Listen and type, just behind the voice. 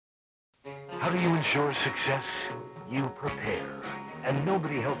How do you ensure success? You prepare. And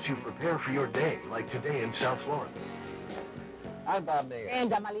nobody helps you prepare for your day like today in South Florida. I'm Bob Mayer.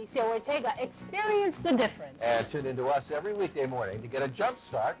 And I'm Alicia Ortega. Experience the difference. And tune into us every weekday morning to get a jump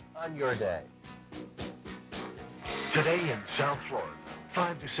start on your day. Today in South Florida,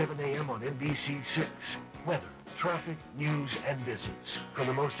 5 to 7 a.m. on NBC 6. Weather, traffic, news, and business. From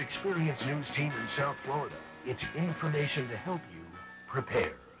the most experienced news team in South Florida, it's information to help you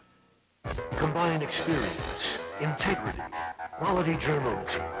prepare. Combine experience, integrity, quality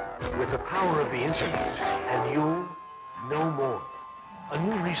journalism with the power of the internet, and you'll know more. A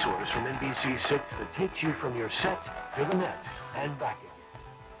new resource from NBC 6 that takes you from your set to the net and back again,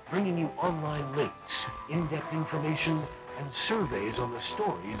 bringing you online links, in-depth information, and surveys on the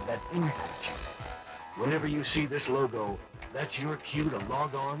stories that impact you. Whenever you see this logo, that's your cue to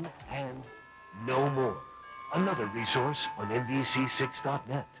log on and know more. Another resource on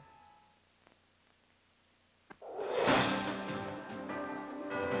NBC6.net.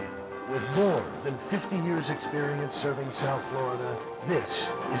 With more than 50 years experience serving South Florida,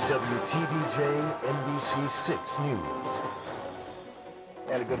 this is WTVJ NBC6 News.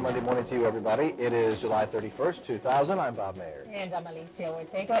 And a good Monday morning to you, everybody. It is July 31st, 2000. I'm Bob Mayer. And I'm Alicia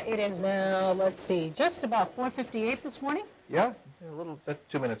Ortega. It is now, let's see, just about 4:58 this morning. Yeah, a little,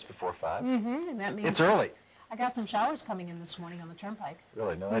 2 minutes before 5. And that means It's early. I got some showers coming in this morning on the turnpike.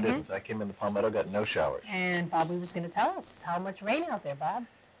 Really? No, I didn't. I came into Palmetto, got no showers. And Bobby was going to tell us how much rain out there, Bob.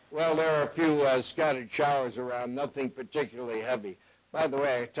 Well, there are a few scattered showers around, nothing particularly heavy. By the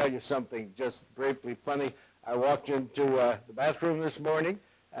way, I tell you something just briefly funny. I walked into the bathroom this morning,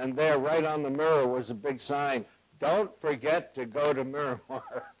 and there right on the mirror was a big sign, "Don't forget to go to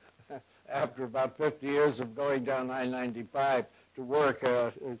Miramar." After about 50 years of going down I-95 to work,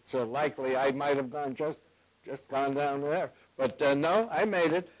 it's likely I might have gone just gone down there. But no, I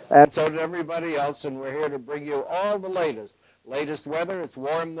made it, and so did everybody else, and we're here to bring you all the latest weather. It's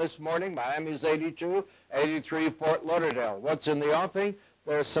warm this morning. Miami's 82, 83 Fort Lauderdale. What's in the offing?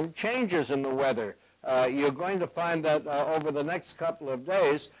 There's some changes in the weather. You're going to find that over the next couple of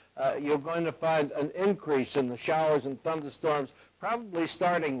days, you're going to find an increase in the showers and thunderstorms, probably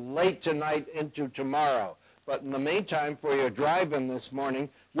starting late tonight into tomorrow. But in the meantime, for your drive-in this morning,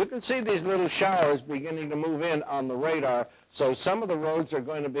 you can see these little showers beginning to move in on the radar. So some of the roads are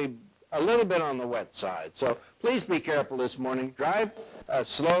going to be a little bit on the wet side. So please be careful this morning. Drive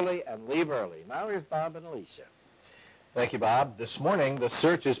slowly and leave early. Now here's Bob and Alicia. Thank you, Bob. This morning, the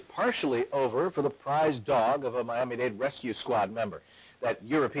search is partially over for the prized dog of a Miami-Dade Rescue Squad member. That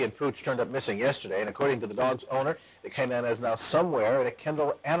European pooch turned up missing yesterday, and according to the dog's owner, the canine is now somewhere at a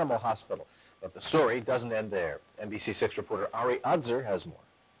Kendall Animal Hospital. But the story doesn't end there. NBC6 reporter Ari Adzer has more.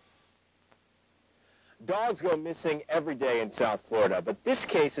 Dogs go missing every day in South Florida, but this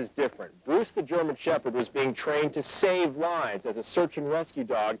case is different. Bruce the German Shepherd was being trained to save lives as a search and rescue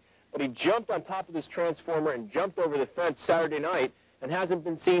dog, but he jumped on top of this transformer and jumped over the fence Saturday night and hasn't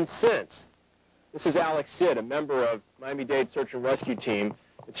been seen since. This is Alex Sid, a member of Miami-Dade Search and Rescue Team.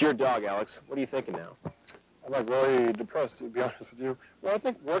 It's your dog, Alex. What are you thinking now? I'm like really depressed, to be honest with you. Well, I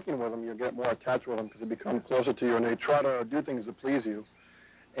think working with them, you get more attached with them because they become closer to you and they try to do things to please you.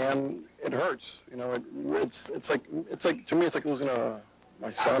 And it hurts, you know. It's like to me, it's like losing my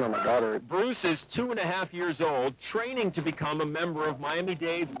son or my daughter. Bruce is 2.5 years old, training to become a member of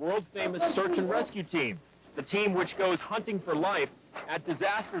Miami-Dade's world-famous search and rescue team, the team which goes hunting for life at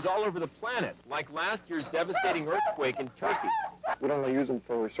disasters all over the planet, like last year's devastating earthquake in Turkey. We don't use them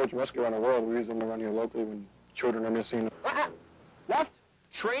for search and rescue around the world. We use them around here locally when children are missing. Left.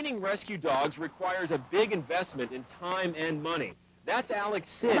 Training rescue dogs requires a big investment in time and money. That's Alex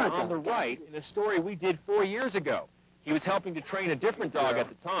Sid on the right in a story we did 4 years ago. He was helping to train a different dog at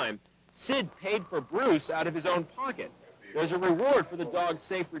the time. Sid paid for Bruce out of his own pocket. There's a reward for the dog's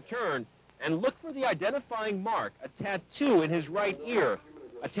safe return, and look for the identifying mark, a tattoo in his right ear,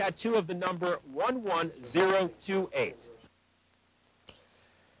 a tattoo of the number 11028.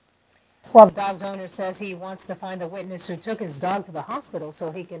 Well, the dog's owner says he wants to find the witness who took his dog to the hospital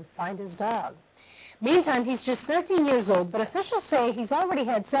so he can find his dog. Meantime, he's just 13 years old, but officials say he's already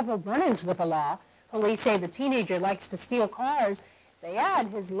had several run-ins with the law. Police say the teenager likes to steal cars. They add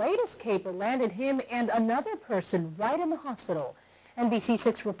his latest caper landed him and another person right in the hospital.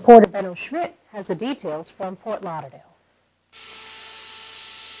 NBC6 reporter Benno Schmidt has the details from Fort Lauderdale.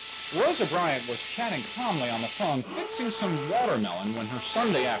 Rosa Bryant was chatting calmly on the phone, fixing some watermelon when her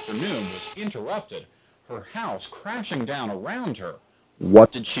Sunday afternoon was interrupted, her house crashing down around her.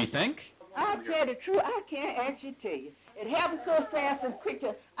 What did she think? I'll tell the truth, I can't actually tell you. It happened so fast and quick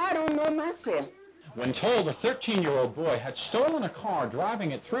that I don't know myself. When told a 13-year-old boy had stolen a car,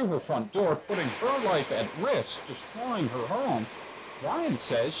 driving it through her front door, putting her life at risk, destroying her home, Ryan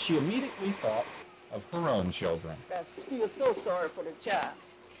says she immediately thought of her own children. I feel so sorry for the child.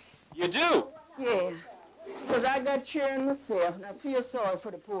 You do? Yeah, because I got children myself, and I feel sorry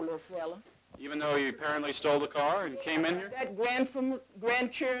for the poor little fella. Even though you apparently stole the car and came in here? That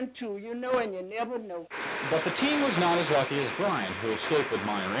grandchildren too, you know, and you never know. But the teen was not as lucky as Brian, who escaped with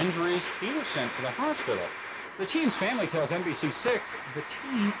minor injuries. He was sent to the hospital. The teen's family tells NBC6 the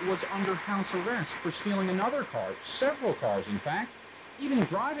teen was under house arrest for stealing another car, several cars in fact, even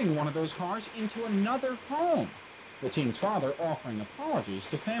driving one of those cars into another home. The teen's father offering apologies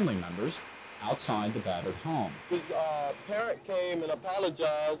to family members outside the battered home. His parent came and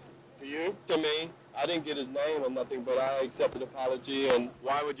apologized to me. I didn't get his name or nothing, but I accepted the apology. And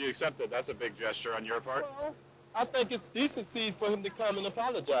Why would you accept it? That's a big gesture on your part. well, I think it's decency for him to come and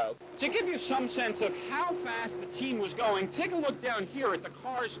apologize. To give you some sense of how fast the teen was going, take a look down here at the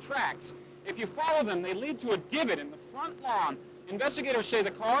car's tracks. If you follow them, they lead to a divot in the front lawn. Investigators say the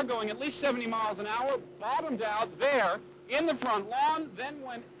car, going at least 70 miles an hour, bottomed out there in the front lawn, then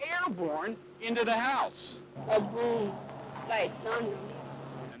went airborne into the house. A boom, like thunder.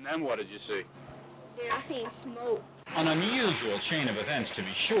 And then what did you see? Then I seen smoke. An unusual chain of events, to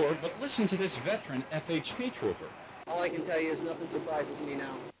be sure, but listen to this veteran FHP trooper. All I can tell you is nothing surprises me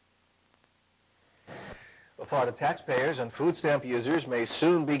now. Well, Florida taxpayers and food stamp users may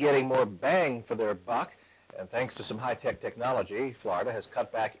soon be getting more bang for their buck. And thanks to some high-tech technology, Florida has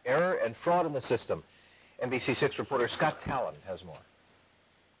cut back error and fraud in the system. NBC6 reporter Scott Talon has more.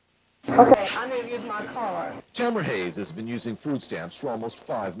 Okay, I need to use my card. Tamara Hayes has been using food stamps for almost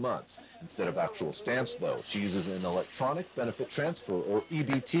 5 months. Instead of actual stamps, though, she uses an electronic benefit transfer, or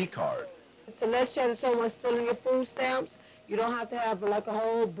EBT card. Unless you have someone stealing your food stamps, you don't have to have like a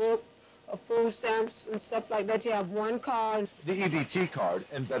whole book of food stamps and stuff like that. You have one card. The EBT card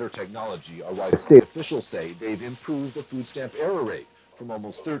and better technology are why state officials say they've improved the food stamp error rate from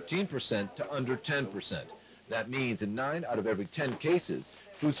almost 13% to under 10%. That means in 9 out of every 10 cases,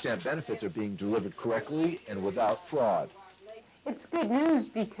 food stamp benefits are being delivered correctly and without fraud. It's good news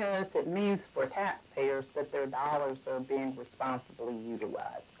because it means for taxpayers that their dollars are being responsibly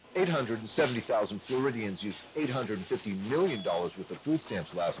utilized. 870,000 Floridians used $850 million worth of food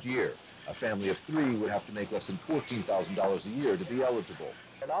stamps last year. A family of 3 would have to make less than $14,000 a year to be eligible.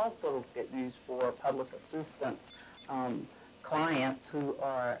 It also is good news for public assistance clients who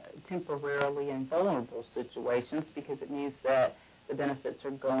are temporarily in vulnerable situations, because it means that the benefits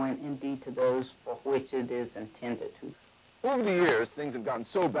are going indeed to those for which it is intended to. Over the years, things have gotten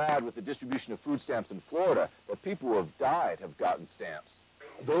so bad with the distribution of food stamps in Florida that people who have died have gotten stamps.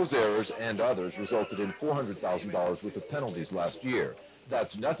 Those errors and others resulted in $400,000 worth of penalties last year.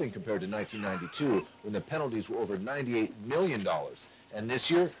 That's nothing compared to 1992, when the penalties were over $98 million. And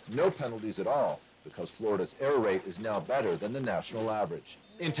this year, no penalties at all, because Florida's error rate is now better than the national average.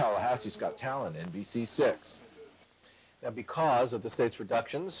 In Tallahassee, Scott Talon, NBC6. Now, because of the state's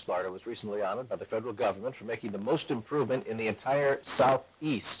reductions, Florida was recently honored by the federal government for making the most improvement in the entire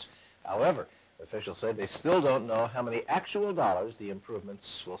Southeast. However, officials say they still don't know how many actual dollars the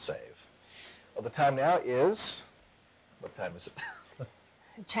improvements will save. Well, the time now is, what time is it?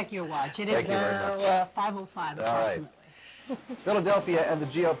 Check your watch. It is now 5:05 approximately. All right. Philadelphia and the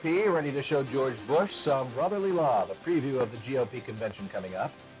GOP ready to show George Bush some brotherly love. A preview of the GOP convention coming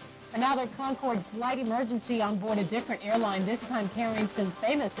up. Another Concorde flight emergency on board a different airline, this time carrying some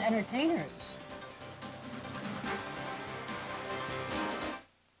famous entertainers.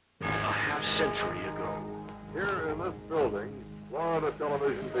 A half-century ago, Here in this building, Florida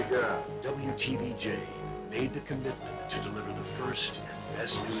television began. WTVJ made the commitment to deliver the first and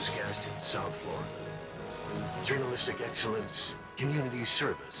best newscast in South Florida. Journalistic excellence, community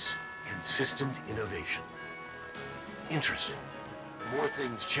service, consistent innovation. Interesting. The more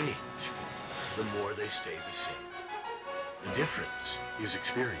things change, the more they stay the same. The difference is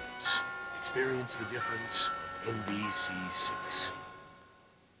experience. Experience the difference. NBC6.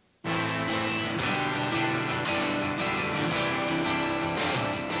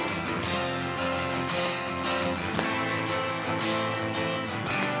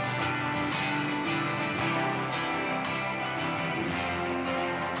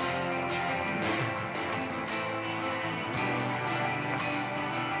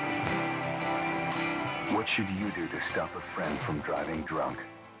 What should you do to stop a friend from driving drunk?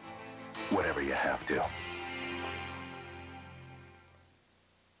 Whatever you have to.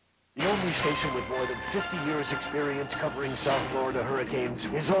 The only TV station with more than 50 years experience covering South Florida hurricanes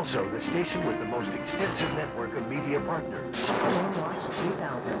is also the station with the most extensive network of media partners. Stormwatch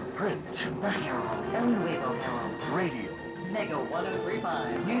 2000. Print. The Herald. El Nuevo Herald. Radio. Mega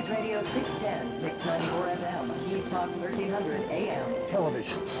 1035. News Radio 610. Mix 94 FM. Keys Talk 1300 AM.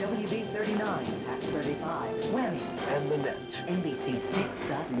 Television. WB 39. Pax 35. Whammy. And the net.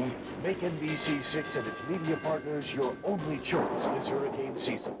 NBC6.net. Make NBC6 and its media partners your only choice this hurricane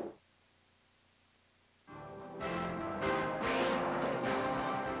season.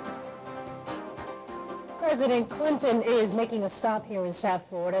 President Clinton is making a stop here in South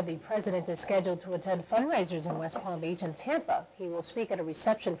Florida. The president is scheduled to attend fundraisers in West Palm Beach and Tampa. He will speak at a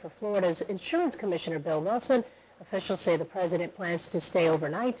reception for Florida's Insurance Commissioner Bill Nelson. Officials say the president plans to stay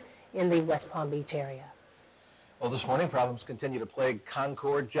overnight in the West Palm Beach area. Well, this morning, problems continue to plague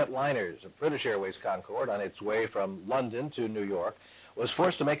Concorde jetliners. A British Airways Concorde on its way from London to New York was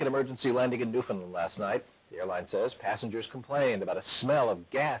forced to make an emergency landing in Newfoundland last night. The airline says passengers complained about a smell of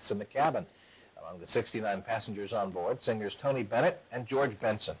gas in the cabin. Among the 69 passengers on board, singers Tony Bennett and George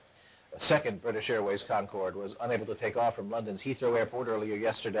Benson. A second British Airways Concorde was unable to take off from London's Heathrow Airport earlier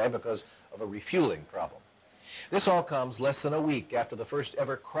yesterday because of a refueling problem. This all comes less than a week after the first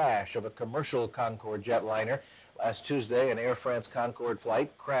ever crash of a commercial Concorde jetliner. Last Tuesday, an Air France Concorde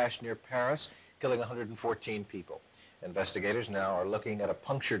flight crashed near Paris, killing 114 people. Investigators now are looking at a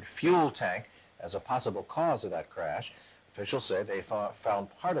punctured fuel tank as a possible cause of that crash. Officials say they found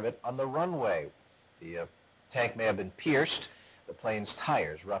part of it on the runway. The tank may have been pierced. The plane's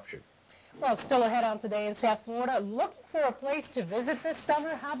tires ruptured. Well, still ahead on Today in South Florida. Looking for a place to visit this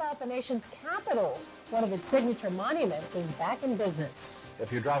summer? How about the nation's capital? One of its signature monuments is back in business.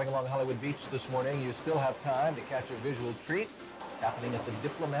 If you're driving along Hollywood Beach this morning, you still have time to catch a visual treat happening at the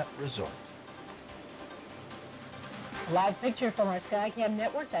Diplomat Resort. A live picture from our Skycam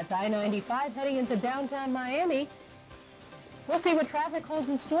network. That's I-95 heading into downtown Miami. We'll see what traffic holds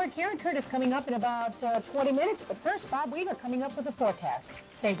in store. Karen Curtis coming up in about 20 minutes. But first, Bob Weaver coming up with a forecast.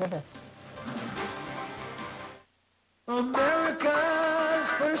 Stay with us.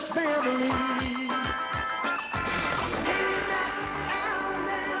 America's first family.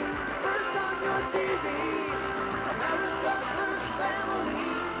 First on your TV. America's first family.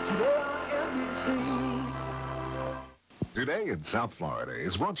 Today on NBC. Today in South Florida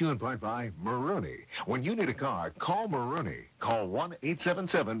is brought to you in part by Maroney. When you need a car, call Maroney. Call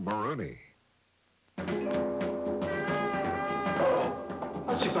 1-877-MARONEY.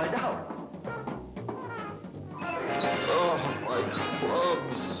 How'd she find out? Oh, my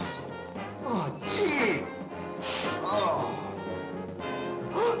clubs. Oh, gee. Oh.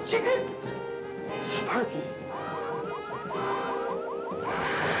 Oh, she didn't. Sparky.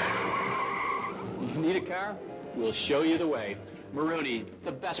 You need a car? We'll show you the way. Maroney,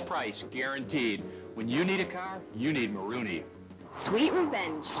 the best price, guaranteed. When you need a car, you need Maroney. Sweet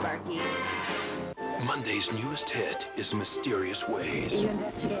revenge, Sparky. Monday's newest hit is Mysterious Ways. You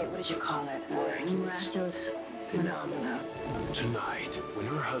investigate, what did you call it? Any miraculous phenomena? Tonight, when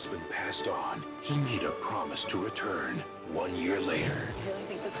her husband passed on, he made a promise to return 1 year later. You really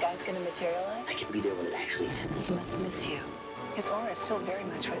think this guy's going to materialize? I could be there when it actually happens. He must miss you. His aura is still very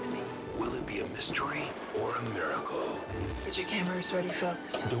much with me. Will it be a mystery or a miracle? Get your cameras ready,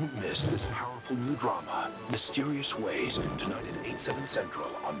 folks. Don't miss this powerful new drama, Mysterious Ways, tonight at 8/7 Central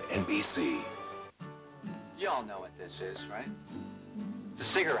on NBC. You all know what this is, right? It's a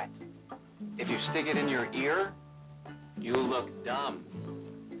cigarette. If you stick it in your ear, you look dumb.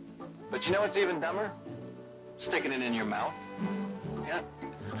 But you know what's even dumber? Sticking it in your mouth. Yeah.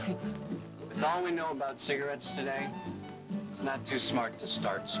 With all we know about cigarettes today, it's not too smart to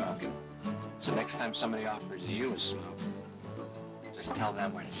start smoking. So next time somebody offers you a smoke, just tell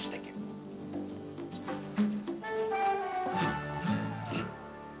them where to stick it.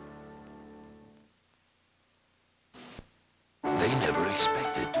 They never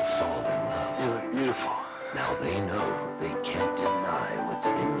expected to fall in love. You look beautiful. Now they know they can't deny what's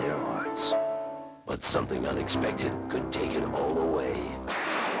in their hearts. But something unexpected could take it all away.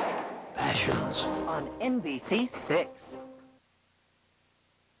 Passions. On NBC6.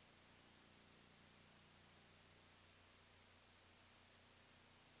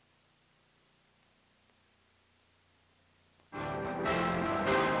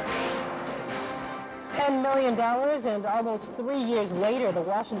 $10 million, and almost 3 years later, the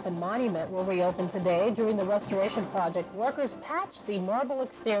Washington Monument will reopen today. During the restoration project, workers patched the marble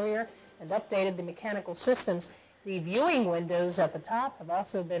exterior and updated the mechanical systems. The viewing windows at the top have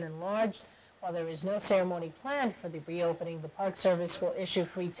also been enlarged. While there is no ceremony planned for the reopening, the Park Service will issue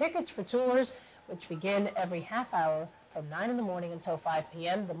free tickets for tours, which begin every half hour from 9 in the morning until 5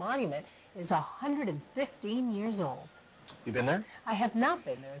 p.m. The monument is 115 years old. You been there? I have not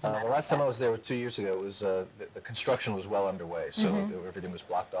been there. As a matter The of last time I fact. was there 2 years ago, it was the construction was well underway, so everything was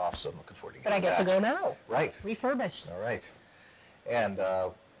blocked off. So I'm looking forward to But getting I get to back. go now. Right. Refurbished. All right. And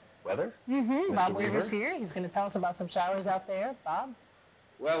weather? Bob Mr. Weaver's Weaver? here. He's going to tell us about some showers out there. Bob?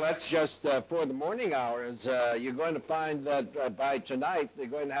 Well, that's just for the morning hours. You're going to find that by tonight they're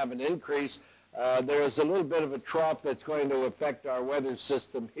going to have an increase. There is a little bit of a trough that's going to affect our weather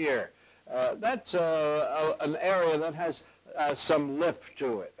system here. That's an area that has some lift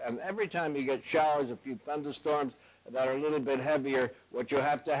to it. And every time you get showers, a few thunderstorms that are a little bit heavier, what you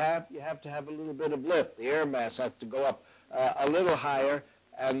have to have a little bit of lift. The air mass has to go up a little higher.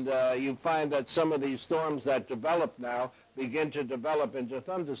 And you find that some of these storms that develop now begin to develop into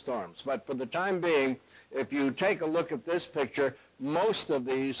thunderstorms. But for the time being, if you take a look at this picture, most of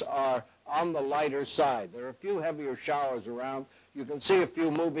these are on the lighter side. There are a few heavier showers around. You can see a few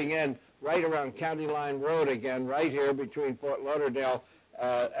moving in right around County Line Road again, right here between Fort Lauderdale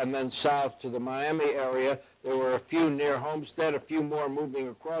and then south to the Miami area. There were a few near Homestead, a few more moving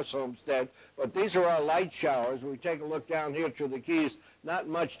across Homestead. But these are our light showers. We take a look down here to the Keys, not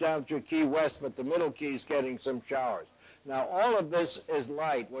much down through Key West, but the Middle Keys getting some showers. Now, all of this is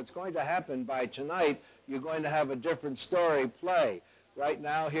light. What's going to happen by tonight, you're going to have a different story play. Right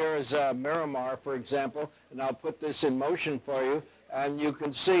now, here is Miramar, for example, and I'll put this in motion for you. And you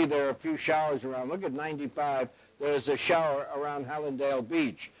can see there are a few showers around. Look at 95. There's a shower around Hallandale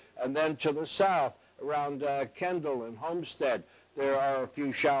Beach. And then to the south, around Kendall and Homestead, there are a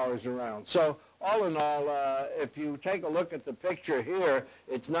few showers around. So all in all, if you take a look at the picture here,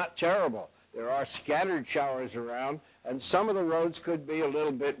 it's not terrible. There are scattered showers around, and some of the roads could be a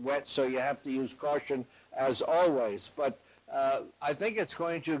little bit wet, so you have to use caution as always. But I think it's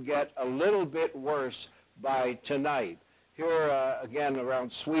going to get a little bit worse by tonight. Here, again,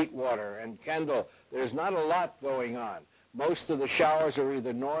 around Sweetwater and Kendall, there's not a lot going on. Most of the showers are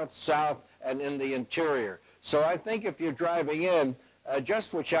either north, south, and in the interior. So I think if you're driving in,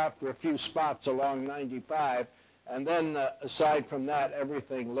 just watch out for a few spots along 95. And then aside from that,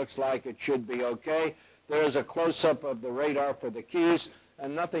 everything looks like it should be okay. There's a close-up of the radar for the Keys,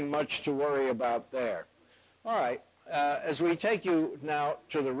 and nothing much to worry about there. All right, as we take you now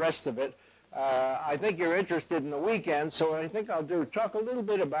to the rest of it, I think you're interested in the weekend, so I think I'll talk a little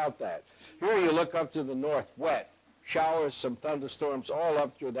bit about that. Here you look up to the north, wet. Showers, some thunderstorms all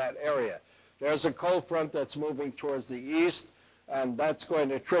up through that area. There's a cold front that's moving towards the east, and that's going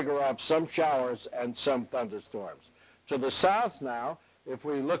to trigger off some showers and some thunderstorms. To the south now, if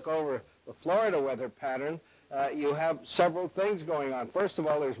we look over the Florida weather pattern, you have several things going on. First of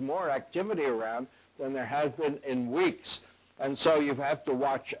all, there's more activity around than there has been in weeks. And so you have to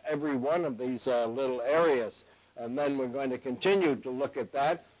watch every one of these little areas. And then we're going to continue to look at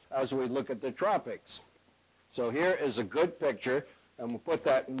that as we look at the tropics. So here is a good picture, and we'll put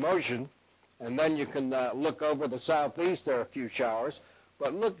that in motion. And then you can look over the southeast. There are a few showers.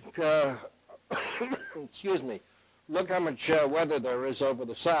 But look, excuse me, look how much weather there is over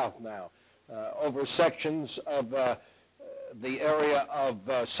the south now. Over sections of the area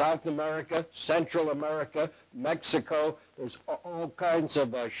of South America, Central America, Mexico. There's all kinds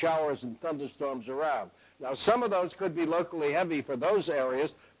of showers and thunderstorms around. Now, some of those could be locally heavy for those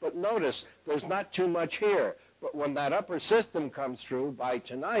areas, but notice there's not too much here. But when that upper system comes through, by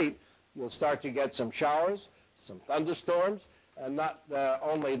tonight, you'll start to get some showers, some thunderstorms, and not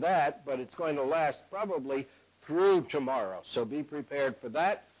only that, but it's going to last probably through tomorrow. So be prepared for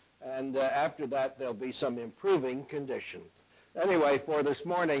that. And after that, there'll be some improving conditions. Anyway, for this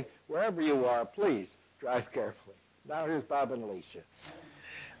morning, wherever you are, please drive carefully. Now here's Bob and Alicia.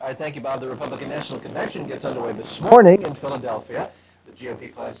 All right, thank you, Bob. The Republican National Convention gets underway this morning in Philadelphia. The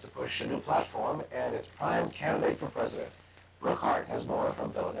GOP plans to push a new platform and its prime candidate for president. Brooke Hart has more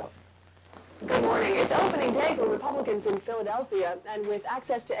from Philadelphia. Good morning. It's opening day for Republicans in Philadelphia, and with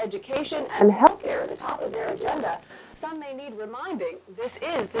access to education and health care at the top of their agenda, some may need reminding this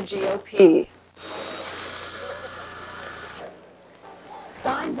is the GOP.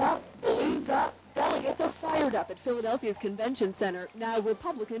 Signs up, balloons up, delegates are fired up at Philadelphia's Convention Center, now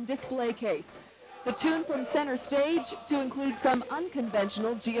Republican display case. The tune from center stage to include some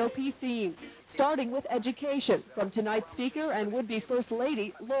unconventional GOP themes, starting with education from tonight's speaker and would-be First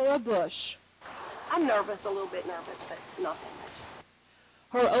Lady Laura Bush. I'm nervous, a little bit nervous, but not that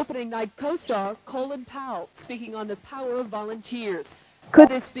much. Her opening night co-star, Colin Powell, speaking on the power of volunteers. Could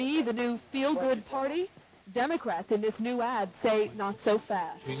this be the new feel-good party? Democrats in this new ad say not so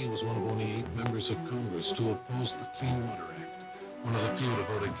fast. Cheney was one of only 8 members of Congress to oppose the Clean Water Act, one of the few to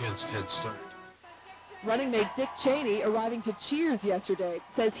vote against Head Start. Running mate Dick Cheney, arriving to Cheers yesterday,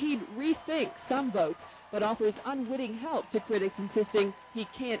 says he'd rethink some votes, but offers unwitting help to critics insisting he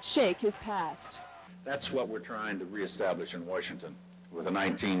can't shake his past. That's what we're trying to reestablish in Washington with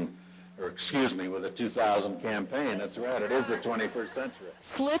with a 2000 campaign. That's right, it is the 21st century.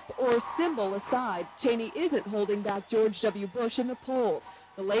 Slip or symbol aside, Cheney isn't holding back George W. Bush in the polls.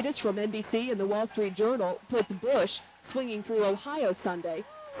 The latest from NBC and the Wall Street Journal puts Bush swinging through Ohio Sunday,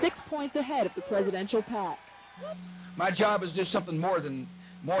 6 points ahead of the presidential pack. My job is to do something more than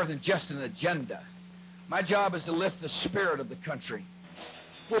just an agenda. My job is to lift the spirit of the country.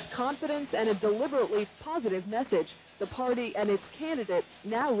 With confidence and a deliberately positive message, the party and its candidate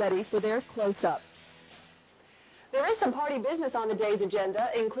now ready for their close-up. There is some party business on the day's agenda,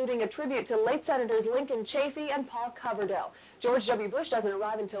 including a tribute to late Senators Lincoln Chafee and Paul Coverdell. George W. Bush doesn't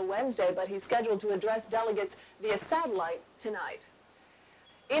arrive until Wednesday, but he's scheduled to address delegates via satellite tonight.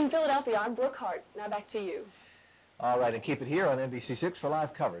 In Philadelphia, I'm Brooke Hart. Now back to you. All right, and keep it here on NBC6 for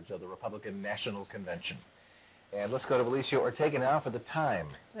live coverage of the Republican National Convention. And let's go to Felicia Ortega now for the time.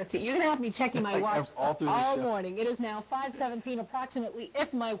 Let's see. You're going to have me checking my watch all morning. It is now 5:17 approximately,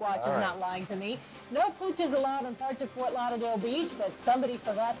 if my watch is not lying to me. No pooches allowed in parts of Fort Lauderdale Beach, but somebody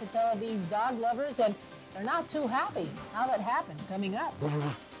forgot to tell these dog lovers, and they're not too happy. How that happened, coming up.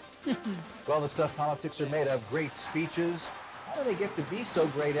 Well, the stuff politics are made of, great speeches. How do they get to be so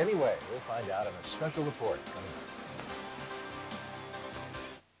great anyway? We'll find out in a special report coming up.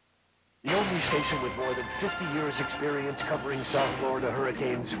 The only station with more than 50 years experience covering South Florida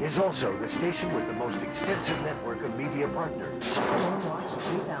hurricanes is also the station with the most extensive network of media partners. Stormwatch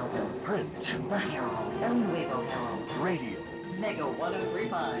 2000. Print. The Herald. El Nuevo Herald. Radio. Mega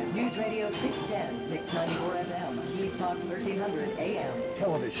 1035. News Radio 610. Mix 94 FM. Keys Talk 1300 AM.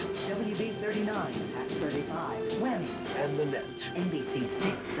 Television. WB 39. Pax 35. Whammy. And the net.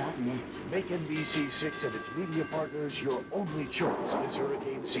 NBC6.net. Make NBC6 and its media partners your only choice this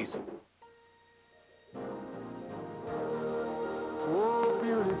hurricane season. Oh,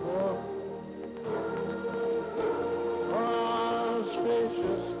 beautiful, oh,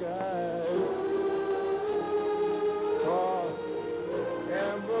 spacious sky, oh,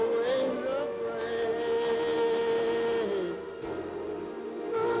 amber wings of gray,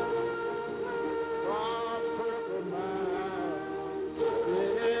 oh, purple mountains,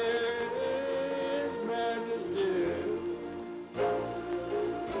 majesty.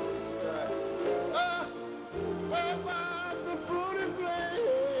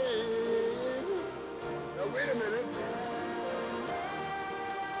 Wait a minute.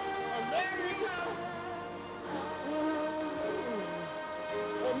 America.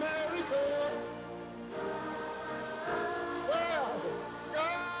 America. Well,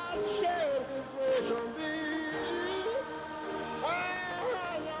 God shed his grace on thee.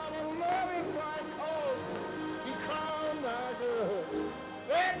 On a loving white coat, he crowned my girl.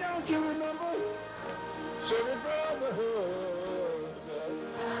 Well, don't you remember? City brotherhood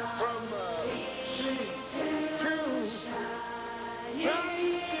from sea to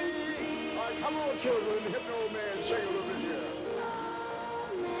shining sea. All right, come on, children, hit the old man sing a little bit here.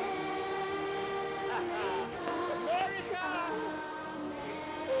 America,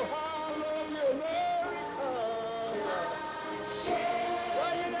 oh how I love you, America.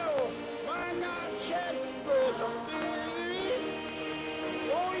 Well, you know, my God shed his grace on thee.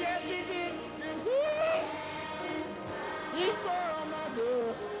 Oh yes, he did. He crowned my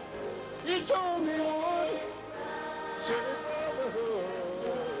girl. He told me one, city brotherhood,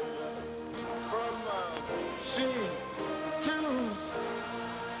 from sea to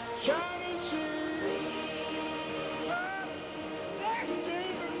shining sea. That's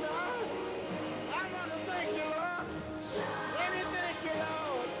Jesus now. I want to thank you, Lord. Let me thank you,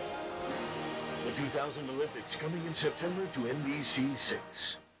 Lord. The 2000 Olympics coming in September to NBC6.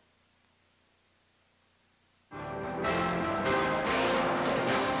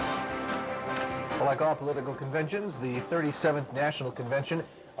 Well, like all political conventions, the 37th National Convention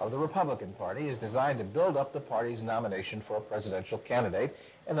of the Republican Party is designed to build up the party's nomination for a presidential candidate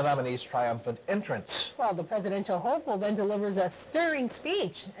and the nominee's triumphant entrance. Well, the presidential hopeful then delivers a stirring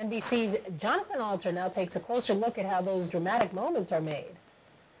speech. NBC's Jonathan Alter now takes a closer look at how those dramatic moments are made.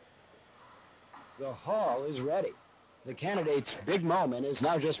 The hall is ready. The candidate's big moment is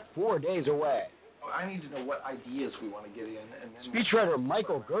now just 4 days away. I need to know what ideas we want to get in. And then Speechwriter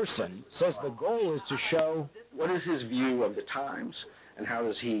Michael Gerson says the goal is to show what is his view of the times and how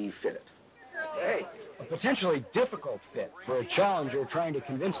does he fit it. Hey, a potentially difficult fit for a challenger trying to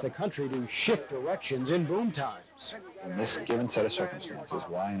convince the country to shift directions in boom times. In this given set of circumstances,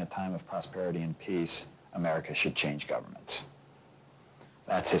 why in a time of prosperity and peace, America should change governments.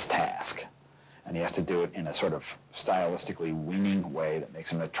 That's his task. and he has to do it in a sort of stylistically winning way that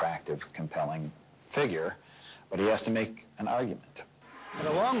makes him an attractive, compelling figure, but he has to make an argument. And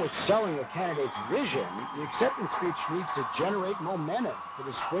along with selling a candidate's vision, the acceptance speech needs to generate momentum for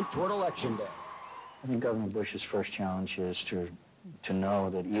the sprint toward Election Day. I think Governor Bush's first challenge is to know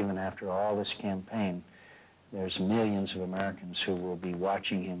that even after all this campaign, there's millions of Americans who will be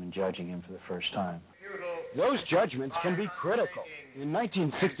watching him and judging him for the first time. Those judgments can be critical. In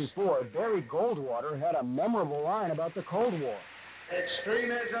 1964, Barry Goldwater had a memorable line about the Cold War.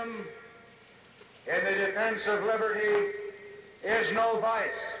 Extremism in the defense of liberty is no vice.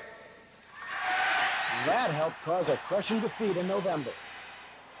 That helped cause a crushing defeat in November.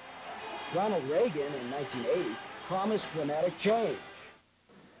 Ronald Reagan in 1980 promised dramatic change.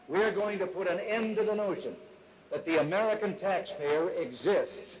 We are going to put an end to the notion that the American taxpayer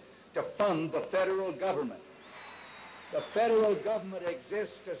exists to fund the federal government. The federal government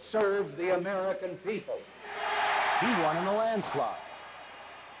exists to serve the American people. He won in a landslide.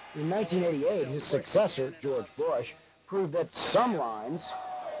 In 1988, his successor, George Bush, proved that some lines,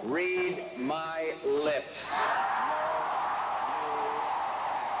 read my lips,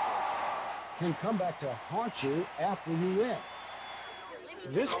 can come back to haunt you after you win.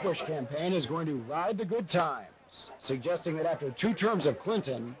 This Bush campaign is going to ride the good times, suggesting that after 2 terms of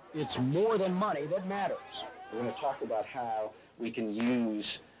Clinton, it's more than money that matters. We're going to talk about how we can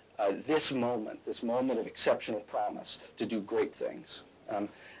use this moment of exceptional promise, to do great things. And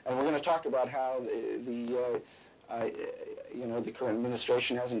we're going to talk about how the current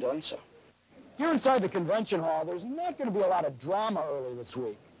administration hasn't done so. Here inside the convention hall, there's not going to be a lot of drama early this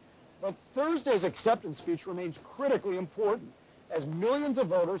week. But Thursday's acceptance speech remains critically important as millions of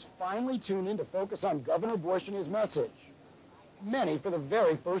voters finally tune in to focus on Governor Bush and his message. Many for the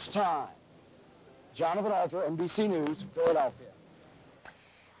very first time. Jonathan Alter, NBC News, Philadelphia.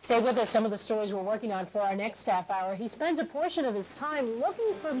 Stay with us. Some of the stories we're working on for our next half hour. He spends a portion of his time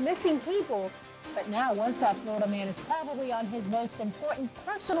looking for missing people, but now one South Florida man is probably on his most important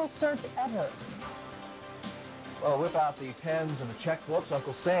personal search ever. Well, whip out the pens and the checkbooks.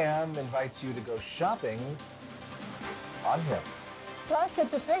 Uncle Sam invites you to go shopping on him. Plus,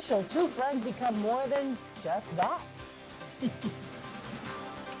 it's official. 2 friends become more than just that.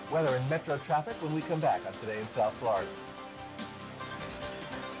 Weather and metro traffic when we come back on Today in South Florida.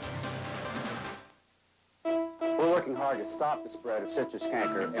 We're working hard to stop the spread of citrus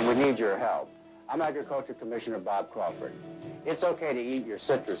canker, and we need your help. I'm Agriculture Commissioner Bob Crawford. It's okay to eat your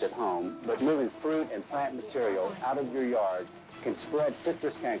citrus at home, but moving fruit and plant material out of your yard can spread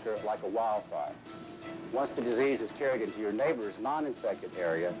citrus canker like a wildfire. Once the disease is carried into your neighbor's non-infected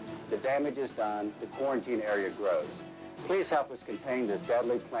area, the damage is done, the quarantine area grows. Please help us contain this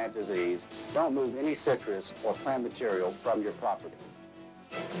deadly plant disease. Don't move any citrus or plant material from your property.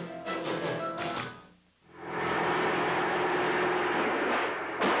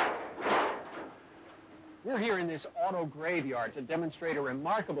 We're here in this auto graveyard to demonstrate a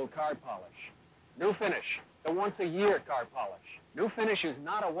remarkable car polish. New Finish, the once-a-year car polish. New Finish is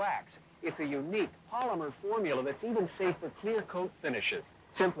not a wax. It's a unique polymer formula that's even safe for clear coat finishes.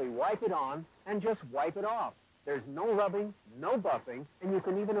 Simply wipe it on and just wipe it off. There's no rubbing, no buffing, and you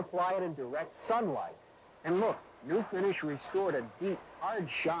can even apply it in direct sunlight. And look, New Finish restored a deep, hard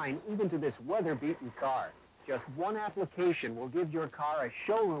shine even to this weather-beaten car. Just one application will give your car a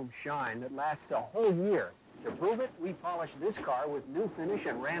showroom shine that lasts a whole year. To prove it, we polished this car with New Finish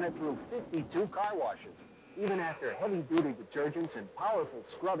and ran it through 52 car washes. Even after heavy-duty detergents and powerful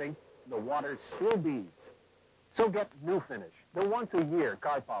scrubbing, the water still beads. So get New Finish, the once-a-year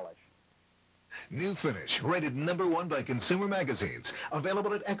car polish. New Finish, rated #1 by consumer magazines.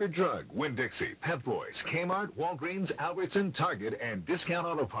 Available at Eckerd Drug, Winn-Dixie, Pep Boys, Kmart, Walgreens, Albertson, Target, and Discount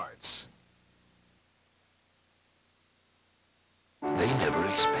Auto Parts. They never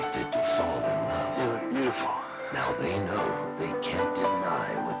expected to fall in love. You look beautiful. Now they know they can't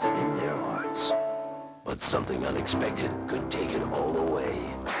deny what's in their hearts. But something unexpected could take it all away.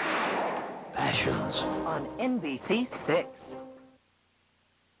 Passions. On NBC 6.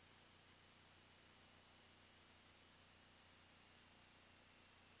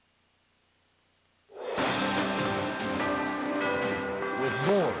 With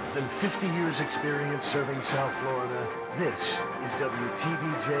more than 50 years experience serving South Florida, this is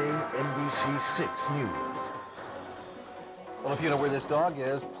WTVJ NBC 6 News. Well, if you know where this dog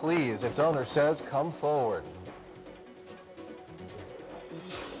is, please, its owner says, come forward.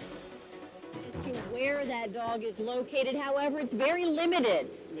 As to where that dog is located, however, it's very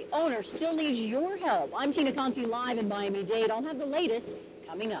limited. The owner still needs your help. I'm Tina Conti live in Miami-Dade. I'll have the latest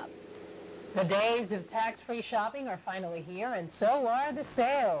coming up. The days of tax-free shopping are finally here, and so are the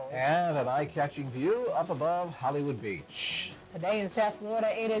sales. And an eye-catching view up above Hollywood Beach. Today in South Florida,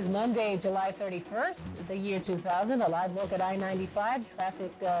 it is Monday, July 31st, the year 2000. A live look at I-95.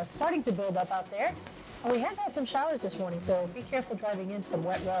 Traffic starting to build up out there. And we have had some showers this morning, so be careful driving in some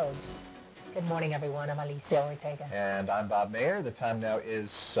wet roads. Good morning, everyone. I'm Alicia Ortega. And I'm Bob Mayer. The time now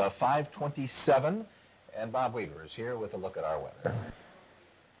is 5:27, and Bob Weaver is here with a look at our weather.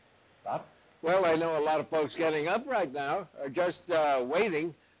 Bob? Well, I know a lot of folks getting up right now are just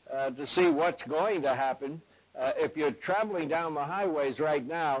waiting to see what's going to happen. If you're traveling down the highways right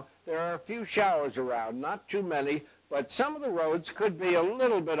now, there are a few showers around, not too many, but some of the roads could be a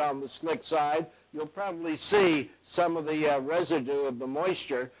little bit on the slick side. You'll probably see some of the residue of the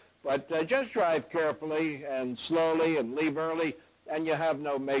moisture, but just drive carefully and slowly and leave early, and you have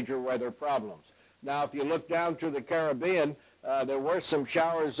no major weather problems. Now, if you look down to the Caribbean, there were some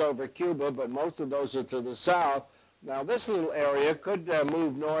showers over Cuba, but most of those are to the south. Now, this little area could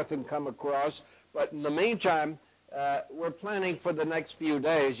move north and come across, but in the meantime, we're planning for the next few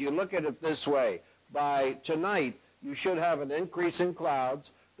days. You look at it this way. By tonight, you should have an increase in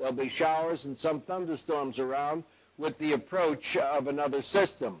clouds. There'll be showers and some thunderstorms around with the approach of another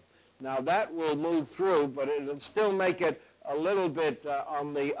system. Now, that will move through, but it'll still make it a little bit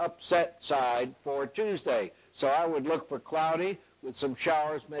on the upset side for Tuesday. So I would look for cloudy with some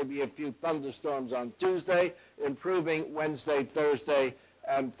showers, maybe a few thunderstorms on Tuesday, improving Wednesday, Thursday,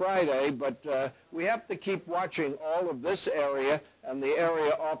 and Friday. But we have to keep watching all of this area and the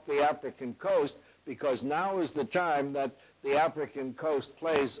area off the African coast, because now is the time that the African coast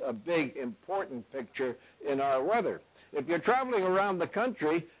plays a big, important picture in our weather. If you're traveling around the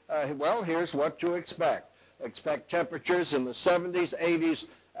country, well, here's what to expect. Expect temperatures in the 70s, 80s,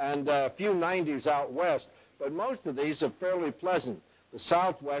 and a few 90s out west. But most of these are fairly pleasant. The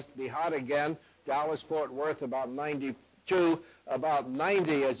southwest be hot again. Dallas, Fort Worth about 92, about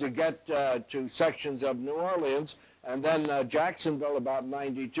 90 as you get to sections of New Orleans, and then Jacksonville about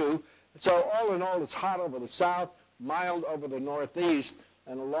 92. So all in all, it's hot over the south, mild over the northeast,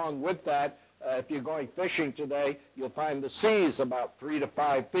 and along with that, if you're going fishing today, you'll find the seas about 3 to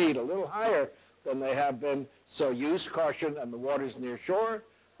 5 feet, a little higher than they have been. So use caution, and the waters near shore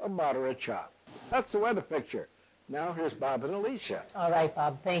a moderate chop. That's the weather picture. Now here's Bob and Alicia. All right,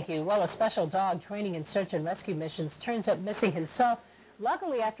 Bob, thank you. Well, a special dog training in search and rescue missions turns up missing himself.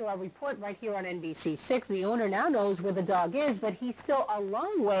 Luckily, after our report right here on NBC 6, the owner now knows where the dog is, but he's still a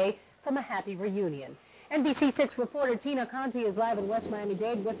long way from a happy reunion. NBC 6 reporter Tina Conti is live in West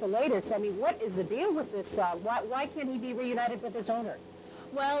Miami-Dade with the latest. I mean, what is the deal with this dog? Why can't he be reunited with his owner?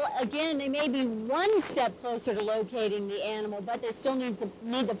 Well, again, they may be one step closer to locating the animal, but they still need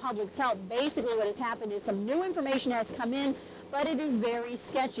the public's help. Basically, what has happened is some new information has come in, but it is very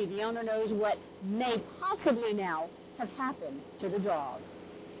sketchy. The owner knows what may possibly now have happened to the dog.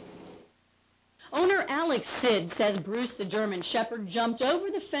 Owner Alex Sid says Bruce the German Shepherd jumped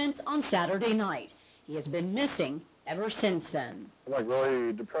over the fence on Saturday night. He has been missing ever since then. I'm like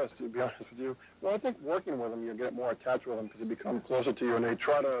really depressed, to be honest with you. Well, I think working with them, you get more attached with them because they become closer to you and they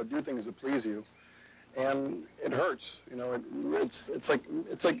try to do things to please you, and it hurts. You know, it's like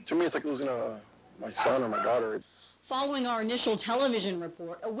to me, it's like losing my son or my daughter. Following our initial television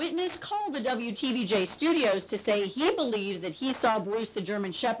report, a witness called the WTVJ studios to say he believes that he saw Bruce the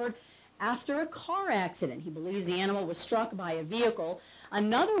German Shepherd after a car accident. He believes the animal was struck by a vehicle.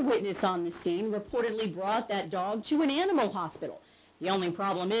 Another witness on the scene reportedly brought that dog to an animal hospital. The only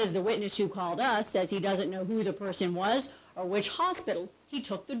problem is the witness who called us says he doesn't know who the person was or which hospital he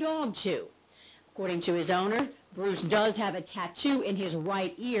took the dog to. According to his owner, Bruce does have a tattoo in his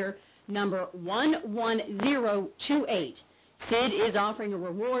right ear, number 11028. Sid is offering a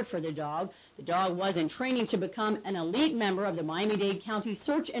reward for the dog. The dog was in training to become an elite member of the Miami-Dade County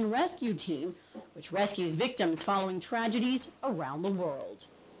Search and Rescue Team, which rescues victims following tragedies around the world.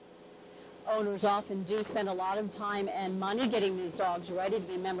 Owners often do spend a lot of time and money getting these dogs ready to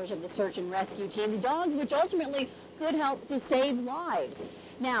be members of the search and rescue teams, dogs which ultimately could help to save lives.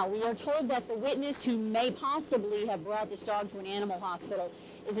 Now, we are told that the witness who may possibly have brought this dog to an animal hospital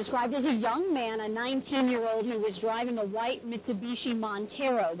is described as a young man, a 19-year-old who was driving a white Mitsubishi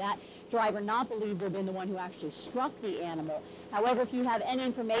Montero. That driver not believed to have been the one who actually struck the animal. However, if you have any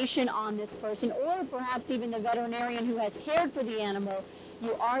information on this person, or perhaps even the veterinarian who has cared for the animal,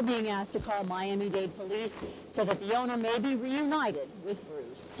 you are being asked to call Miami-Dade Police so that the owner may be reunited with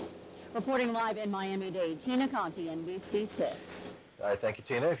Bruce. Reporting live in Miami-Dade, Tina Conti, NBC 6. All right, thank you,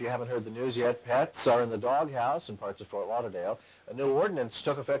 Tina. If you haven't heard the news yet, pets are in the doghouse in parts of Fort Lauderdale. A new ordinance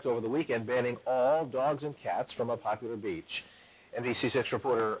took effect over the weekend banning all dogs and cats from a popular beach. NBC6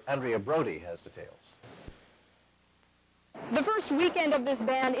 reporter Andrea Brody has details. The first weekend of this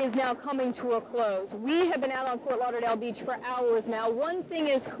ban is now coming to a close. We have been out on Fort Lauderdale Beach for hours now. One thing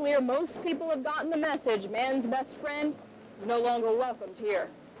is clear, most people have gotten the message. Man's best friend is no longer welcomed here.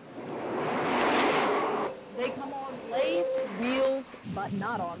 They come on blades, wheels, but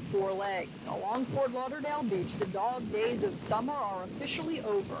not on four legs. Along Fort Lauderdale Beach, the dog days of summer are officially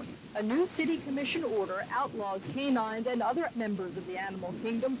over. A new city commission order outlaws canines and other members of the animal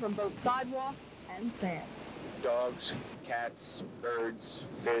kingdom from both sidewalk and sand. Dogs, cats, birds,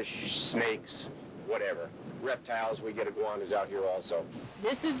 fish, snakes, whatever. Reptiles, we get iguanas out here also.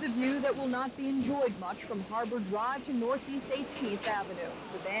 This is the view that will not be enjoyed much from Harbor Drive to Northeast 18th Avenue.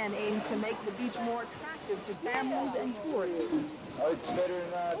 The ban aims to make the beach more attractive to families and tourists. Oh, it's better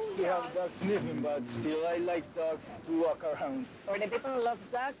not to have dogs sniffing, but still I like dogs to walk around. For the people who love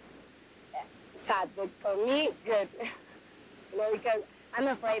dogs, sad, but for me, good. You know, because I'm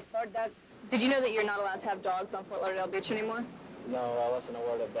afraid for dogs. Did you know that you're not allowed to have dogs on Fort Lauderdale Beach anymore? No, I wasn't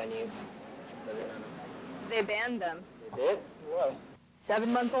aware of that news. They banned them. They did? Why?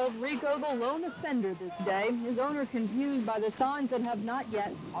 7-month-old Rico, the lone offender this day. His owner confused by the signs that have not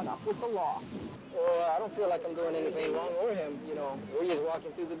yet caught up with the law. Well, I don't feel like I'm doing anything wrong or him. You know, we're just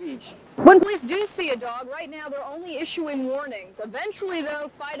walking through the beach. When police do see a dog, right now they're only issuing warnings. Eventually,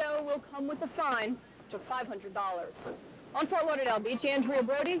 though, Fido will come with a fine to $500. On Fort Lauderdale Beach, Andrea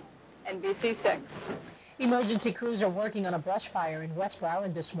Brody, NBC6. Emergency crews are working on a brush fire in West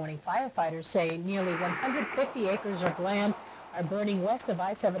Broward this morning. Firefighters say nearly 150 acres of land are burning west of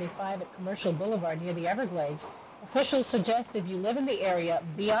I-75 at Commercial Boulevard near the Everglades. Officials suggest if you live in the area,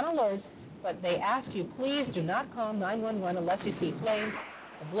 be on alert, but they ask you please do not call 911 unless you see flames.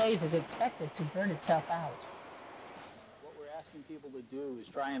 The blaze is expected to burn itself out. What we're asking people to do is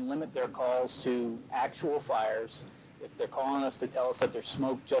try and limit their calls to actual fires. If they're calling us to tell us that there's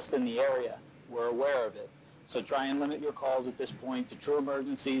smoke just in the area, we're aware of it. So try and limit your calls at this point to true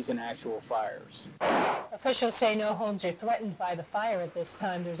emergencies and actual fires. Officials say no homes are threatened by the fire at this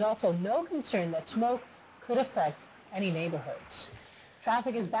time. There's also no concern that smoke could affect any neighborhoods.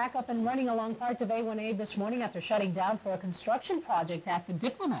 Traffic is back up and running along parts of A1A this morning after shutting down for a construction project at the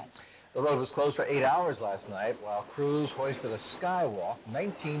Diplomat. The road was closed for 8 hours last night while crews hoisted a skywalk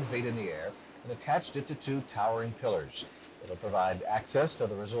 19 feet in the air and attached it to 2 towering pillars. It'll provide access to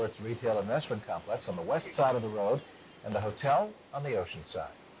the resort's retail and restaurant complex on the west side of the road and the hotel on the ocean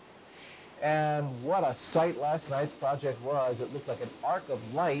side. And what a sight last night's project was. It looked like an arc of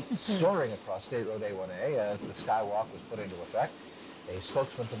light soaring across State Road A1A as the skywalk was put into effect. A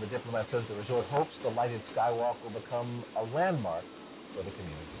spokesman from the Diplomat says the resort hopes the lighted skywalk will become a landmark for the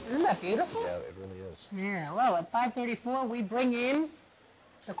community. Isn't that beautiful? Yeah, it really is. Yeah, well, at 5:34, we bring in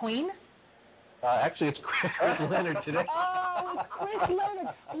the Queen. Actually, it's Chris Leonard today. Oh, it's Chris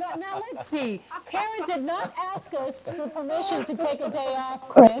Leonard. Now, let's see. Karen did not ask us for permission to take a day off,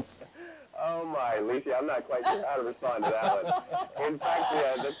 Chris. Oh, my, Lisa, I'm not quite sure how to respond to that one. In fact,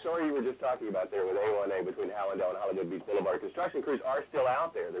 the story you were just talking about there with A1A between Hallandale and Hollywood Beach Boulevard, construction crews are still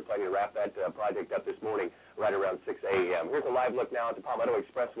out there. They're planning to wrap that project up this morning right around 6 a.m. Here's a live look now at the Palmetto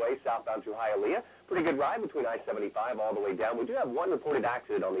Expressway southbound to Hialeah. Pretty good ride between I-75 all the way down. We do have one reported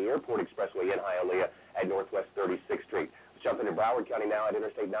accident on the Airport Expressway in Hialeah at Northwest 36th Street. Let's jump into Broward County now at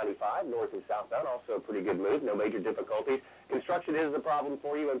Interstate 95, north and southbound. Also a pretty good move, no major difficulties. Construction is a problem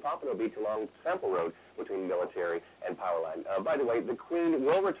for you in Pompano Beach along Sample Road between Military and Powerline. By the way, the Queen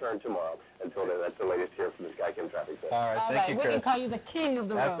will return tomorrow. Until then, that's the latest here from the SkyCam Traffic Center. All right, thank you, Chris. We can call you the king of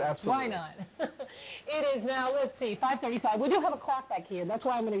the road. Absolutely. Why not? It is now, let's see, 5:35. We do have a clock back here. That's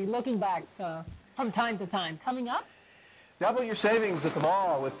why I'm going to be looking back from time to time. Coming up, double your savings at the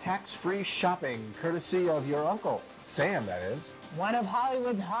mall with tax-free shopping, courtesy of your uncle, Sam, that is. one of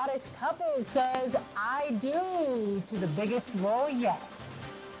Hollywood's hottest couples says, I do, to the biggest role yet.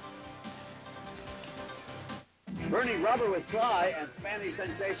 Burning rubber with Sly and Spanish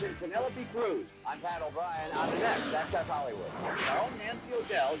sensation Penelope Cruz. I'm Pat O'Brien on the next Access Hollywood. Our own Nancy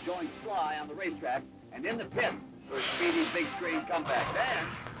O'Dell joins Sly on the racetrack and in the pits for a speedy big screen comeback. Then,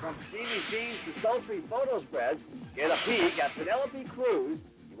 from steamy scenes to sultry photo spreads, get a peek at Penelope Cruz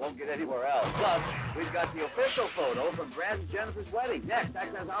you won't get anywhere else. Plus, we've got the official photo from Brad and Jennifer's wedding. Next,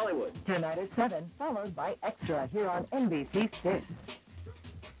 Access Hollywood. Tonight at 7, followed by Extra here on NBC 6.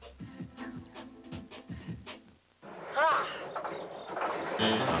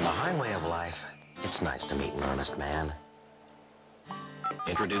 On the highway of life, it's nice to meet an earnest man.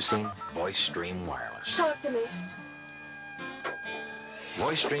 Introducing VoiceStream Wireless. Talk to me.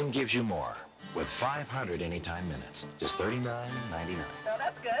 VoiceStream gives you more with 500 anytime minutes. Just $39.99. Oh,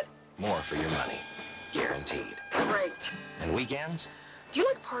 that's good. More for your money. guaranteed. Great. And weekends? Do you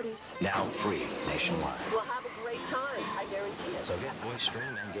like parties? Now free nationwide. We'll have a great time, I guarantee it. So get voice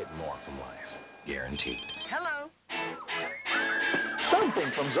stream and get more from life. Guaranteed. Hello. Something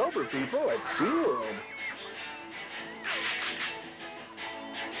comes over people at SeaWorld.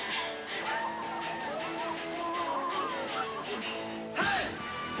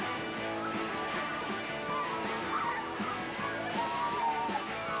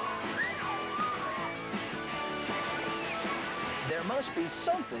 There must be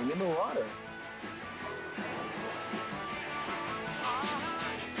something in the water.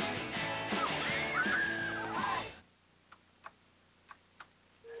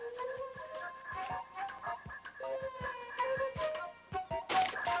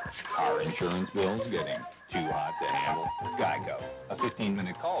 Car insurance bills getting too hot to handle? Geico. A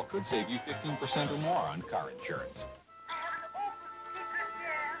 15-minute call could save you 15% or more on car insurance.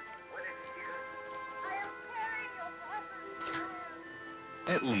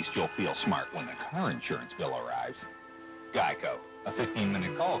 At least you'll feel smart when the car insurance bill arrives. Geico. A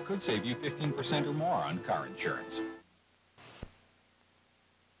 15-minute call could save you 15% or more on car insurance.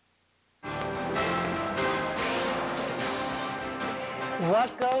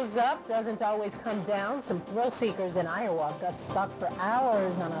 What goes up doesn't always come down. Some thrill seekers in Iowa got stuck for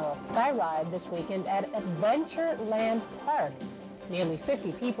hours on a sky ride this weekend at Adventureland Park. Nearly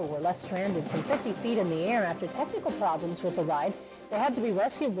 50 people were left stranded some 50 feet in the air after technical problems with the ride. They had to be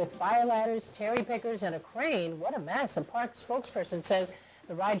rescued with fire ladders, cherry pickers, and a crane. What a mess. A park spokesperson says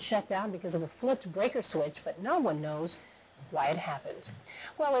the ride shut down because of a flipped breaker switch, but no one knows why it happened.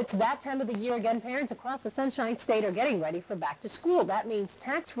 Well, it's that time of the year again. Parents across the Sunshine State are getting ready for back to school. That means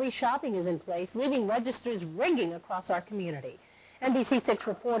tax-free shopping is in place, leaving registers ringing across our community. NBC6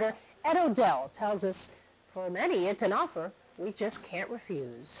 reporter Ed Odell tells us for many it's an offer we just can't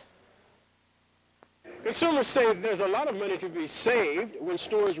refuse. Consumers say there's a lot of money to be saved when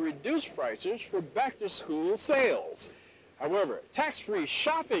stores reduce prices for back-to-school sales. However, tax-free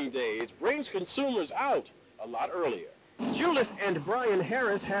shopping days brings consumers out a lot earlier. Judith and Brian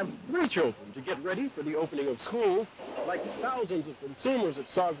Harris have 3 children to get ready for the opening of school. Like thousands of consumers at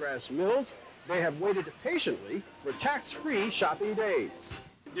Sawgrass Mills, they have waited patiently for tax-free shopping days.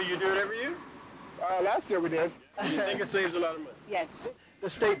 Do you do it every year? Last year we did. Do you think it saves a lot of money? Yes. The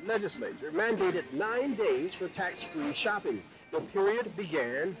state legislature mandated 9 days for tax-free shopping. The period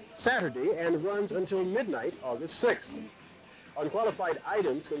began Saturday and runs until midnight, August 6th. On qualified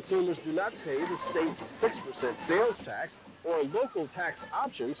items, consumers do not pay the state's 6% sales tax or local tax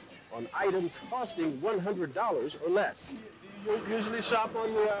options on items costing $100 or less. Do you usually shop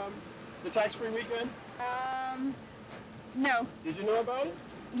on the tax-free weekend? No. Did you know about it?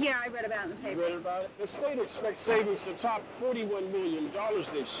 Yeah, I read about it in the paper. You read about it? The state expects savings to top $41 million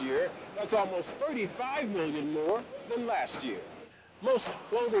this year. That's almost $35 million more than last year. Most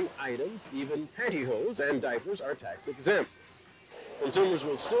clothing items, even pantyhose and diapers, are tax exempt. Consumers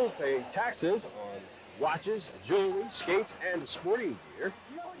will still pay taxes on watches, jewelry, skates, and sporting gear.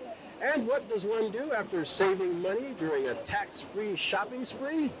 And what does one do after saving money during a tax-free shopping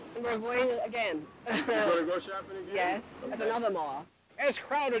spree? We're going again. You're going to go shopping again? Yes, Okay. at another mall. As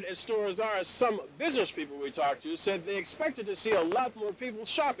crowded as stores are, some business people we talked to said they expected to see a lot more people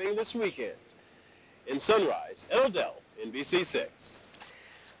shopping this weekend. In Sunrise, Ed Odell, NBC6.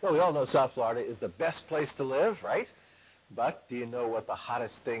 Well, we all know South Florida is the best place to live, right? But do you know what the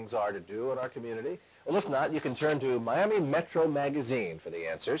hottest things are to do in our community? Well, if not, you can turn to Miami Metro Magazine for the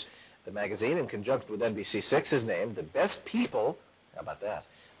answers. The magazine, in conjunction with NBC6, is named The Best People, how about that,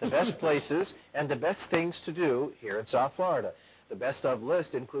 the best places and the best things to do here in South Florida. The best of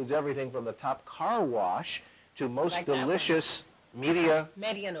list includes everything from the top car wash to most Like delicious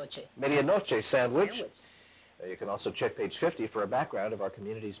Medianoche sandwich. You can also check page 50 for a background of our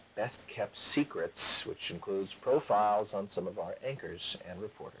community's best kept secrets, which includes profiles on some of our anchors and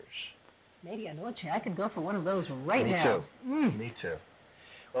reporters. Medianoche, I could go for one of those right Me now. too. Me too.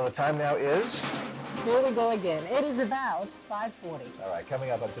 Well, the time now is? Here we go again. It is about 5:40. All right, coming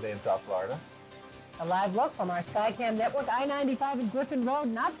up on Today in South Florida. A live look from our Skycam network, I-95 and Griffin Road.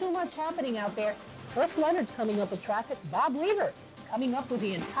 Not too much happening out there. Chris Leonard's coming up with traffic. Bob Lever coming up with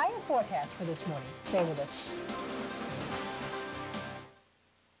the entire forecast for this morning. Stay with us.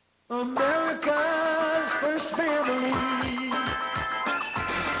 America's first family.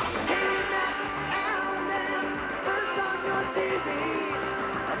 First on your TV.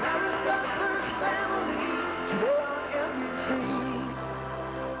 America's first family. On NBC.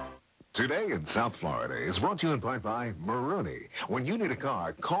 Today in South Florida is brought to you in part by Maroney. When you need a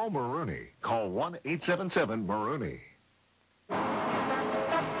car, call Maroney. Call 1-877-MARONEY.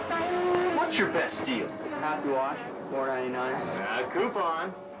 What's your best deal? Happy wash, $4.99.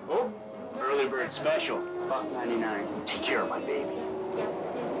 Coupon. Oh, early bird special. $1.99. Take care of my baby.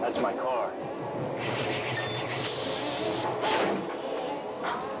 That's my car.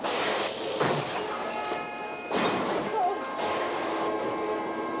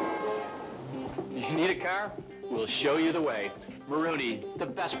 You need a car? We'll show you the way. Marooney, the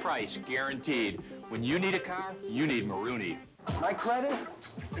best price, guaranteed. When you need a car, you need Marooney. My credit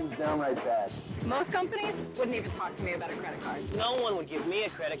is downright bad. Most companies wouldn't even talk to me about a credit card. No one would give me a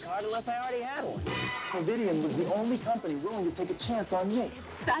credit card unless I already had one. Covidian was the only company willing to take a chance on me. It's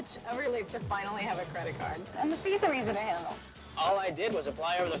such a relief to finally have a credit card. And the fees are easy to handle. All I did was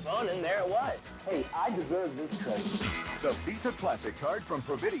apply over the phone, and there it was. Hey, I deserve this credit. The Visa Classic Card from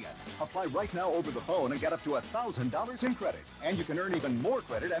Providian. Apply right now over the phone and get up to $1,000 in credit. And you can earn even more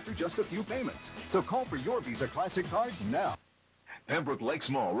credit after just a few payments. So call for your Visa Classic Card now. Pembroke Lakes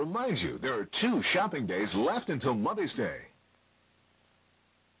Mall reminds you there are 2 shopping days left until Mother's Day.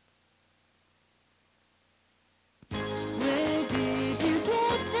 Where did you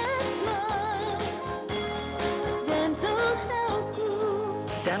get that smile? Dental Health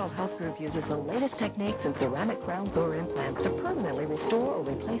Group. Dental Health Group uses the latest techniques in ceramic crowns or implants to permanently restore or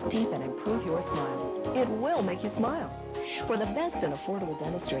replace teeth and improve your smile. It will make you smile. For the best and affordable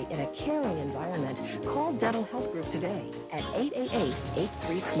dentistry in a caring environment, call Dental Health Group today at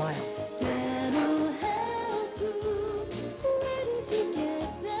 888-83-SMILE. Dental Health Group. Where did you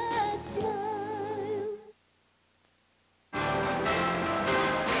get that smile?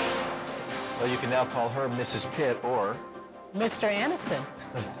 Well, you can now call her Mrs. Pitt or Mr. Aniston.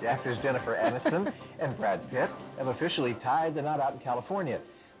 The actors Jennifer Aniston and Brad Pitt have officially tied the knot out in California.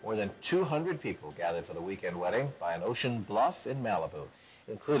 More than 200 people gathered for the weekend wedding by an ocean bluff in Malibu,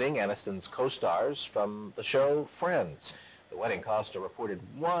 including Aniston's co-stars from the show Friends. The wedding cost a reported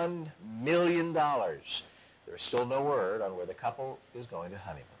 $1 million. There's still no word on where the couple is going to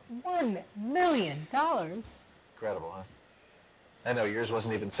honeymoon. $1 million? Incredible, huh? I know, yours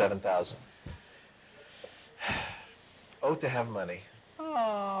wasn't even $7,000. Oh, to have money.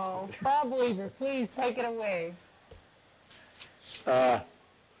 Oh, Bob Weaver, please take it away.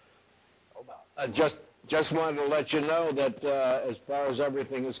 I just wanted to let you know that as far as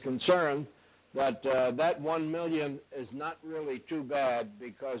everything is concerned, that that $1 million is not really too bad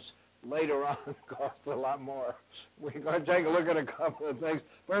because later on it costs a lot more. We're going to take a look at a couple of things.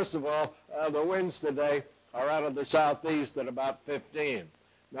 First of all, the winds today are out of the southeast at about 15.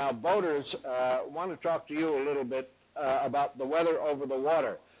 Now, boaters, want to talk to you a little bit about the weather over the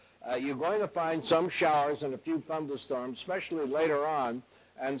water. You're going to find some showers and a few thunderstorms, especially later on,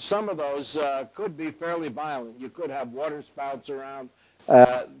 and some of those could be fairly violent. You could have water spouts around.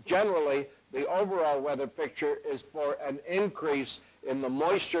 Generally, the overall weather picture is for an increase in the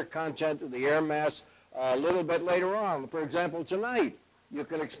moisture content of the air mass a little bit later on. For example, tonight, you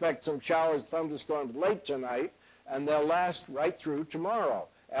can expect some showers, thunderstorms late tonight, and they'll last right through tomorrow.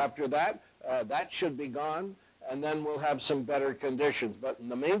 After that, that should be gone, and then we'll have some better conditions. But in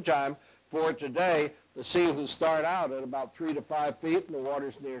the meantime, for today, the sea will start out at about 3 to 5 feet, and the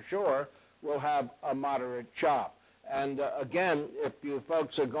waters near shore will have a moderate chop. And again, if you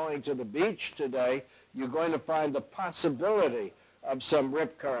folks are going to the beach today, you're going to find the possibility of some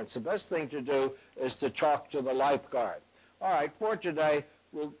rip currents. The best thing to do is to talk to the lifeguard. All right, for today,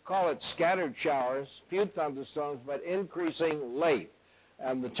 we'll call it scattered showers, few thunderstorms, but increasing late.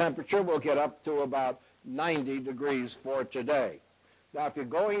 And the temperature will get up to about 90 degrees for today. Now, if you're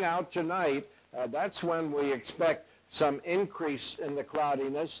going out tonight, that's when we expect some increase in the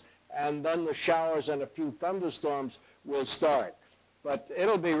cloudiness, and then the showers and a few thunderstorms will start. But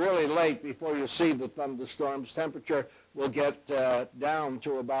it'll be really late before you see the thunderstorms. Temperature will get down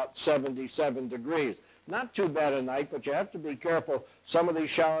to about 77 degrees. Not too bad at night, but you have to be careful. Some of these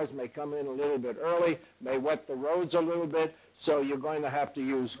showers may come in a little bit early, may wet the roads a little bit, so you're going to have to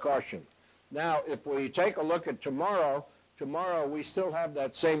use caution. Now, if we take a look at tomorrow we still have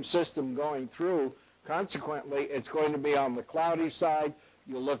that same system going through. Consequently, it's going to be on the cloudy side.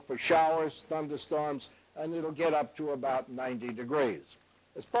 You'll look for showers, thunderstorms, and it'll get up to about 90 degrees.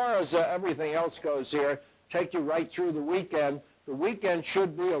 As far as everything else goes here, take you right through the weekend. The weekend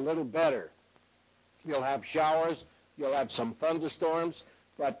should be a little better. You'll have showers, you'll have some thunderstorms,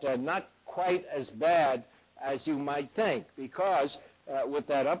 but not quite as bad as you might think, because with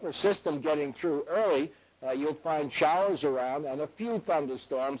that upper system getting through early, you'll find showers around and a few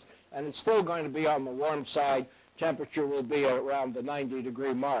thunderstorms, and it's still going to be on the warm side. Temperature will be around the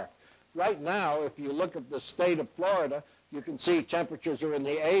 90-degree mark. Right now, if you look at the state of Florida, you can see temperatures are in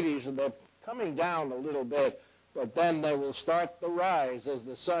the 80s, and they're coming down a little bit, but then they will start the rise as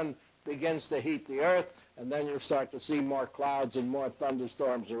the sun begins to heat the earth, and then you'll start to see more clouds and more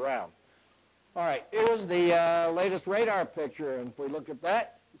thunderstorms around. All right, here's the latest radar picture, and if we look at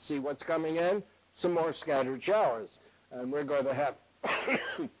that, see what's coming in, some more scattered showers. And we're going to have,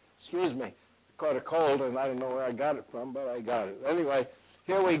 excuse me, I caught a cold, and I don't know where I got it from, but I got it. Anyway,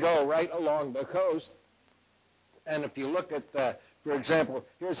 here we go right along the coast. And if you look at, for example,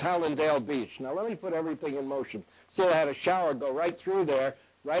 here's Hallandale Beach. Now let me put everything in motion. See, I had a shower go right through there,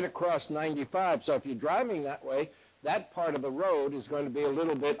 right across 95. So if you're driving that way, that part of the road is going to be a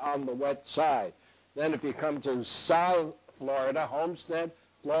little bit on the wet side. Then if you come to South Florida, Homestead,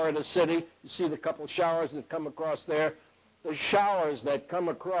 Florida City, you see the couple showers that come across there. The showers that come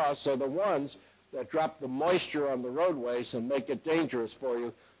across are the ones that drop the moisture on the roadways and make it dangerous for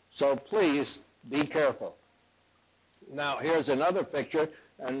you. So please be careful. Now here's another picture,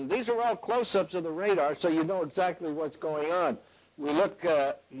 and these are all close-ups of the radar, so you know exactly what's going on. We look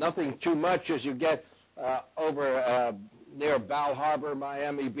nothing too much as you get over near Bal Harbor,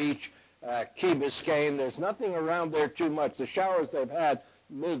 Miami Beach, Key Biscayne. There's nothing around there too much. The showers they've had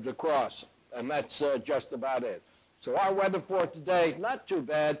moved across, and that's just about it. So our weather for today, not too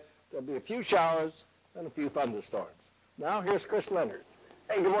bad. There'll be a few showers and a few thunderstorms. Now here's Chris Leonard.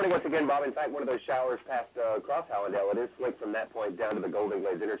 Hey, good morning once again, Bob. In fact, one of those showers passed across Hallandale. It is slick from that point down to the Golden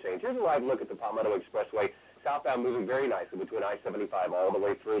Glades interchange. Here's a live look at the Palmetto Expressway. Southbound moving very nicely between I-75 all the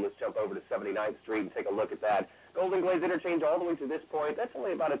way through. Let's jump over to 79th Street and take a look at that. Golden Glades interchange all the way to this point. That's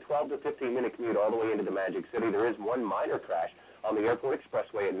only about a 12 to 15-minute commute all the way into the Magic City. There is one minor crash on the Airport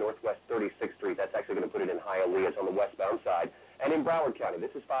Expressway at Northwest 36th Street. That's actually going to put it in Hialeah on the westbound side. And in Broward County,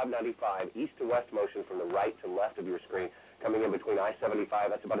 this is 595, east to west motion from the right to left of your screen, coming in between I-75.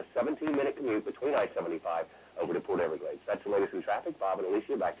 That's about a 17-minute commute between I-75 over to Port Everglades. That's the latest in traffic. Bob and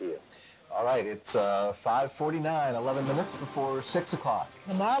Alicia, back to you. All right, it's 5:49, 11 minutes before 6 o'clock.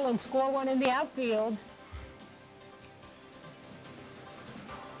 The Marlins score one in the outfield.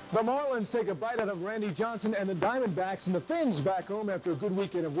 The Marlins take a bite out of Randy Johnson and the Diamondbacks, and the Finns back home after a good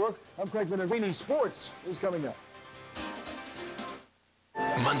weekend of work. I'm Craig Minervini. Sports is coming up.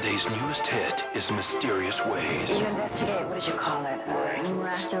 Monday's newest hit is Mysterious Ways. You investigate, what did you call it?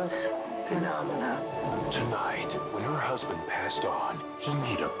 Miraculous phenomena. Tonight, when her husband passed on, he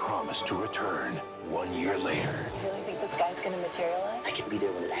made a promise to return 1 year later. You really think this guy's going to materialize? I can be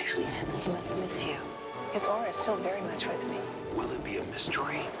there when it actually happens. He must miss you. His aura is still very much with me. Will it be a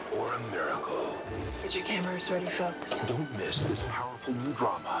mystery or a miracle? Get your cameras ready, folks. Don't miss this powerful new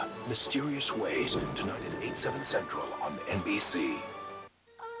drama, Mysterious Ways, tonight at 8, 7 Central on NBC.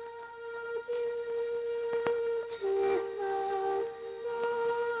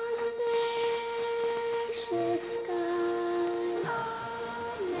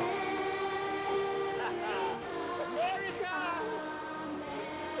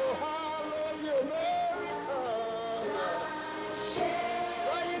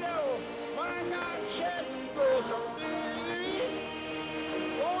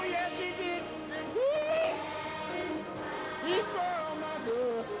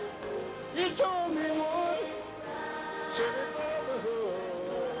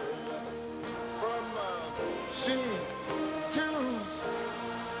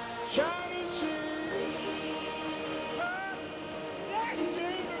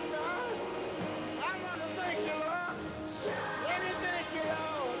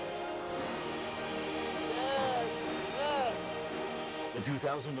 The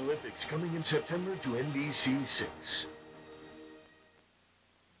 2000 Olympics coming in September to NBC 6.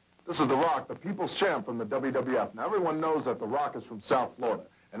 This is The Rock, the people's champ from the WWF. Now, everyone knows that The Rock is from South Florida,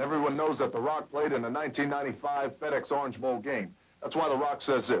 and everyone knows that The Rock played in the 1995 FedEx Orange Bowl game. That's why The Rock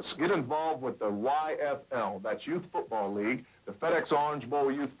says this: get involved with the YFL, that's Youth Football League, the FedEx Orange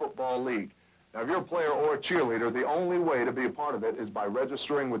Bowl Youth Football League. Now, if you're a player or a cheerleader, the only way to be a part of it is by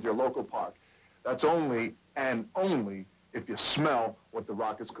registering with your local park. That's only and only if you smell what The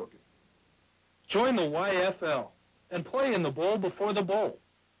Rock is cooking. Join the YFL and play in the bowl before the bowl.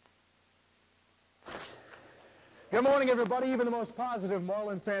 Good morning, everybody. Even the most positive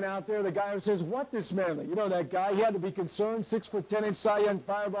Marlin fan out there, the guy who says, what dismantling? You know that guy, he had to be concerned, 6'10" Cy Young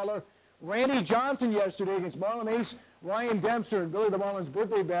fireballer Randy Johnson yesterday against Marlin ace Ryan Dempster and Billy the Marlin's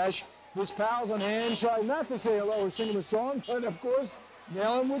birthday bash. His pals on hand tried not to say hello or sing him a song, but of course,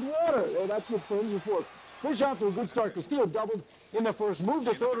 nail him with water. That's what friends are for. Fish off to a good start. Castillo doubled in the first, moved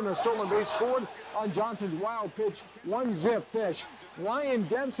to third on a stolen base, scored on Johnson's wild pitch, 1-zip Fish. Ryan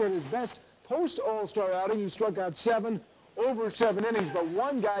Dempster at his best post-All-Star outing. He struck out 7 over 7 innings, but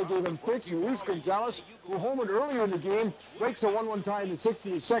one guy gave him fits, Luis Gonzalez, who homered earlier in the game, breaks a 1-1 tie in the 6th,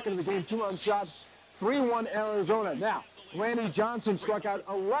 and his second of the game, 2-run shot, 3-1 Arizona. Now, Randy Johnson struck out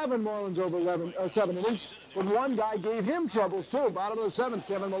 11 Marlins over 7 innings, but one guy gave him troubles too. Bottom of the 7th,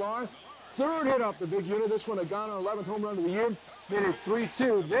 Kevin Millar. Third hit off the big unit. This one had gone on 11th home run of the year. Made it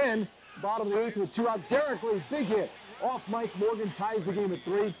 3-2. Then, bottom of the 8th with 2 out. Derek Lee, big hit. Off Mike Morgan, ties the game at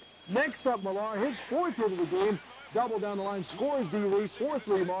 3. Next up, Millar, his 4th hit of the game. Double down the line, scores D. Lee,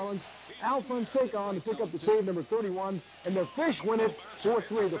 4-3 Marlins. Al Fonseca on to pick up the save, number 31. And the Fish win it,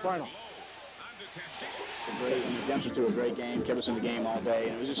 4-3 the final. Great, and the Dempsey threw a great game, kept us in the game all day,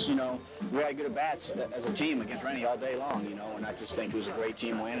 and it was just, you know, we had good at-bats as a team against Rennie all day long, you know, and I just think it was a great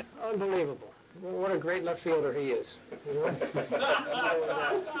team win. Unbelievable. What a great left fielder he is. You know?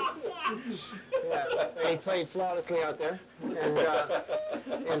 Yeah, he played flawlessly out there,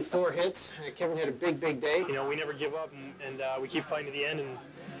 and 4 hits. Kevin had a big day. You know, we never give up, and we keep fighting to the end, and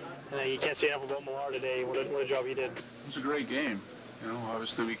you can't say enough about Millar today. What a job he did. It was a great game. You know,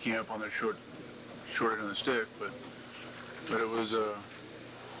 obviously we came up on their short end of the stick, but it was a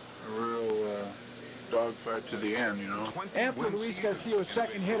real dogfight to the end, you know. After Luis Castillo's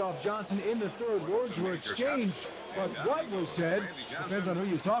second hit off Johnson in the 3rd, words were exchanged, but what was said depends on who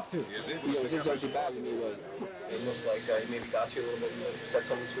you talk to. Yeah, was it bad to me? It looked like he maybe got you a little bit, said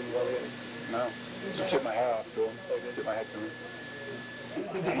something to him while he No, just took my hat off to him, took my hat to him.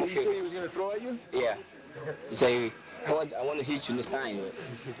 Did he say he was going to throw at you? Yeah. He said, I want to hit you this time, but,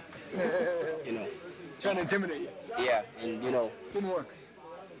 you know. Trying to intimidate you? Yeah, and, you know. Didn't work.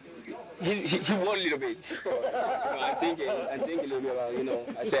 He won a little bit. I'm thinking a little bit about, you know,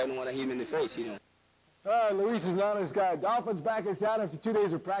 I said I don't want to hit him in the face, you know. All right, Luis is an honest guy. Dolphins back in town after 2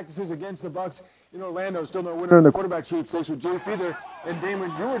 days of practices against the Bucs. In Orlando, still no winner in the quarterback sweepstakes with Jay Feather and Damon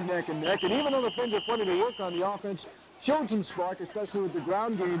Eward neck and neck. And even though the Finns have plenty to work on, the offense showed some spark, especially with the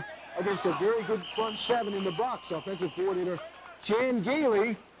ground game against a very good front 7 in the Bucs. Offensive coordinator Chan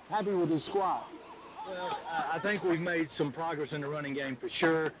Gailey happy with his squad. Well, I think we've made some progress in the running game for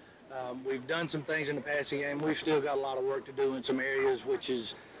sure. We've done some things in the passing game. We've still got a lot of work to do in some areas, which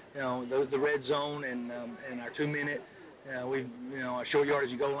is, you know, the red zone and our 2-minute. Our short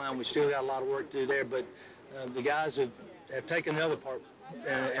yardage and goal line. We still got a lot of work to do there, but the guys have taken the other part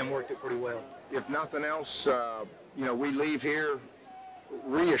and worked it pretty well. If nothing else, you know, we leave here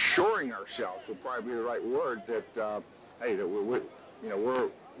reassuring ourselves would probably be the right word that hey, that we're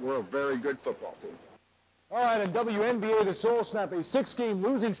a very good football team. All right, in WNBA, the Soul snap a 6-game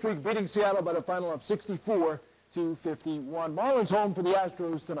losing streak, beating Seattle by the final of 64-51. Marlins home for the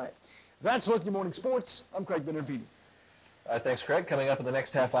Astros tonight. That's Look Your Morning Sports. I'm Craig Benervini. Thanks, Craig. Coming up in the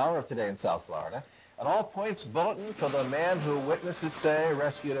next half hour of Today in South Florida, an all-points bulletin for the man who witnesses say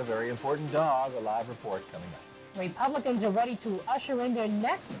rescued a very important dog. A live report coming up. Republicans are ready to usher in their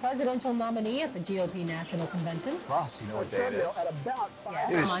next presidential nominee at the GOP National Convention. Ross, you know what day it is? At about 5.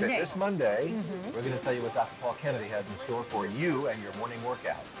 Yes, Monday. This Monday, we're going to tell you what Dr. Paul Kennedy has in store for you and your morning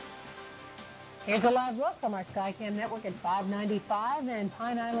workout. Here's a live look from our Skycam network at 595 and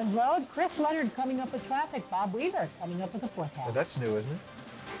Pine Island Road. Chris Leonard coming up with traffic. Bob Weaver coming up with the forecast. Oh, that's new, isn't it?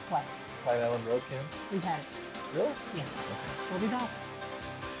 What? Pine Island Road, Cam? We've had it. Really? Yes. Okay. We'll be back.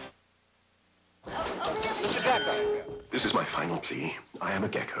 This is my final plea. I am a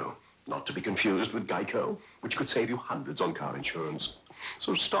gecko, not to be confused with Geico, which could save you hundreds on car insurance.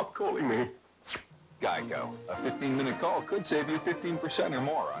 So stop calling me. Geico. A 15-minute call could save you 15% or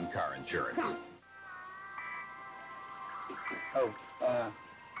more on car insurance.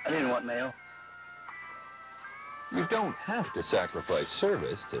 I didn't want mail. You don't have to sacrifice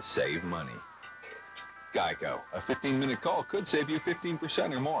service to save money. Geico. A 15-minute call could save you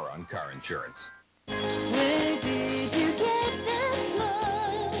 15% or more on car insurance. Where did you get that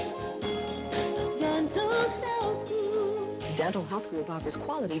smile? Dental Health Group. Dental Health Group offers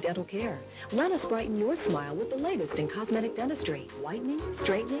quality dental care. Let us brighten your smile with the latest in cosmetic dentistry. Whitening,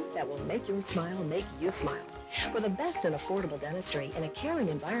 straightening that will make your smile make you smile. For the best and affordable dentistry in a caring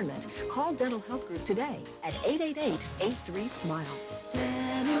environment, call Dental Health Group today at 888-83-SMILE.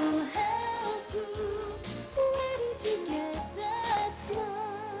 Dental Health Group. Where did you get that smile?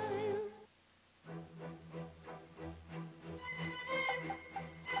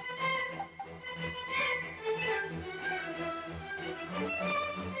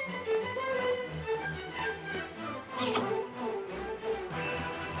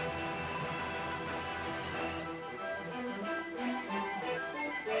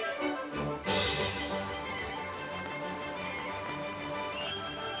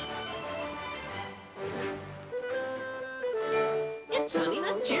 It's Honey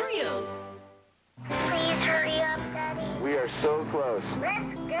Nut Cheerios. Please hurry up, Daddy. We are so close.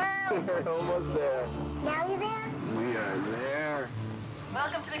 Let's go. We're almost there. Now you there? We are there.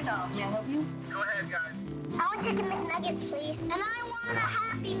 Welcome to McDonald's. May I help you? Go ahead, guys. I want chicken McNuggets, please. And I want a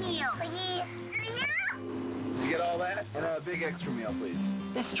Happy Meal, please. Did you get all that? And a big extra meal, please.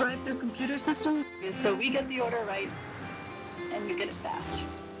 This drive-through computer system is so we get the order right and you get it fast.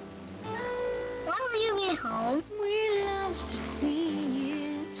 When will you be home? We love to see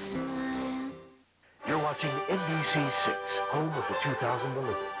you smile. You're watching NBC 6, home of the 2000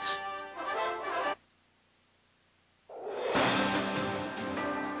 Olympics.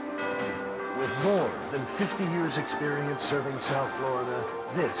 With more than 50 years experience serving South Florida,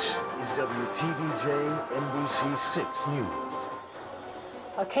 this is WTVJ NBC 6 News.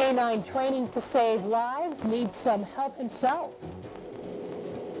 A canine training to save lives needs some help himself.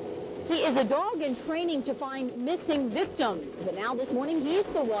 He is a dog in training to find missing victims, but now this morning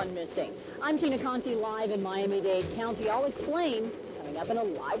he's the one missing. I'm Tina Conti live in Miami-Dade County. I'll explain coming up in a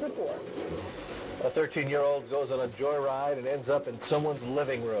live report. A 13-year-old goes on a joyride and ends up in someone's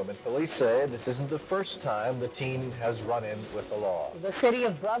living room, and police say this isn't the first time the teen has run in with the law. The city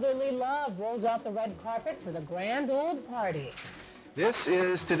of brotherly love rolls out the red carpet for the grand old party. This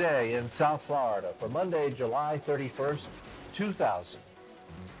is Today in South Florida for Monday, July 31st, 2000.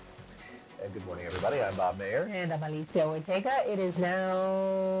 And good morning, everybody. I'm Bob Mayer. And I'm Alicia Ortega. It is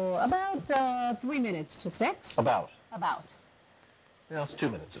now about 3 minutes to 6. About. Well, it's 2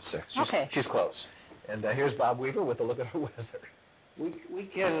 minutes of 6. Okay. She's close. And here's Bob Weaver with a look at her weather. We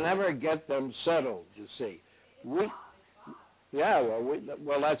can never get them settled, you see. Well,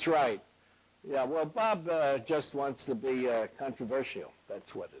 that's right. Yeah, well, Bob just wants to be controversial.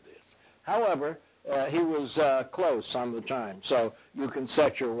 That's what it is. However, he was close on the time, so you can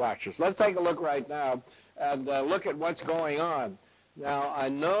set your watches. Let's take a look right now and look at what's going on. Now, I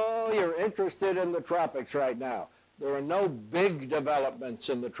know you're interested in the tropics right now. There are no big developments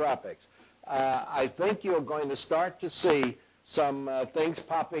in the tropics. I think you're going to start to see some things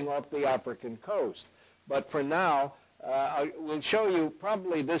popping off the African coast. But for now, I will show you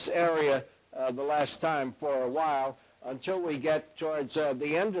probably this area the last time for a while until we get towards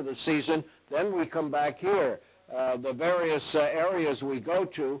the end of the season. Then we come back here. The various areas we go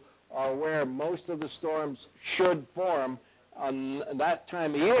to are where most of the storms should form on that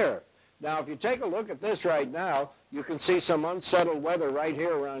time of year. Now, if you take a look at this right now, you can see some unsettled weather right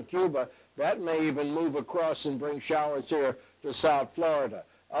here around Cuba. That may even move across and bring showers here to South Florida.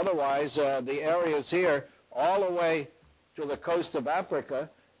 Otherwise, the areas here all the way to the coast of Africa,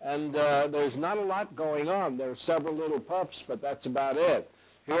 and there's not a lot going on. There are several little puffs, but that's about it.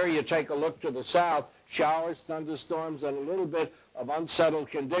 Here you take a look to the south, showers, thunderstorms, and a little bit of unsettled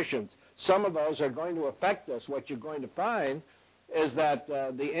conditions. Some of those are going to affect us. What you're going to find is that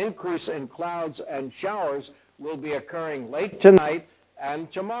the increase in clouds and showers will be occurring late tonight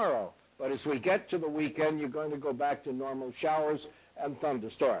and tomorrow. But as we get to the weekend, you're going to go back to normal showers and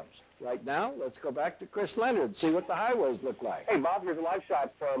thunderstorms. Right now, let's go back to Chris Leonard, see what the highways look like. Hey, Bob, here's a live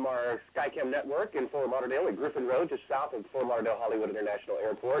shot from our Skycam network in Fort Lauderdale at Griffin Road, just south of Fort Lauderdale Hollywood International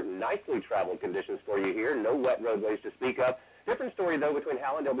Airport. Nicely traveled conditions for you here. No wet roadways to speak of. Different story, though, between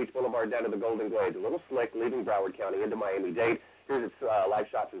Hallandale Beach Boulevard down to the Golden Glades. A little slick, leaving Broward County into Miami-Dade. Here's its live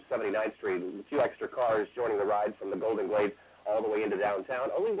shot from 79th Street. A few extra cars joining the ride from the Golden Glades all the way into downtown.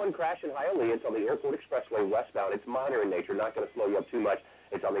 Only one crash in Hialeah. It's on the Airport Expressway westbound. It's minor in nature, not going to slow you up too much.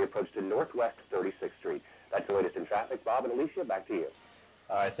 It's on the approach to Northwest 36th Street. That's the latest in traffic. Bob and Alicia, back to you.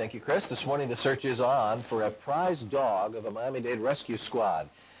 All right, thank you, Chris. This morning, the search is on for a prize dog of a Miami-Dade rescue squad.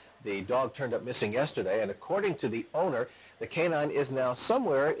 The dog turned up missing yesterday, and according to the owner, the canine is now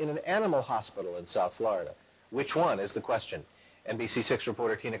somewhere in an animal hospital in South Florida. Which one is the question? NBC6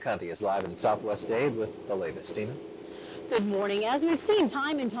 reporter Tina Conti is live in Southwest Dade with the latest. Tina? Good morning. As we've seen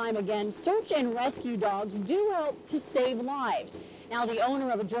time and time again, search and rescue dogs do help to save lives. Now, the owner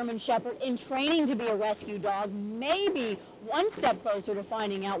of a German Shepherd in training to be a rescue dog may be one step closer to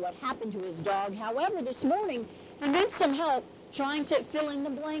finding out what happened to his dog. However, this morning, he needs some help trying to fill in the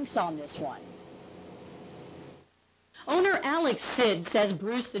blanks on this one. Owner Alex Sid says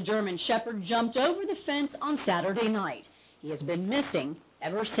Bruce the German Shepherd jumped over the fence on Saturday night. He has been missing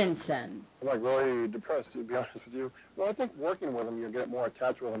ever since then. I'm like really depressed, to be honest with you. Well, I think working with them, you get more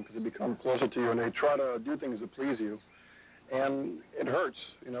attached with them because they become closer to you and they try to do things to please you. And it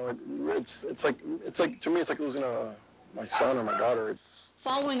hurts, you know. It's like to me, it's like losing my son or my daughter.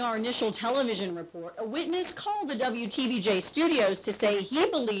 Following our initial television report, a witness called the WTVJ studios to say he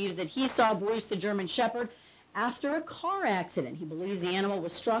believes that he saw Bruce the German Shepherd after a car accident. He believes the animal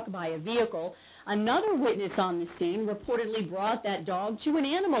was struck by a vehicle. Another witness on the scene reportedly brought that dog to an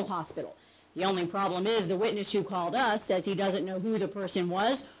animal hospital. The only problem is the witness who called us says he doesn't know who the person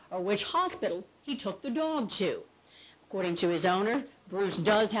was or which hospital he took the dog to. According to his owner, Bruce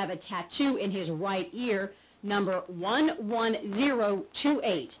does have a tattoo in his right ear, number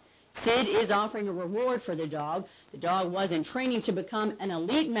 11028. Sid is offering a reward for the dog. The dog was in training to become an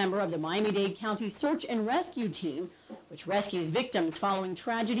elite member of the Miami-Dade County Search and Rescue Team, which rescues victims following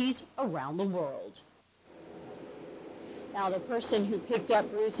tragedies around the world. Now, the person who picked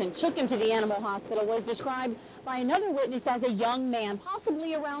up Bruce and took him to the animal hospital was described by another witness as a young man,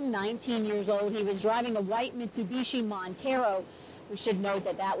 possibly around 19 years old. He was driving a white Mitsubishi Montero. We should note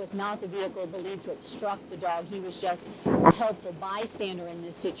that that was not the vehicle believed to have struck the dog. He was just a helpful bystander in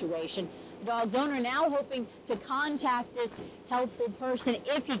this situation. The dog's owner now hoping to contact this helpful person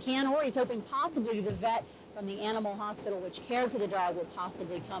if he can, or he's hoping possibly the vet from the animal hospital which cared for the dog will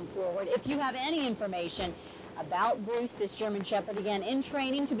possibly come forward. If you have any information about Bruce, this German Shepherd, again in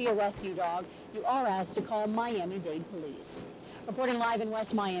training to be a rescue dog, you are asked to call Miami-Dade Police. Reporting live in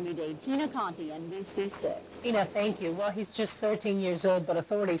West Miami-Dade, Tina Conti, NBC 6. Tina, thank you. Well, he's just 13 years old, but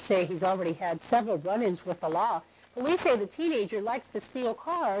authorities say he's already had several run-ins with the law. Police say the teenager likes to steal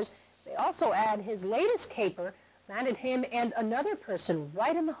cars. They also add his latest caper landed him and another person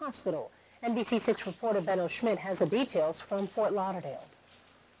right in the hospital. NBC 6 reporter Benno Schmidt has the details from Fort Lauderdale.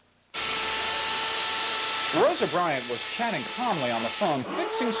 Rosa Bryant was chatting calmly on the phone,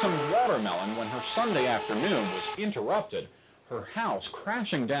 fixing some watermelon when her Sunday afternoon was interrupted, her house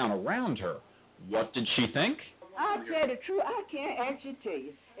crashing down around her. What did she think? I'll tell you the truth, I can't actually tell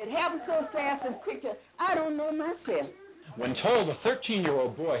you. It happened so fast and quick that I don't know myself. When told a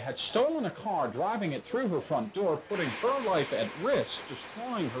 13-year-old boy had stolen a car, driving it through her front door, putting her life at risk,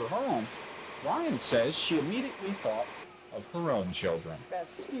 destroying her home, Bryant says she immediately thought of her own children. I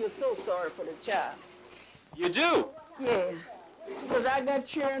feel so sorry for the child. You do? Yeah, because I got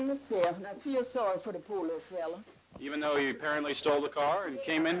children myself, and I feel sorry for the poor little fella. Even though he apparently stole the car and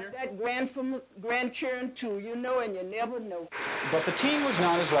came in here? That grandchildren too, you know, and you never know. But the teen was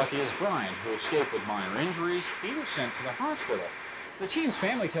not as lucky as Bryant, who escaped with minor injuries. He was sent to the hospital. The teen's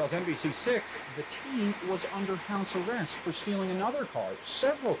family tells NBC 6 the teen was under house arrest for stealing another car,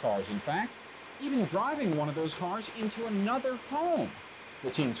 several cars in fact, even driving one of those cars into another home.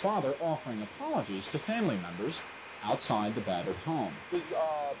 The teen's father offering apologies to family members outside the battered home. His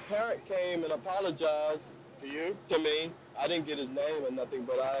parent came and apologized to you, to me. I didn't get his name or nothing,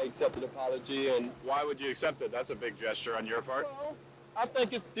 but I accepted the apology. And why would you accept it? That's a big gesture on your part. Well, I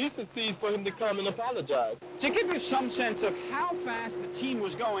think it's decency for him to come and apologize. To give you some sense of how fast the teen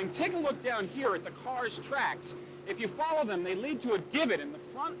was going, take a look down here at the car's tracks. If you follow them, they lead to a divot in the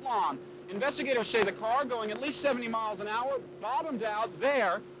front lawn. Investigators say the car, going at least 70 miles an hour, bottomed out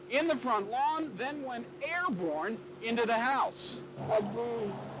there in the front lawn, then went airborne into the house. A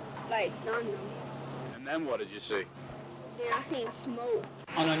boom, like thunder. And then what did you see? Then I seen smoke.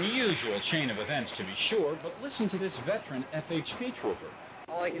 An unusual chain of events, to be sure, but listen to this veteran FHP trooper.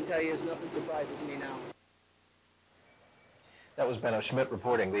 All I can tell you is nothing surprises me now. That was Benno Schmidt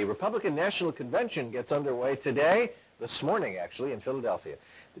reporting. The Republican National Convention gets underway today, this morning actually, in Philadelphia.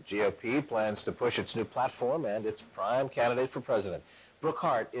 The GOP plans to push its new platform and its prime candidate for president. Brooke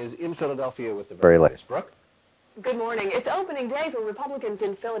Hart is in Philadelphia with the very latest. Brooke? Good morning. It's opening day for Republicans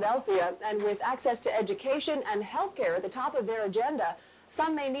in Philadelphia, and with access to education and health care at the top of their agenda,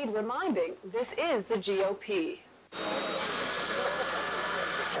 some may need reminding this is the GOP.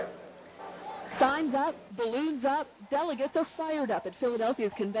 Signs up, balloons up, delegates are fired up at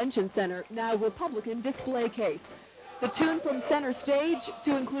Philadelphia's Convention Center, now Republican display case. The tune from center stage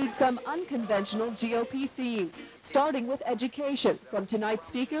to include some unconventional GOP themes, starting with education from tonight's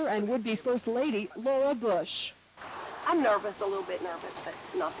speaker and would-be First Lady Laura Bush. I'm nervous, a little bit nervous, but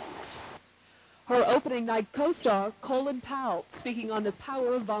not that much. Her opening night co-star, Colin Powell, speaking on the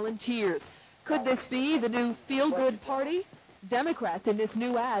power of volunteers. Could this be the new feel-good party? Democrats in this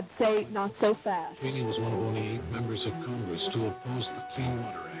new ad say not so fast. Sweeney was one of only 8 members of Congress to oppose the Clean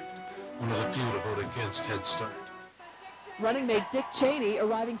Water Act, one of the few to vote against Head Start. Running mate Dick Cheney,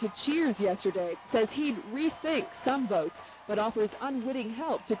 arriving to Cheers yesterday, says he'd rethink some votes, but offers unwitting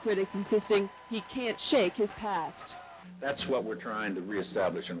help to critics insisting he can't shake his past. That's what we're trying to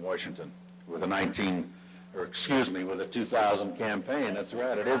reestablish in Washington with a with a 2000 campaign. That's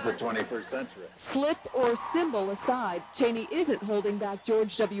right, it is the 21st century. Slip or symbol aside, Cheney isn't holding back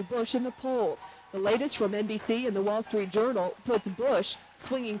George W. Bush in the polls. The latest from NBC and the Wall Street Journal puts Bush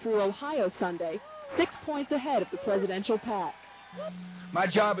swinging through Ohio Sunday, 6 points ahead of the presidential pack. My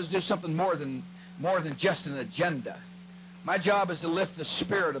job is to do something more than just an agenda. My job is to lift the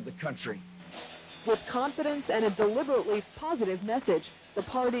spirit of the country. With confidence and a deliberately positive message, the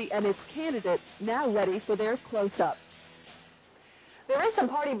party and its candidate now ready for their close-up. There is some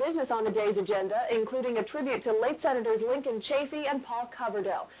party business on the day's agenda, including a tribute to late Senators Lincoln Chafee and Paul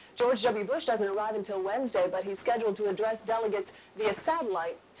Coverdell. George W. Bush doesn't arrive until Wednesday, but he's scheduled to address delegates via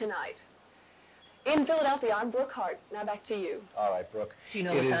satellite tonight. In Philadelphia, I'm Brooke Hart. Now back to you. All right, Brooke. Do you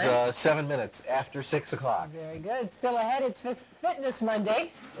know it the time? is 7 minutes after 6 o'clock. Very good. Still ahead, it's Fitness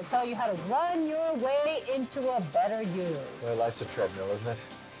Monday. We'll tell you how to run your way into a better you. Well, life's a treadmill, isn't it?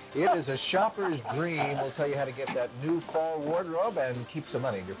 It is a shopper's dream. We'll tell you how to get that new fall wardrobe and keep some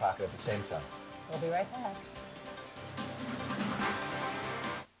money in your pocket at the same time. We'll be right back.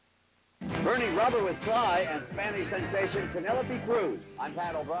 Bernie Rubber with Sly and Spanish sensation Penelope Cruz. I'm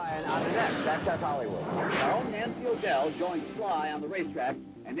Pat O'Brien on the next Access Hollywood. Our own Nancy O'Dell joins Sly on the racetrack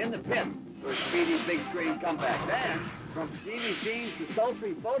and in the pit for Speedy's big screen comeback. Then, from steamy scenes to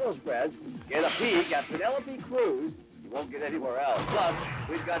sultry photo spreads, get a peek at Penelope Cruz. You won't get anywhere else. Plus,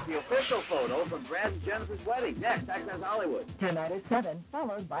 we've got the official photo from Brad and Jennifer's wedding. Next, Access Hollywood. Tonight at 7,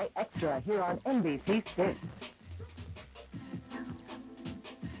 followed by Extra here on NBC 6.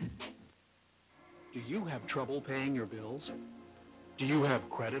 Do you have trouble paying your bills? Do you have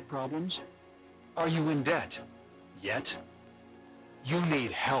credit problems? Are you in debt? Yet? You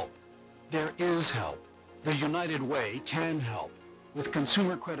need help. There is help. The United Way can help. With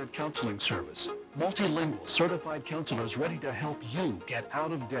Consumer Credit Counseling Service, multilingual certified counselors ready to help you get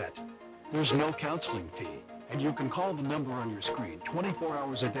out of debt. There's no counseling fee, and you can call the number on your screen 24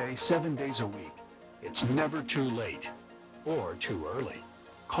 hours a day, 7 days a week. It's never too late or too early.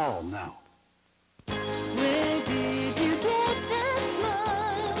 Call now. Where did you get that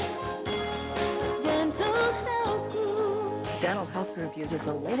smile? Dental Health Group. Dental Health Group uses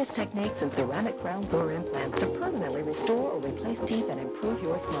the latest techniques in ceramic crowns or implants to permanently restore or replace teeth and improve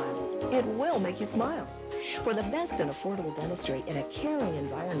your smile. It will make you smile. For the best and affordable dentistry in a caring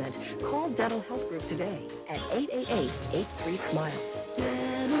environment, call Dental Health Group today at 888-83-SMILE.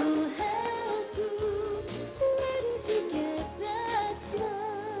 Dental Health Group. Where did you get that smile?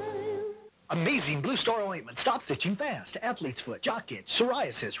 Amazing Blue Star Ointment stops itching fast. Athlete's foot, jock itch,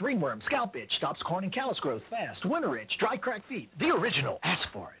 psoriasis, ringworm, scalp itch, stops corn and callus growth fast. Winter itch, dry cracked feet. The original. Ask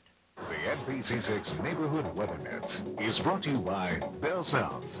for it. The NBC6 Neighborhood Weather Minute is brought to you by Bell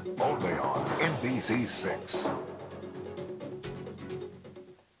South, only on NBC6.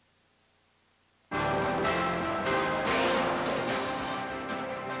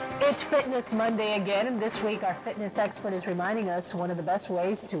 It's Fitness Monday again, and this week our fitness expert is reminding us one of the best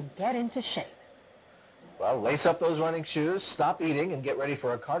ways to get into shape. Well, lace up those running shoes, stop eating, and get ready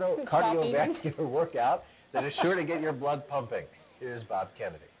for a cardiovascular workout that is sure to get your blood pumping. Here's Bob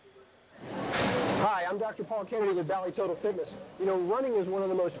Kennedy. Hi, I'm Dr. Paul Kennedy with Valley Total Fitness. You know, running is one of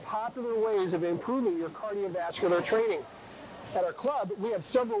the most popular ways of improving your cardiovascular training. At our club, we have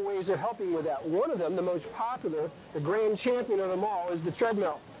several ways of helping with that. One of them, the most popular, the grand champion of them all, is the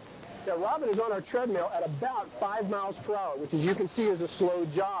treadmill. Now, Robin is on our treadmill at about 5 miles per hour, which as you can see is a slow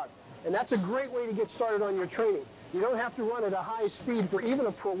jog. And that's a great way to get started on your training. You don't have to run at a high speed for even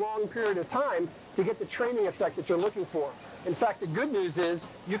a prolonged period of time to get the training effect that you're looking for. In fact, the good news is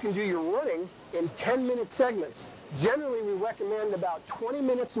you can do your running in 10-minute segments. Generally, we recommend about 20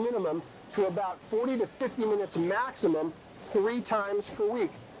 minutes minimum to about 40 to 50 minutes maximum 3 times per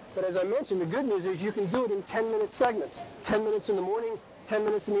week. But as I mentioned, the good news is you can do it in 10-minute segments. 10 minutes in the morning, 10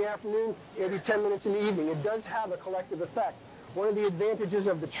 minutes in the afternoon, maybe 10 minutes in the evening. It does have a collective effect. One of the advantages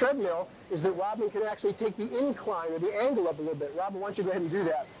of the treadmill is that Robin can actually take the incline or the angle up a little bit. Robin, why don't you go ahead and do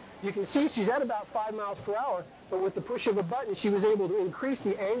that? You can see she's at about 5 miles per hour, but with the push of a button, she was able to increase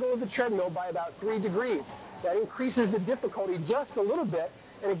the angle of the treadmill by about 3 degrees. That increases the difficulty just a little bit,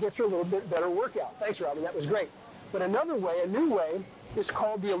 and it gets her a little bit better workout. Thanks, Robin. That was great. But another way, a new way, is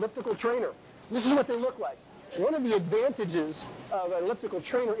called the elliptical trainer. This is what they look like. One of the advantages of an elliptical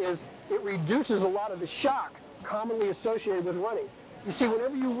trainer is it reduces a lot of the shock commonly associated with running. You see,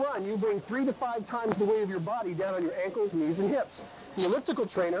 whenever you run, you bring 3 to 5 times the weight of your body down on your ankles, knees, and hips. The elliptical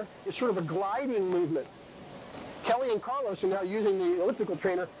trainer is sort of a gliding movement. Kelly and Carlos are now using the elliptical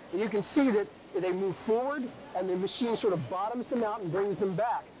trainer, and you can see that they move forward, and the machine sort of bottoms them out and brings them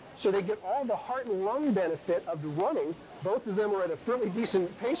back. So they get all the heart and lung benefit of the running. Both of them are at a fairly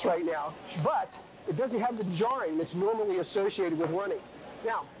decent pace right now, but it doesn't have the jarring that's normally associated with running.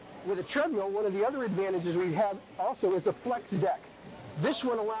 Now, with a treadmill, one of the other advantages we have also is a flex deck. This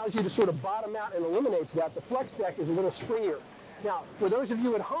one allows you to sort of bottom out and eliminates that. The flex deck is a little springier. Now, for those of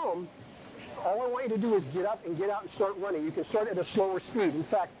you at home, all I want you to do is get up and get out and start running. You can start at a slower speed. In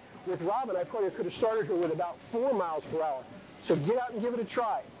fact, with Robin, I probably could have started her with about 4 miles per hour. So get out and give it a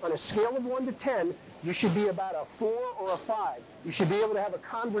try. On a scale of 1 to 10, you should be about a 4 or a 5. You should be able to have a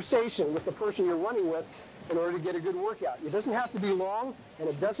conversation with the person you're running with in order to get a good workout. It doesn't have to be long, and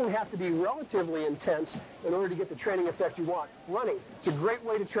it doesn't have to be relatively intense in order to get the training effect you want. Running, it's a great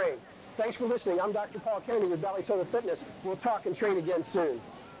way to train. Thanks for listening. I'm Dr. Paul Kennedy with Valley Total Fitness. We'll talk and train again soon.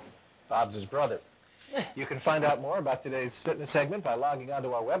 Bob's his brother. You can find out more about today's fitness segment by logging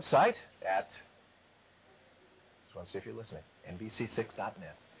onto our website at, just want to see if you're listening,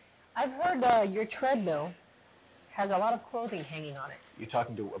 NBC6.net. I've heard your treadmill has a lot of clothing hanging on it. You're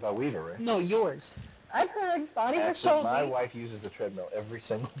talking about Weaver, right? No, yours. I've heard, Bonnie has told my me. My wife uses the treadmill every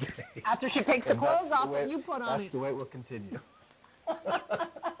single day. After she takes the clothes off that you put on it. That's the way it will continue.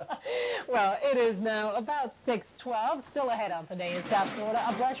 Well, it is now about 6:12, still ahead on Today in South Florida.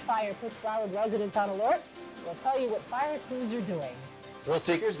 A brush fire puts Broward residents on alert. We'll tell you what fire crews are doing. Thrill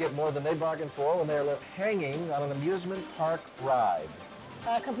seekers get more than they bargained for when they're left hanging on an amusement park ride.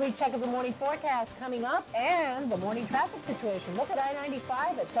 A complete check of the morning forecast coming up and the morning traffic situation. Look at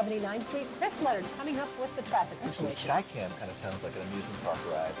I-95 at 79th Street. Chris Leonard coming up with the traffic situation. Skycam kind of sounds like an amusement park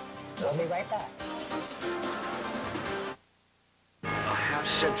ride. We'll be right back. A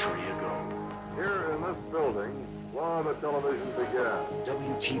half-century ago, Here in this building, Florida television began.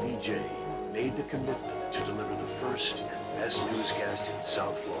 WTVJ made the commitment to deliver the first and best newscast in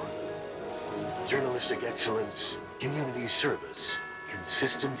South Florida. Journalistic excellence, community service,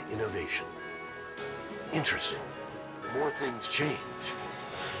 consistent innovation. Interesting. The more things change,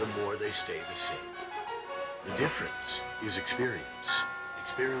 the more they stay the same. The difference is experience.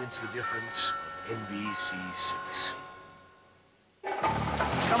 Experience the difference on NBC6.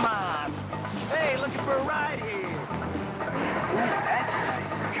 Come on. Hey, looking for a ride here. Ooh, that's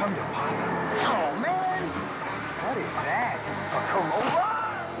nice. Come to Papa. Oh, man. What is that? A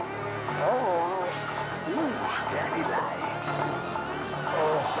Corolla? Oh. Ooh, Daddy likes.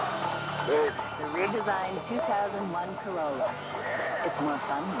 Oh, baby. The redesigned 2001 Corolla. It's more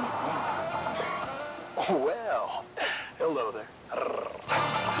fun than you think. Oh, well. Hello there.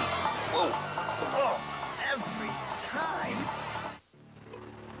 Whoa. Oh, every time.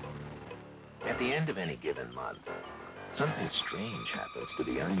 At the end of any given month, something strange happens to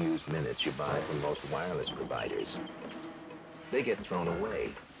the unused minutes you buy from most wireless providers. They get thrown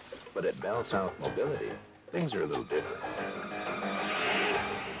away. But at Bell South Mobility, things are a little different.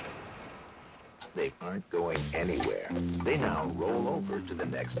 They aren't going anywhere. They now roll over to the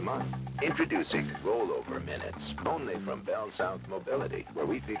next month. Introducing Rollover Minutes, only from Bell South Mobility, where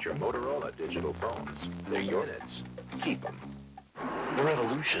we feature Motorola digital phones. They're your minutes. Keep them. The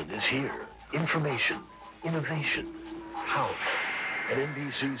revolution is here. Information, innovation, power. And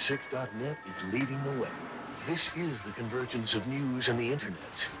NBC6.net is leading the way. This is the convergence of news and the internet,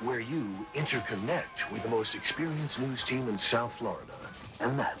 where you interconnect with the most experienced news team in South Florida.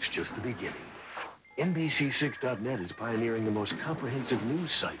 And that's just the beginning. NBC6.net is pioneering the most comprehensive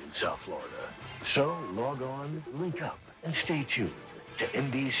news site in South Florida. So log on, link up, and stay tuned to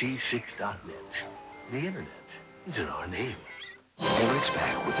NBC6.net. The internet is in our name. Eric's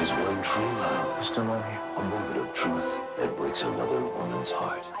back with his one true love. I still love you. A moment of truth that breaks another woman's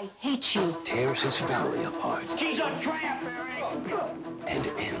heart. I hate you. Tears his family apart. She's a tramp, Eric!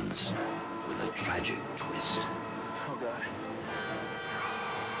 And ends with a tragic twist. Oh, God.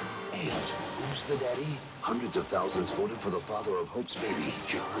 And who's the daddy? Hundreds of thousands voted for the father of Hope's baby,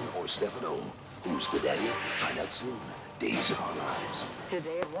 John or Stefano. Who's the daddy? Find out soon. Days of Our Lives.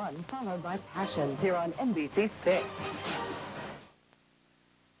 Today at 1, followed by Passions here on NBC 6.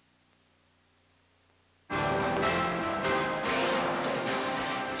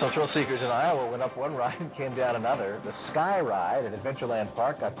 Some thrill seekers in Iowa went up one ride and came down another. The Sky Ride at Adventureland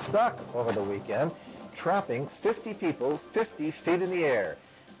Park got stuck over the weekend, trapping 50 people 50 feet in the air.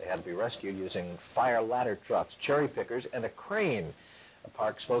 They had to be rescued using fire ladder trucks, cherry pickers, and a crane. A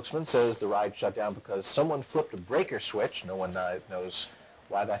park spokesman says the ride shut down because someone flipped a breaker switch. No one knows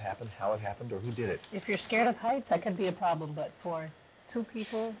why that happened, how it happened, or who did it. If you're scared of heights, that could be a problem, but for two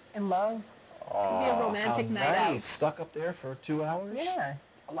people in love, it could be a romantic night out. Stuck up there for 2 hours? Yeah.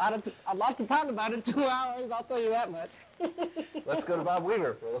 A lot to talk about in 2 hours, I'll tell you that much. Let's go to Bob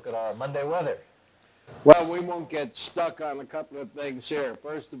Weaver for a look at our Monday weather. Well, we won't get stuck on a couple of things here.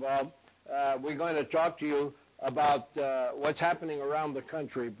 First of all, we're going to talk to you about what's happening around the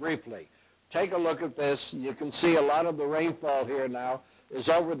country briefly. Take a look at this. You can see a lot of the rainfall here now is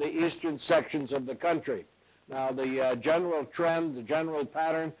over the eastern sections of the country. Now, the general trend, the general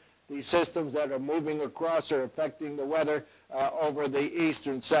pattern, these systems that are moving across are affecting the weather over the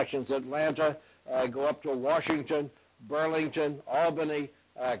eastern sections. Atlanta, go up to Washington, Burlington, Albany,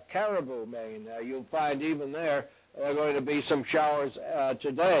 Caribou, Maine. You'll find even there are going to be some showers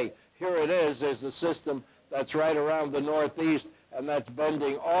today. Here it is. There's a system that's right around the northeast and that's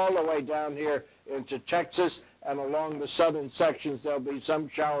bending all the way down here into Texas, and along the southern sections there'll be some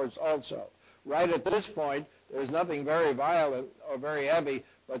showers also. Right at this point, there's nothing very violent or very heavy,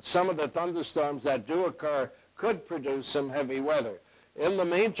 but some of the thunderstorms that do occur could produce some heavy weather. In the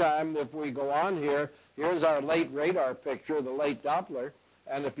meantime, if we go on here, here's our late radar picture, the late Doppler.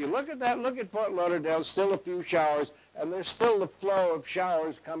 And if you look at that, look at Fort Lauderdale, still a few showers, and there's still the flow of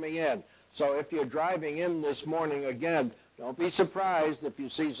showers coming in. So if you're driving in this morning again, don't be surprised if you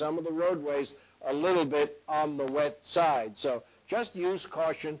see some of the roadways a little bit on the wet side. So just use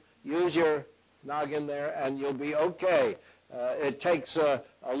caution, use your noggin there, and you'll be okay. It takes a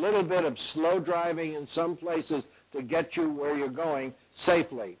little bit of slow driving in some places to get you where you're going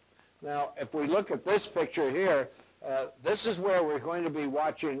safely. Now, if we look at this picture here, this is where we're going to be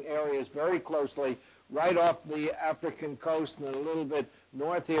watching areas very closely, right off the African coast and a little bit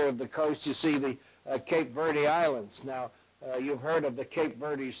north here of the coast. You see the Cape Verde Islands. Now, you've heard of the Cape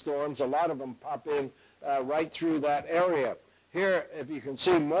Verde storms. A lot of them pop in right through that area. Here, if you can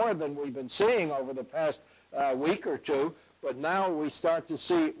see more than we've been seeing over the past week or two, but now we start to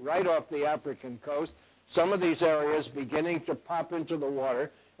see right off the African coast some of these areas beginning to pop into the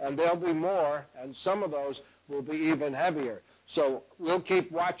water, and there'll be more, and some of those will be even heavier. So we'll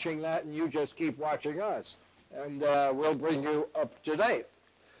keep watching that, and you just keep watching us, and we'll bring you up to date.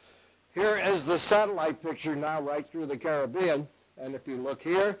 Here is the satellite picture now right through the Caribbean, and if you look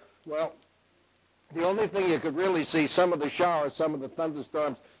here, well, the only thing you could really see, some of the showers, some of the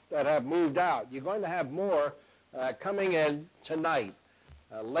thunderstorms that have moved out. You're going to have more coming in tonight.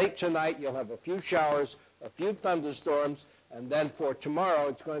 Late tonight, you'll have a few showers, a few thunderstorms, and then for tomorrow,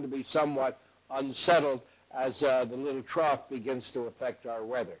 it's going to be somewhat unsettled as the little trough begins to affect our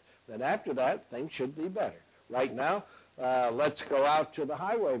weather. Then after that, things should be better. Right now, let's go out to the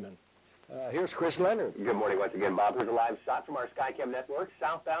highwayman. Here's Chris Leonard. Good morning once again, Bob. Here's a live shot from our SkyCam network,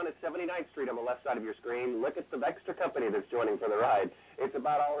 southbound at 79th Street on the left side of your screen. Look at the extra company that's joining for the ride. It's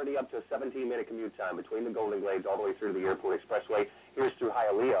about already up to a 17-minute commute time between the Golden Glades all the way through the Airport Expressway. Here's through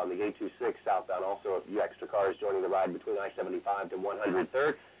Hialeah on the 826 southbound. Also, a few extra cars joining the ride between I-75 to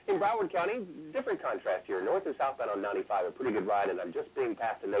 103rd. In Broward County, different contrast here. North and southbound on 95, a pretty good ride, and I'm just being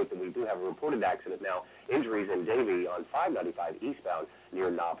passed a note that we do have a reported accident now. Injuries in Davie on 595 eastbound near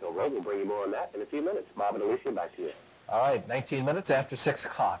Nob Hill Road. We'll bring you more on that in a few minutes. Bob and Alicia, back to you. All right, 19 minutes after 6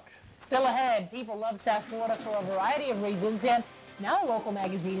 o'clock. Still ahead, people love South Florida for a variety of reasons, and now a local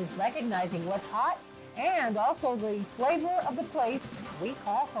magazine is recognizing what's hot and also the flavor of the place we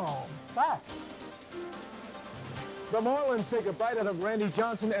call home. Plus, the Marlins take a bite out of Randy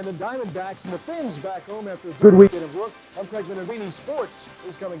Johnson and the Diamondbacks, and the Finns back home after a good weekend of work. I'm Craig Minervini. Sports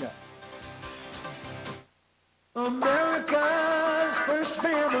is coming up. America's first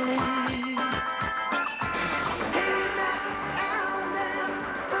family.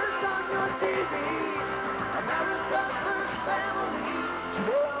 First on your TV. America's first family.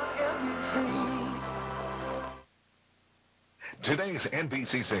 Tomorrow on NBC. Today's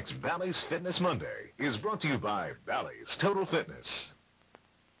NBC6 Bally's Fitness Monday is brought to you by Bally's Total Fitness.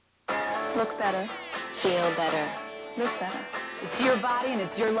 Look better. Feel better. Live better. It's your body and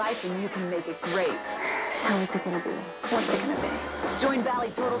it's your life, and you can make it great. So what's it going to be? What's it going to be? Join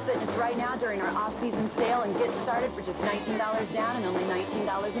Bally Total Fitness right now during our off-season sale and get started for just $19 down and only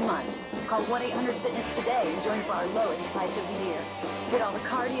 $19 a month. Call 1-800-FITNESS today and join for our lowest price of the year. Get all the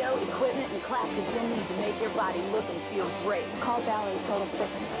cardio, equipment, and classes you'll need to make your body look and feel great. Call Bally Total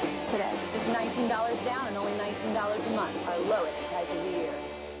Fitness today. Just $19 down and only $19 a month. Our lowest price of the year.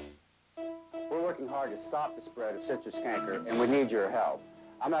 We're working hard to stop the spread of citrus canker, and we need your help.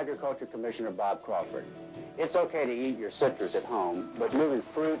 I'm Agriculture Commissioner Bob Crawford. It's okay to eat your citrus at home, but moving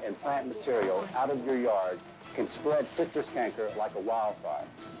fruit and plant material out of your yard can spread citrus canker like a wildfire.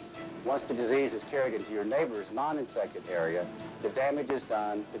 Once the disease is carried into your neighbor's non-infected area, the damage is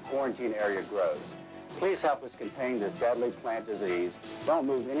done, the quarantine area grows. Please help us contain this deadly plant disease. Don't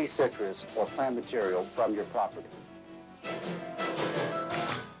move any citrus or plant material from your property.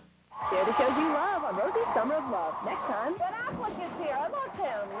 They're the shows you love on Rosie's Summer of Love. Next time. Ben Affleck is here. I love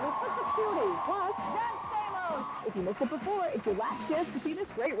him. He's such a cutie. Plus, Ben Stamos. if you missed it before, it's your last chance to see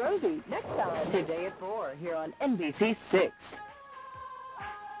this great Rosie. Next time. Today at 4 here on NBC 6.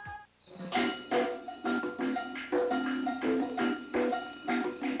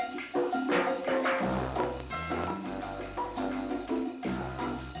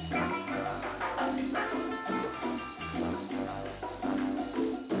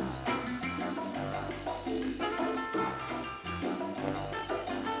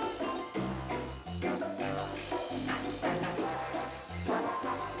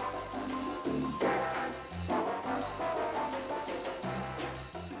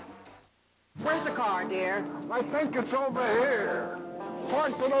 the car, dear? I think it's over here.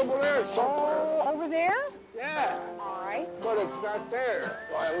 Parked it over there somewhere. Over there? Yeah. All right. But it's not there.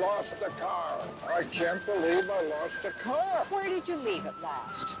 I lost the car. I can't believe I lost the car. Where did you leave it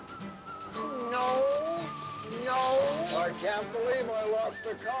last? No. I can't believe I lost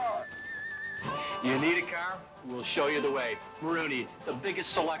the car. You need a car? We'll show you the way. Marooney, the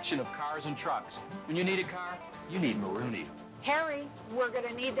biggest selection of cars and trucks. When you need a car, you need Marooney. Harry, we're going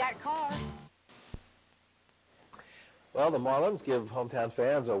to need that car. Well, the Marlins give hometown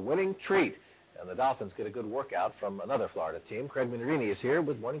fans a winning treat, and the Dolphins get a good workout from another Florida team. Craig Minerini is here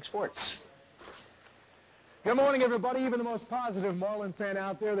with Morning Sports. Good morning, everybody. Even the most positive Marlin fan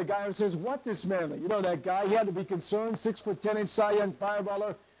out there, the guy who says, what this manly? You know that guy, he had to be concerned, 6'10" Cy Young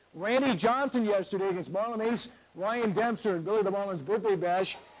fireballer Randy Johnson yesterday against Marlin ace Ryan Dempster and Billy the Marlin's birthday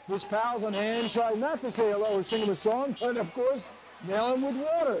bash. His pals on hand tried not to say hello or sing him a song, but of course, nail him with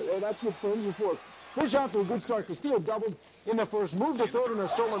water. That's what friends are for. Fish off to a good start. Castillo doubled in the first, moved to third on a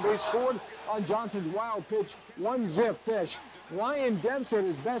stolen base, scored on Johnson's wild pitch, 1-zip Fish. Ryan Dempster at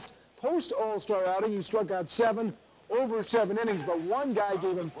his best post-All-Star outing. He struck out 7 over 7 innings, but one guy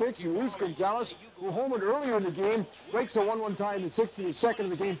gave him fits, Luis Gonzalez, who homered earlier in the game, breaks a 1-1 tie in the 6th to the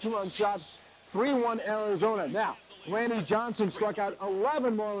second of the game, 2-run shot, 3-1 Arizona. Now, Randy Johnson struck out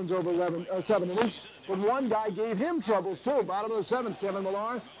 11 Marlins over 7 innings, but one guy gave him troubles too. Bottom of the 7th, Kevin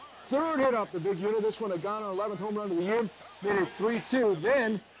Millar, third hit off the big unit. This one had gone on 11th home run of the year, made it 3-2.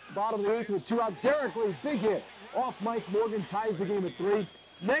 Then, bottom of the 8th with 2 out, Derek Lee, big hit off Mike Morgan, ties the game at 3.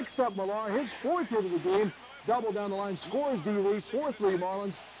 Next up, Millar, his 4th hit of the game, double down the line, scores D. Lee, 4-3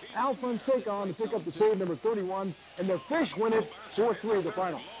 Marlins. Al Fonseca on to pick up the save, number 31, and the Fish win it 4-3 the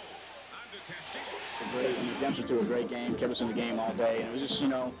final. Dempster threw a great game, kept us in the game all day, and it was just, you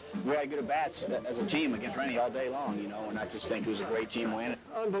know, we had good at-bats as a team against Randy all day long, you know, and I just think it was a great team win.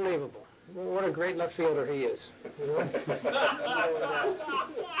 Unbelievable. What a great left fielder he is. You know?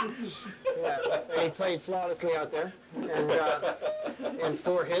 And he played flawlessly out there, and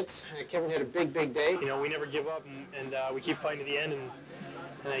 4 hits. Kevin had a big day. You know, we never give up, and we keep fighting to the end, and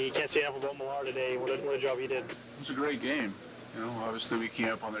you can't say enough about Millar today. What a job he did. It was a great game. You know, obviously we came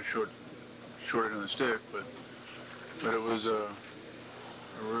up on the short end of the stick, but it was a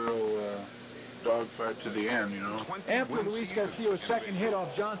real dogfight to the end, you know. After Luis Castillo's second hit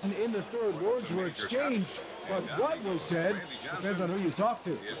off Johnson in the 3rd, words were exchanged, but what was said depends on who you talk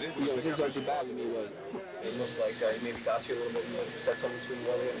to. Yeah, this is actually bad to me. It looked like he maybe got you a little bit, said something between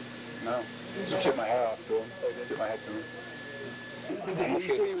the other. No, just took my hat off to him. Took my hat to him. Did he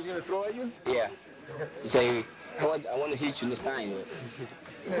say he was going to throw at you? Yeah. He said, I want to hit you this time.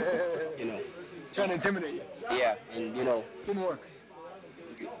 You know. Trying to intimidate you. Yeah, and you know. Didn't work.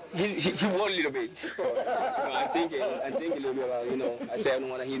 He won a little bit. I'm thinking a little bit about, you know, I said I don't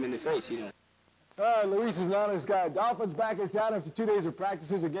want to hit him in the face, you know. Luis is an honest guy. Dolphins back in town after 2 days of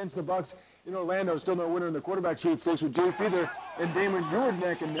practices against the Bucs. In Orlando, still no winner in the quarterback sweepstakes with Jay Feather and Damon Eward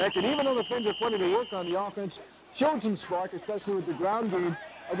neck and neck. And even though the Fins are plenty to work on, the offense showed some spark, especially with the ground game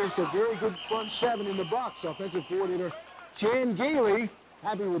against a very good front 7 in the Bucs. Offensive coordinator Chan Gailey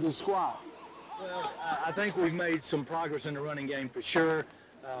happy with his squad. Well, I think we've made some progress in the running game for sure.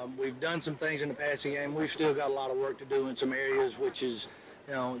 We've done some things in the passing game. We've still got a lot of work to do in some areas, which is,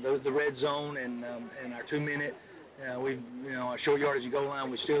 you know, the red zone and our 2-minute. Our short yardage and goal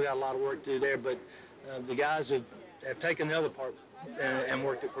line. We still got a lot of work to do there, but the guys have taken the other part and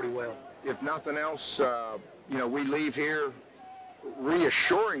worked it pretty well. If nothing else, you know, we leave here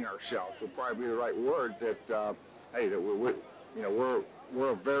reassuring ourselves would probably be the right word that, hey, that we're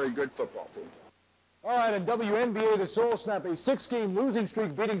a very good football team. All right, in WNBA, the Soul snap a 6-game losing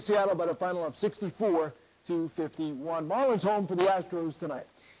streak, beating Seattle by the final of 64-51. Marlins home for the Astros tonight.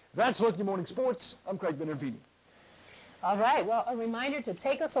 That's Look Your Morning Sports. I'm Craig Benervini. All right, well, a reminder to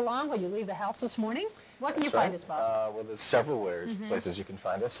take us along when you leave the house this morning. What can you find us, Bob? Well, there's several places you can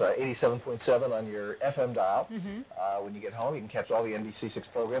find us. 87.7 on your FM dial. When you get home, you can catch all the NBC6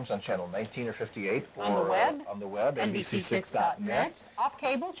 programs on channel 19 or 58. On the web? On the web, NBC6.net. Off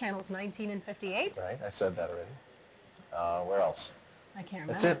cable, channels 19 and 58. Right, I said that already. Where else? I can't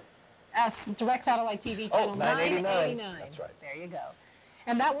remember. That's it. Direct satellite TV, channel 989. That's right. There you go.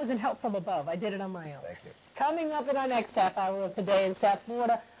 And that wasn't help from above. I did it on my own. Thank you. Coming up in our next half hour of Today in South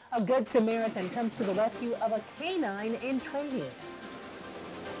Florida, a good Samaritan comes to the rescue of a canine in training.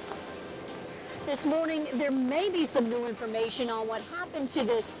 This morning, there may be some new information on what happened to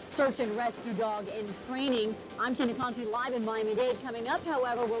this search and rescue dog in training. I'm Tina Conti live in Miami-Dade. Coming up,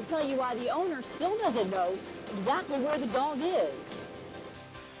 however, we'll tell you why the owner still doesn't know exactly where the dog is.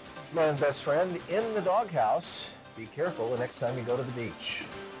 My best friend in the doghouse. Be careful the next time you go to the beach.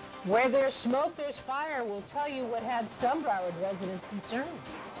 Where there's smoke, there's fire. We'll tell you what had some Broward residents concerned.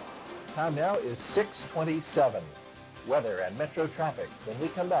 Time now is 6:27. Weather and metro traffic when we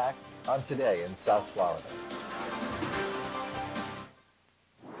come back on Today in South Florida.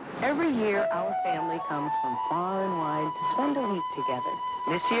 Every year, our family comes from far and wide to spend a week together.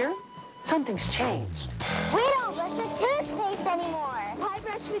 This year, something's changed. We don't brush with toothpaste anymore. Why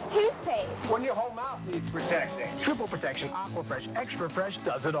brush with toothpaste? When your whole mouth needs protecting. Triple Protection Aquafresh Extra Fresh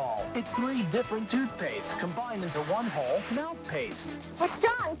does it all. It's 3 different toothpastes combined into one whole mouth paste. For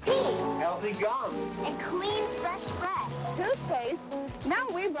strong teeth. Healthy gums. And clean, fresh breath. Toothpaste? Now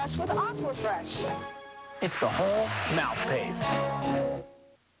we brush with Aquafresh. It's the whole mouth paste.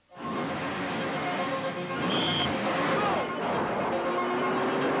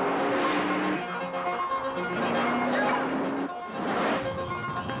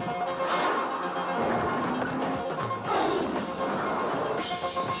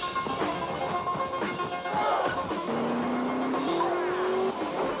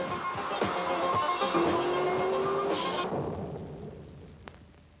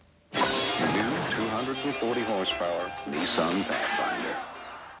 Horsepower Nissan Pathfinder.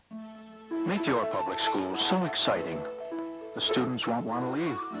 Make your public schools so exciting, the students won't want to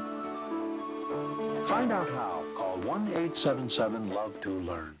leave. Find out how. Call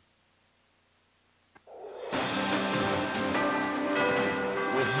 1-877-LOVE-TO-LEARN.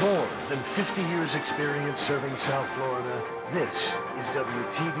 With more than 50 years experience serving South Florida, this is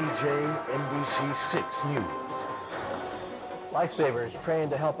WTVJ NBC 6 News. Lifesavers trained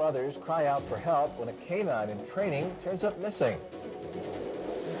to help others cry out for help when a canine in training turns up missing.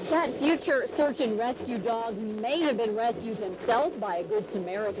 That future search and rescue dog may have been rescued himself by a good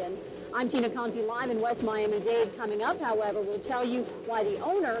Samaritan. I'm Tina Conti live in West Miami-Dade. Coming up, however, we'll tell you why the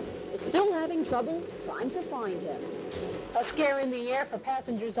owner is still having trouble trying to find him. A scare in the air for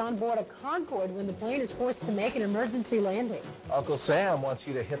passengers on board a Concorde when the plane is forced to make an emergency landing. Uncle Sam wants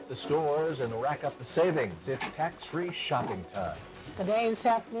you to hit the stores and rack up the savings. It's tax-free shopping time. Today in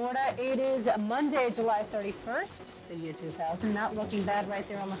South Florida, it is Monday, July 31st, the year 2000. Not looking bad right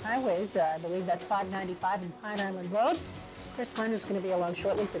there on the highways. I believe that's 595 and Pine Island Road. Chris Slender's going to be along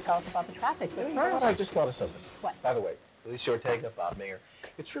shortly to tell us about the traffic. But first, I just thought of something. What? By the way, Alicia Ortega, Bob Mayer,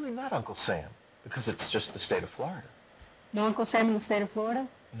 it's really not Uncle Sam because it's just the state of Florida. No Uncle Sam in the state of Florida?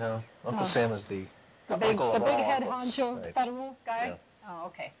 No, Uncle Sam is the big head uncles. honcho Right. federal guy? Yeah. Oh,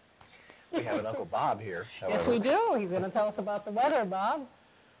 okay. We have an Uncle Bob here. Yes, we do. He's going to tell us about the weather, Bob.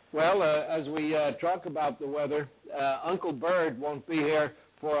 Well, as we talk about the weather, Uncle Bird won't be here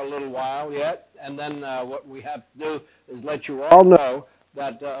for a little while yet, and then what we have to do is let you all know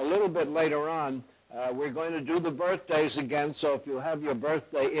that a little bit later on, we're going to do the birthdays again, so if you have your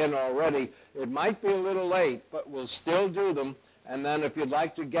birthday in already, it might be a little late, but we'll still do them. And then if you'd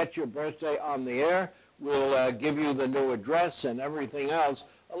like to get your birthday on the air, we'll give you the new address and everything else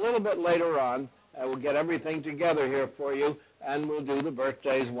a little bit later on. We'll get everything together here for you, and we'll do the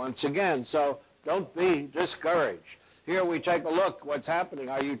birthdays once again. So don't be discouraged. Here we take a look what's happening.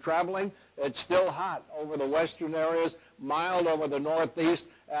 Are you traveling? It's still hot over the western areas, mild over the northeast,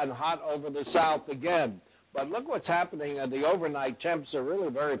 and hot over the south again. But look what's happening. The overnight temps are really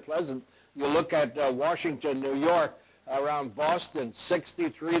very pleasant. You look at Washington, New York, around Boston,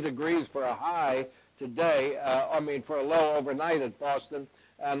 63 degrees for a high today. For a low overnight at Boston.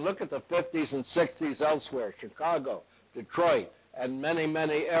 And look at the 50s and 60s elsewhere. Chicago, Detroit, and many,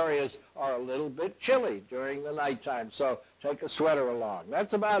 many areas are a little bit chilly during the nighttime. So take a sweater along.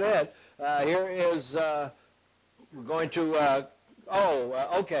 That's about it. Here is, we're going to,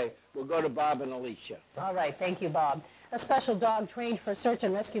 okay, we'll go to Bob and Alicia. All right, thank you, Bob. A special dog trained for search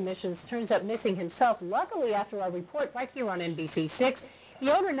and rescue missions turns up missing himself. Luckily, after our report right here on NBC 6,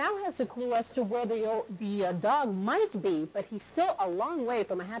 the owner now has a clue as to where the dog might be, but he's still a long way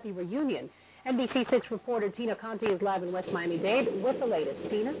from a happy reunion. NBC 6 reporter Tina Conti is live in West Miami-Dade with the latest.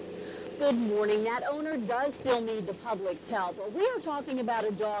 Tina? Good morning. That owner does still need the public's help. We are talking about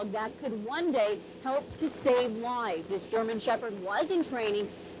a dog that could one day help to save lives. This German Shepherd was in training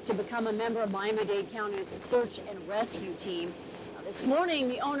to become a member of Miami-Dade County's search and rescue team. Now, this morning,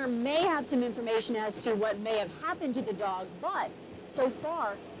 the owner may have some information as to what may have happened to the dog, but so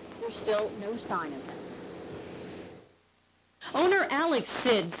far, there's still no sign of him. Owner Alex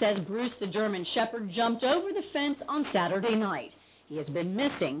Sid says Bruce the German Shepherd jumped over the fence on Saturday night. He has been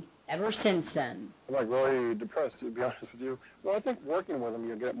missing ever since then. I'm like really depressed, to be honest with you. Well, I think working with them,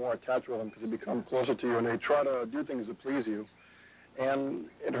 you get more attached with them because they become closer to you and they try to do things that please you. And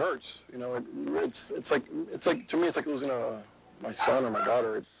it hurts, you know. It's like to me, it's like losing my son or my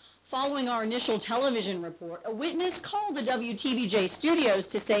daughter. Following our initial television report, a witness called the WTVJ studios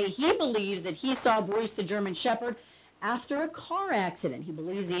to say he believes that he saw Bruce the German Shepherd after a car accident. He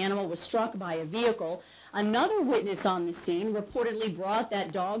believes the animal was struck by a vehicle. Another witness on the scene reportedly brought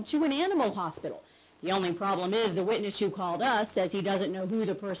that dog to an animal hospital. The only problem is the witness who called us says he doesn't know who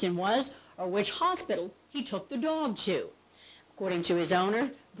the person was or which hospital he took the dog to. According to his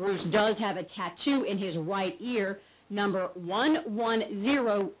owner, Bruce does have a tattoo in his right ear, number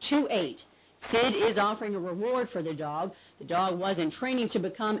 11028. Sid is offering a reward for the dog. The dog was in training to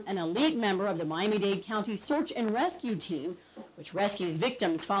become an elite member of the Miami-Dade County Search and Rescue Team, which rescues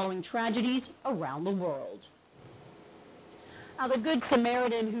victims following tragedies around the world. Now, the Good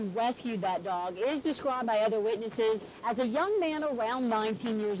Samaritan who rescued that dog is described by other witnesses as a young man around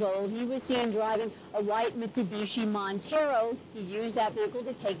 19 years old. He was seen driving a white Mitsubishi Montero. He used that vehicle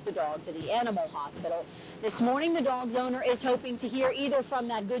to take the dog to the animal hospital. This morning, the dog's owner is hoping to hear either from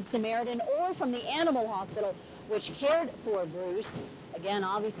that Good Samaritan or from the animal hospital, which cared for Bruce. Again,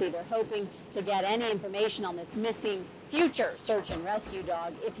 obviously, they're hoping to get any information on this missing future search and rescue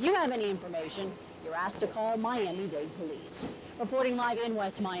dog. If you have any information, you're asked to call Miami-Dade Police. Reporting live in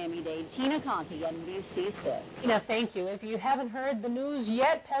West Miami-Dade, Tina Conti, NBC 6. Tina, thank you. If you haven't heard the news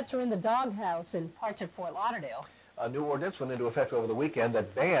yet, pets are in the doghouse in parts of Fort Lauderdale. A new ordinance went into effect over the weekend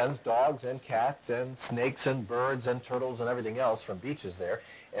that bans dogs and cats and snakes and birds and turtles and everything else from beaches there.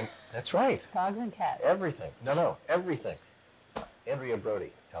 And that's right. Dogs and cats. Everything. No, everything. Andrea Brody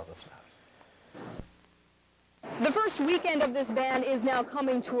tells us about it. The first weekend of this ban is now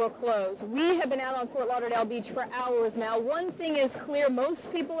coming to a close. We have been out on Fort Lauderdale Beach for hours now. One thing is clear,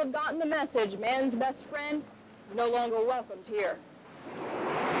 most people have gotten the message. Man's best friend is no longer welcomed here.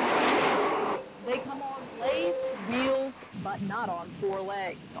 They come on blades, wheels, but not on four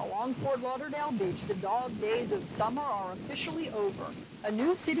legs. Along Fort Lauderdale Beach, the dog days of summer are officially over. A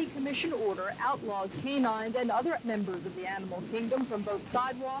new city commission order outlaws canines and other members of the animal kingdom from both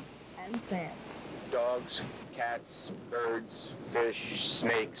sidewalk and sand. Dogs, cats, birds, fish,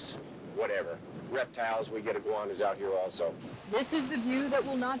 snakes, whatever. Reptiles, we get iguanas out here also. This is the view that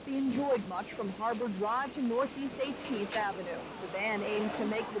will not be enjoyed much from Harbor Drive to Northeast 18th Avenue. The ban aims to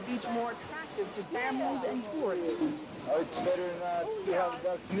make the beach more attractive to families and tourists. Oh, it's better not to have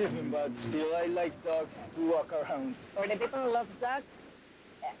dogs sniffing, but still I like dogs to walk around. For the people who love dogs,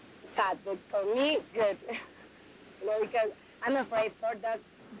 sad, but for me, good. You know, because I'm afraid for dogs.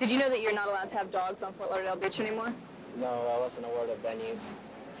 Did you know that you're not allowed to have dogs on Fort Lauderdale Beach anymore? No, I wasn't aware of that news.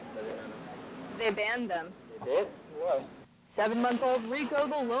 They banned them. They did? Why? 7-month-old Rico,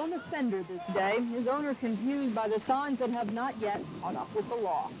 the lone offender this day. His owner confused by the signs that have not yet caught up with the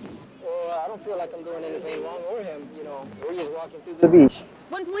law. Well, I don't feel like I'm doing anything wrong or him. You know, we're just walking through the beach.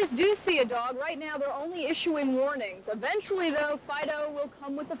 When police do see a dog, right now they're only issuing warnings. Eventually, though, Fido will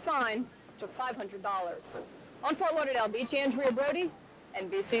come with a fine to $500. On Fort Lauderdale Beach, Andrea Brody,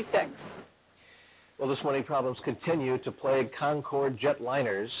 NBC 6. Well, this morning problems continue to plague Concorde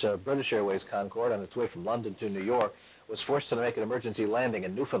jetliners. British Airways Concorde, on its way from London to New York, was forced to make an emergency landing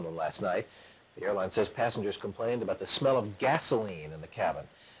in Newfoundland last night. The airline says passengers complained about the smell of gasoline in the cabin.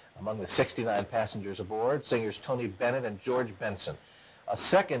 Among the 69 passengers aboard, singers Tony Bennett and George Benson. A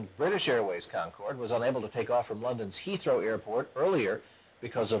second British Airways Concorde was unable to take off from London's Heathrow Airport earlier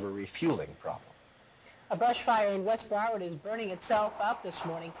because of a refueling problem. A brush fire in West Broward is burning itself out this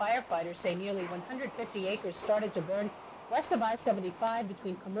morning. Firefighters say nearly 150 acres started to burn west of I-75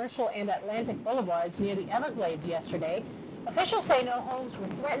 between Commercial and Atlantic Boulevards near the Everglades yesterday. Officials say no homes were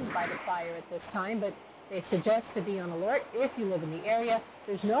threatened by the fire at this time, but they suggest to be on alert if you live in the area.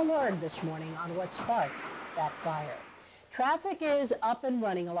 There's no word this morning on what sparked that fire. Traffic is up and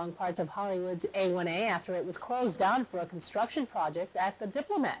running along parts of Hollywood's A1A after it was closed down for a construction project at the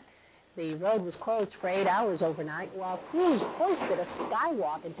Diplomat. The road was closed for 8 hours overnight while crews hoisted a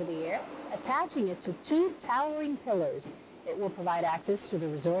skywalk into the air, attaching it to 2 towering pillars. It will provide access to the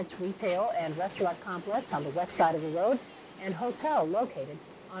resort's retail and restaurant complex on the west side of the road and hotel located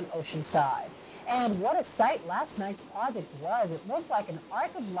on Oceanside. And what a sight last night's project was. It looked like an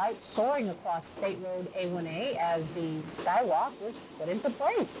arc of light soaring across State Road A1A as the skywalk was put into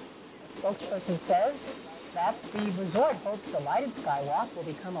place. A spokesperson says that the resort hopes the lighted skywalk will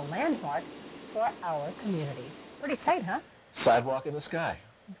become a landmark for our community. Pretty sight, huh? Sidewalk in the sky.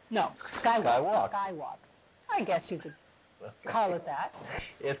 No, skywalk. Skywalk. I guess you could call it that.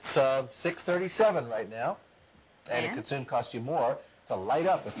 It's 6:37 right now, and it could soon cost you more to light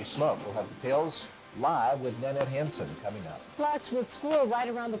up if you smoke. We'll have details live with Nanette Hansen coming up. Plus, with school right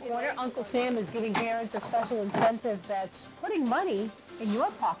around the corner, Uncle Sam is giving parents a special incentive that's putting money in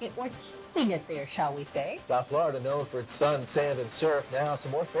your pocket or keeping it there, shall we say. South Florida, known for its sun, sand, and surf, now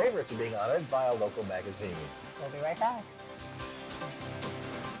some more favorites are being honored by a local magazine. We'll be right back.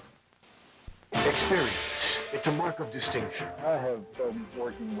 Experience. It's a mark of distinction. I have been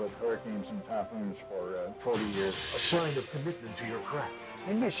working with hurricanes and typhoons for 40 years. A sign of commitment to your craft.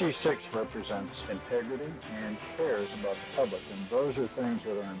 NBC 6 represents integrity and cares about the public, and those are things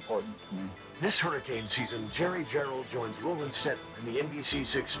that are important to me. This hurricane season, Jerry Gerald joins Roland Stetton and the NBC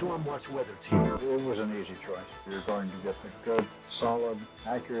 6 Stormwatch weather team. It was an easy choice. You're going to get the good, solid,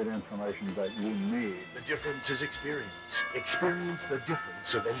 accurate information that you need. The difference is experience. Experience the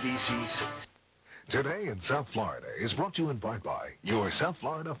difference of NBC 6. Today in South Florida is brought to you in part by your South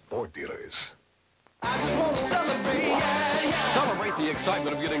Florida Ford dealers. Celebrate the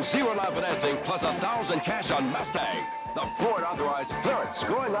excitement of getting zero-down financing plus $1,000 cash on Mustang. The Ford authorized clearance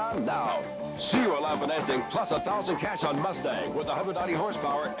going on now. Zero-down financing plus $1,000 cash on Mustang with 190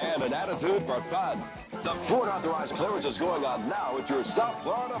 horsepower and an attitude for fun. The Ford authorized clearance is going on now at your South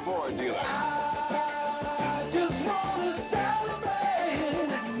Florida Ford dealer. I just wanna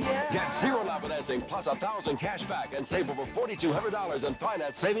celebrate, yeah. Get zero-down financing plus $1,000 cash back and save over $4,200 in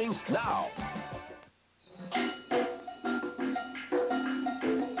finance savings now.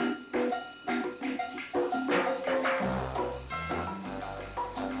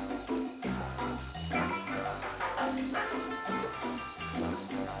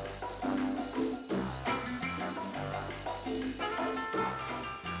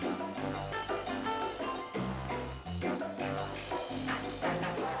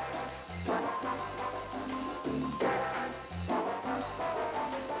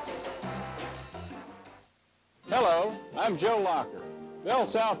 Hello, I'm Joe Locker. Bell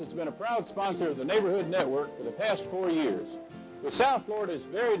South has been a proud sponsor of the Neighborhood Network for the past 4 years. With South Florida's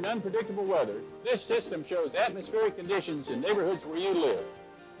varied and unpredictable weather, this system shows atmospheric conditions in neighborhoods where you live.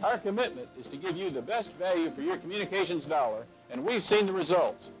 Our commitment is to give you the best value for your communications dollar, and we've seen the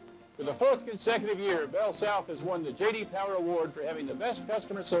results. For the 4th consecutive year, Bell South has won the J.D. Power Award for having the best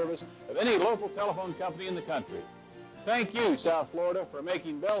customer service of any local telephone company in the country. Thank you, South Florida, for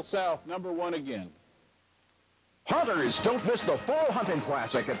making Bell South #1 again. Hunters, don't miss the Fall Hunting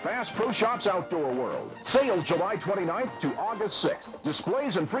Classic at Bass Pro Shops Outdoor World. Sale July 29th to August 6th.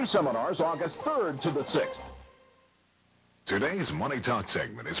 Displays and free seminars August 3rd to the 6th. Today's Money Talk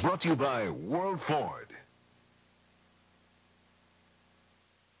segment is brought to you by World Ford.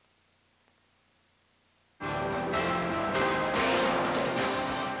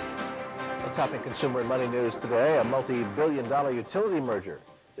 Topping consumer and money news today, a multi-billion-dollar utility merger.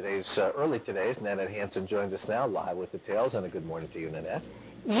 Early today's, Nanette Hansen joins us now live with details, and a good morning to you, Nanette.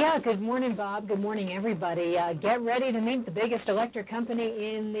 Yeah, good morning, Bob. Good morning, everybody. Get ready to meet the biggest electric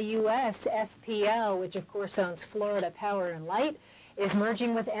company in the U.S., FPL, which of course owns Florida Power and Light, is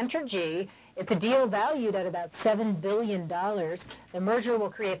merging with Entergy. It's a deal valued at about $7 billion. The merger will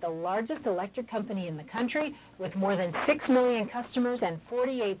create the largest electric company in the country with more than 6 million customers and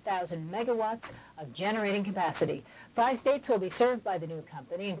 48,000 megawatts of generating capacity. 5 states will be served by the new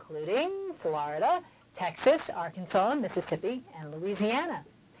company, including Florida, Texas, Arkansas, Mississippi, and Louisiana.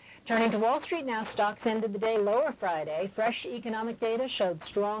 Turning to Wall Street now, stocks ended the day lower Friday. Fresh economic data showed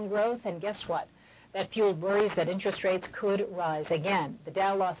strong growth, and guess what? That fueled worries that interest rates could rise again. The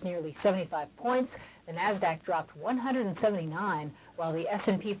Dow lost nearly 75 points. The Nasdaq dropped 179, while the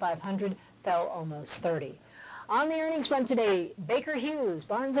S&P 500 fell almost 30. On the earnings front today, Baker Hughes,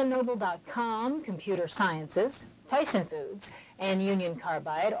 BarnesandNoble.com, Computer Sciences, Tyson Foods, and Union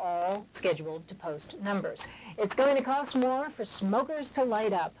Carbide, all scheduled to post numbers. It's going to cost more for smokers to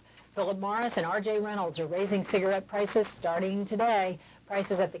light up. Philip Morris and R.J. Reynolds are raising cigarette prices starting today.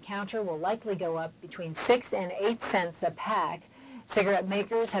 Prices at the counter will likely go up between 6 and 8 cents a pack. Cigarette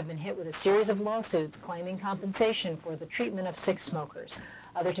makers have been hit with a series of lawsuits claiming compensation for the treatment of sick smokers.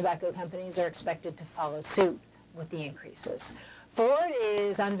 Other tobacco companies are expected to follow suit with the increases. Ford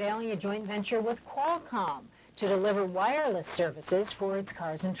is unveiling a joint venture with Qualcomm to deliver wireless services for its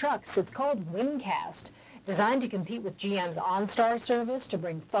cars and trucks. It's called Wingcast, designed to compete with GM's OnStar service to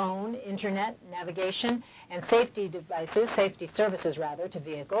bring phone, internet, navigation, and safety services to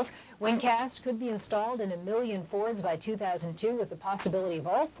vehicles. Wingcast could be installed in 1 million Fords by 2002, with the possibility of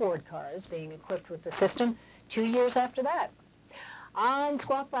all Ford cars being equipped with the system 2 years after that. On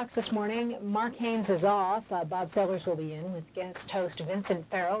Squawk Box this morning, Mark Haynes is off. Bob Sellers will be in with guest host Vincent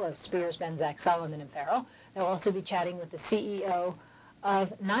Farrell of Spears, Benzac, Solomon & Farrell. They'll also be chatting with the CEO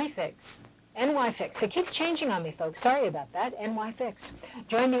of NYFix. NYFix. It keeps changing on me, folks. Sorry about that. NYFix.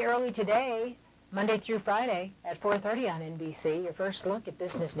 Join me early today, Monday through Friday at 4:30 on NBC. Your first look at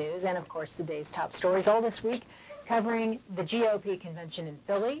business news and, of course, the day's top stories all this week, covering the GOP convention in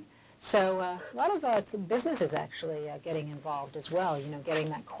Philly, So a lot of businesses actually getting involved as well, you know, getting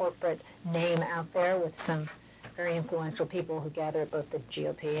that corporate name out there with some very influential people who gather at both the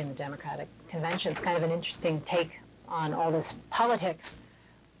GOP and the Democratic conventions. Kind of an interesting take on all this politics.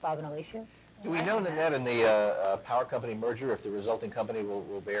 Bob and Alicia? Do we know, Nanette, in the power company merger, if the resulting company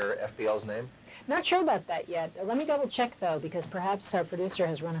will bear FPL's name? Not sure about that yet. Let me double check, though, because perhaps our producer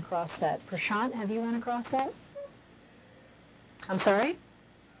has run across that. Prashant, have you run across that? I'm sorry?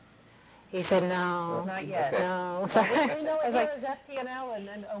 He said no. Not yet. Okay. No, sorry. We know it here is FP&L,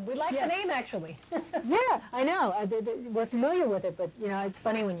 and we like the name, actually. Yeah, I know. We're familiar with it, but, you know, it's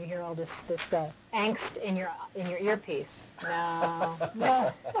funny when you hear all this angst in your earpiece. No.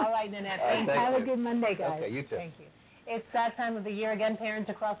 No. All right, Nanette. Have a good Monday, guys. Okay, you too. Thank you. It's that time of the year again. Parents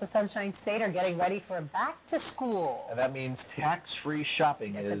across the Sunshine State are getting ready for back to school. And that means tax-free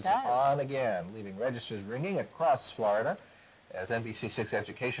shopping is on again, leaving registers ringing across Florida. As NBC6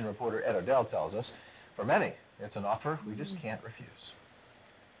 education reporter Ed Odell tells us, for many, it's an offer we just can't refuse.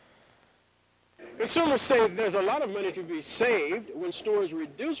 Consumers say there's a lot of money to be saved when stores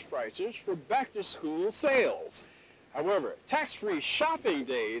reduce prices for back-to-school sales. However, tax-free shopping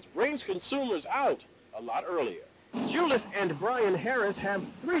days brings consumers out a lot earlier. Judith and Brian Harris have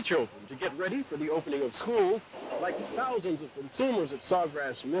 3 children to get ready for the opening of school. Like thousands of consumers at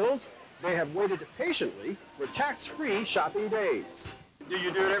Sawgrass Mills, they have waited patiently for tax-free shopping days. Do you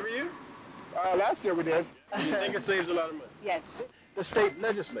do it every year? Last year we did. Do you think it saves a lot of money? Yes. The state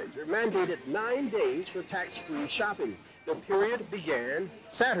legislature mandated 9 days for tax-free shopping. The period began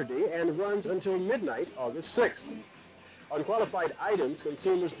Saturday and runs until midnight, August 6th. On qualified items,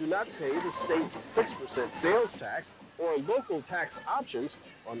 consumers do not pay the state's 6% sales tax or local tax options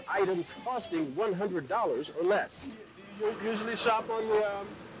on items costing $100 or less. Do you usually shop on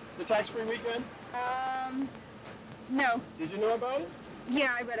the tax-free weekend? No. Did you know about it?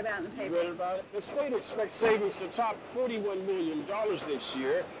 Yeah, I read about it in the paper. You read about it? The state expects savings to top $41 million this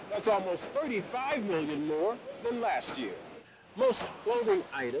year. That's almost $35 million more than last year. Most clothing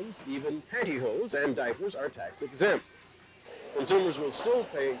items, even pantyhose and diapers, are tax exempt. Consumers will still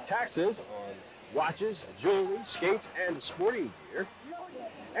pay taxes on watches, jewelry, skates, and sporting gear.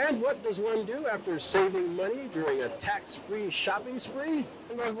 And what does one do after saving money during a tax-free shopping spree?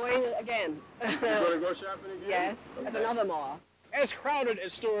 We're going again. You're going to go shopping again? Yes, at another mall. As crowded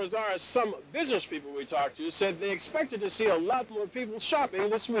as stores are, some business people we talked to said they expected to see a lot more people shopping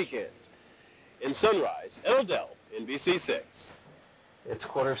this weekend. In Sunrise, Odell, NBC6. It's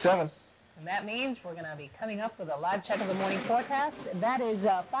 6:45. And that means we're going to be coming up with a live check of the morning forecast. That is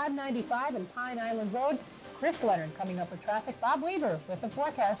 595 and Pine Island Road. Chris Leonard coming up with traffic. Bob Weaver with the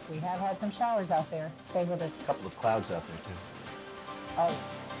forecast. We have had some showers out there. Stay with us. A couple of clouds out there, too. Oh.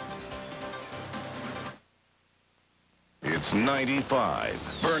 It's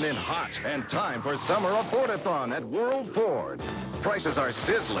 95, burning hot, and time for Summer Affordathon at World Ford. Prices are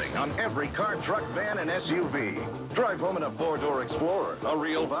sizzling on every car, truck, van, and SUV. Drive home in a 4-door Explorer, a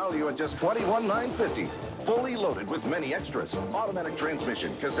real value at just $21,950. Fully loaded with many extras: automatic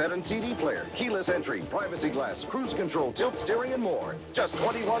transmission, cassette and CD player, keyless entry, privacy glass, cruise control, tilt steering, and more. Just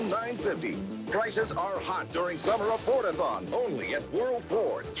 $21,950. Prices are hot during Summer Affordathon, only at World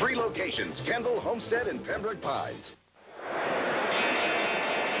Ford. 3 locations: Kendall, Homestead, and Pembroke Pines.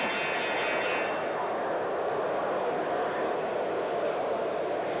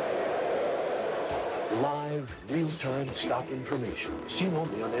 Live, real-time stock information. Seen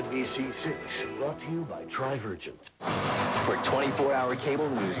only on NBC6. Brought to you by Trivergent. For 24-hour cable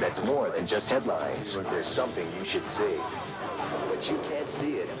news that's more than just headlines. There's something you should see. But you can't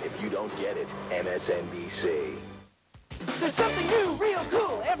see it if you don't get it. MSNBC. There's something new, real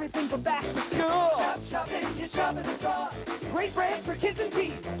cool, everything for back to school. Shop, shopping, you're shopping across. Great brands for kids and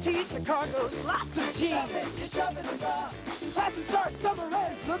teens, tees to cargos, lots of jeans. Shopping, you're shopping across. Classes start, summer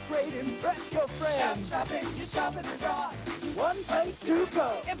ends, look great, impress your friends. Shop, shopping, you're shopping across. One place to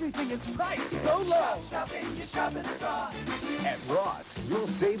go, everything is priced so low. Shop, shopping, you're shopping across. At Ross, you'll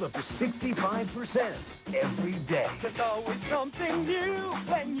save up to 65% every day. There's always something new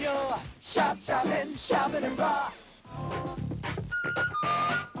when you're shopping at Ross.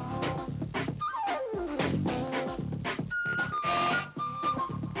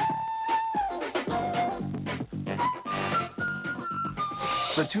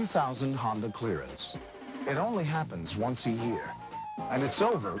 The 2000 Honda Clearance. It only happens once a year, and it's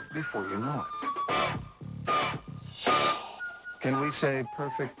over before you know it. Can we say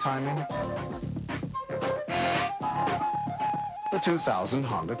perfect timing? The 2000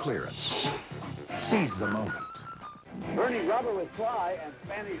 Honda Clearance. Seize the moment. Burning rubber with Sly and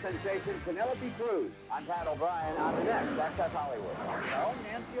Spanish sensation Penelope Cruz. I'm Pat O'Brien. On the next Access Hollywood. Our own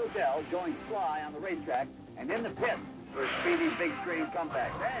Nancy O'Dell joins Sly on the racetrack and in the pits for a speedy big screen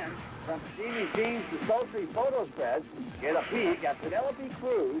comeback. Then, from steamy scenes to sultry photo spreads, get a peek at Penelope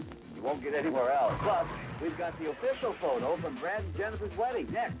Cruz. You won't get anywhere else. Plus, we've got the official photo from Brad and Jennifer's wedding.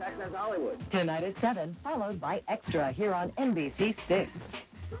 Next, Access Hollywood. Tonight at 7, followed by Extra here on NBC 6.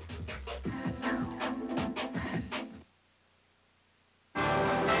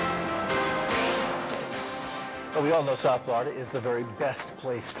 Well, we all know South Florida is the very best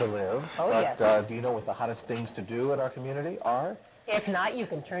place to live. Oh, but, yes. Do you know what the hottest things to do in our community are? If not, you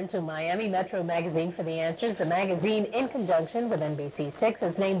can turn to Miami Metro Magazine for the answers. The magazine, in conjunction with NBC6,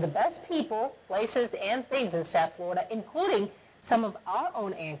 has named the best people, places, and things in South Florida, including some of our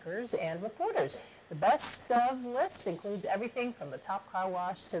own anchors and reporters. The best of list includes everything from the top car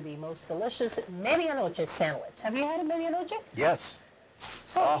wash to the most delicious medianoche sandwich. Have you had a medianoche? Yes.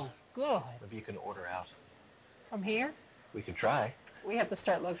 So good. Maybe you can order out. From here? We can try. We have to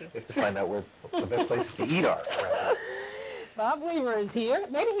start looking. We have to find out where the best places to eat are. Bob Weaver is here.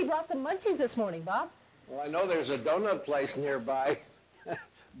 Maybe he brought some munchies this morning, Bob. Well, I know there's a donut place nearby,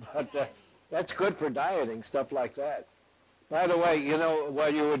 but that's good for dieting, stuff like that. By the way, you know,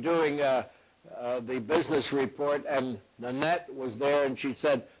 while you were doing the business report, and Nanette was there, and she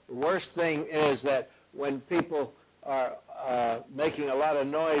said the worst thing is that when people are making a lot of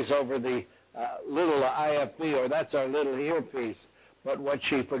noise over the little IFB, or that's our little earpiece. But what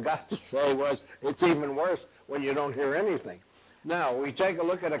she forgot to say was, it's even worse when you don't hear anything. Now, we take a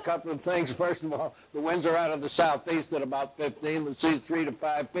look at a couple of things. First of all, the winds are out of the southeast at about 15, the sea's 3 to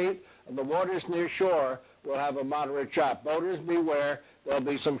 5 feet, and the waters near shore will have a moderate chop. Boaters beware. There'll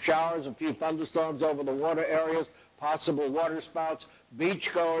be some showers, a few thunderstorms over the water areas, possible water spouts.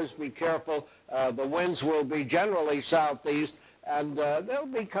 Beachgoers, be careful. The winds will be generally southeast, and they'll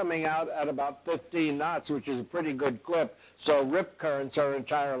be coming out at about 15 knots, which is a pretty good clip. So rip currents are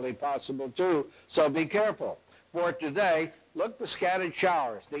entirely possible, too. So be careful. For today, look for scattered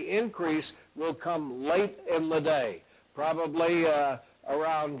showers. The increase will come late in the day, probably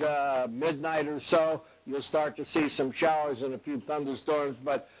around midnight or so. You'll start to see some showers and a few thunderstorms,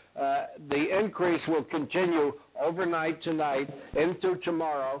 but the increase will continue overnight tonight into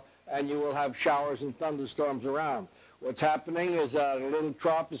tomorrow, and you will have showers and thunderstorms around. What's happening is a little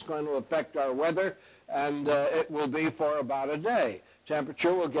trough is going to affect our weather, and it will be for about a day.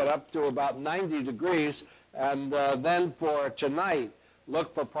 Temperature will get up to about 90 degrees, and then for tonight,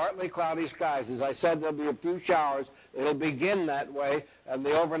 look for partly cloudy skies. As I said, there'll be a few showers. It'll begin that way, and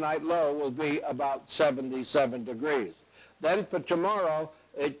the overnight low will be about 77 degrees. Then for tomorrow,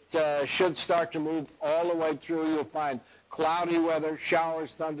 it should start to move all the way through. You'll find cloudy weather,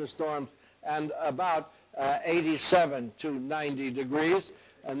 showers, thunderstorms, and about 87 to 90 degrees.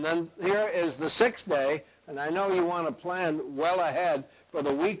 And then here is the 6th day, and I know you want to plan well ahead for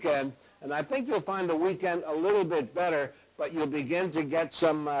the weekend, and I think you'll find the weekend a little bit better, but you'll begin to get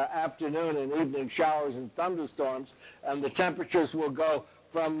some afternoon and evening showers and thunderstorms, and the temperatures will go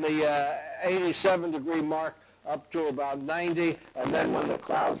from the 87-degree mark up to about 90, and then when the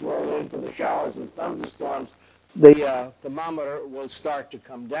clouds roll in for the showers and thunderstorms, the thermometer will start to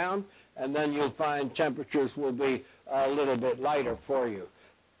come down, and then you'll find temperatures will be a little bit lighter for you.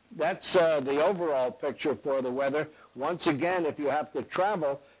 That's the overall picture for the weather. Once again, if you have to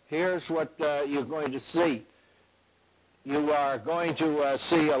travel, here's what you're going to see. You are going to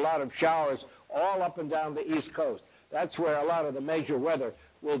see a lot of showers all up and down the East Coast. That's where a lot of the major weather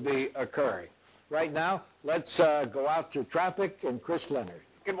will be occurring. Right now, let's go out to traffic and Chris Leonard.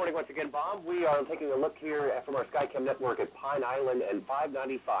 Good morning once again, Bob. We are taking a look here from our Skycam network at Pine Island and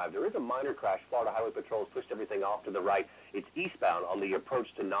 595. There is a minor crash. Florida Highway Patrol has pushed everything off to the right. It's eastbound on the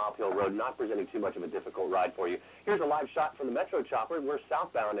approach to Nob Hill Road, not presenting too much of a difficult ride for you. Here's a live shot from the Metro Chopper. We're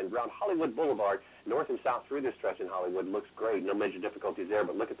southbound and around Hollywood Boulevard. North and south through this stretch in Hollywood looks great. No major difficulties there,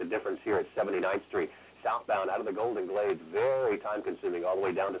 but look at the difference here at 79th Street. Southbound out of the Golden Glades, very time-consuming, all the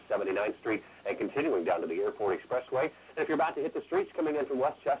way down to 79th Street and continuing down to the Airport Expressway. And if you're about to hit the streets coming in from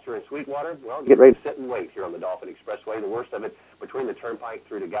Westchester and Sweetwater, well, get ready to sit and wait here on the Dolphin Expressway. The worst of it between the Turnpike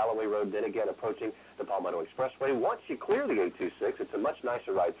through to Galloway Road, then again approaching the Palmetto Expressway. Once you clear the 826, it's a much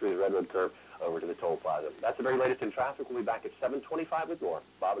nicer ride through the Red Road Curve over to the toll plaza. That's the very latest in traffic. We'll be back at 7:25 with more.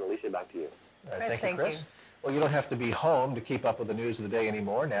 Bob and Alicia, back to you. Chris, thank you, Chris. Well, you don't have to be home to keep up with the news of the day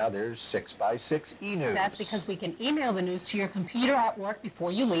anymore. Now there's 6x6 e-news. That's because we can email the news to your computer at work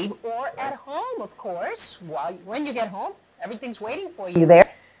before you leave, or at home, of course. When you get home, everything's waiting for you there.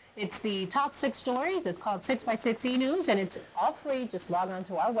 It's the top 6 stories. It's called 6x6 e-news, and it's all free. Just log on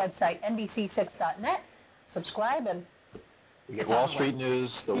to our website, NBC6.net. Subscribe, and You get It's Wall on the Street way.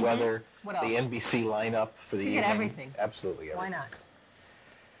 News, the weather, What the else? NBC lineup for the You evening. get everything. Absolutely everything. Why not?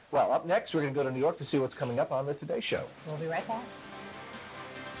 Well, up next, we're going to go to New York to see what's coming up on the Today Show. We'll be right back.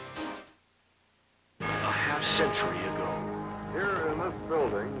 A half-century ago, here in this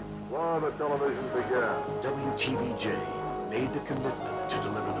building, Florida television began. WTVJ made the commitment to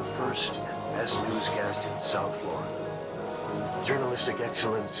deliver the first and best newscast in South Florida. Journalistic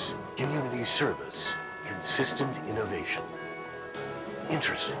excellence, community service, consistent innovation.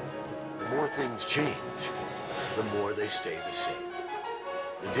 Interesting. The more things change, the more they stay the same.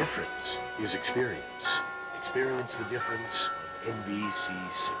 The difference is experience. Experience the difference on NBC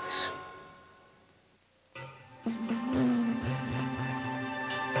 6.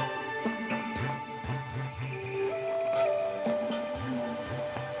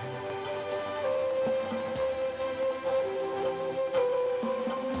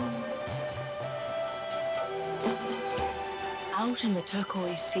 Out in the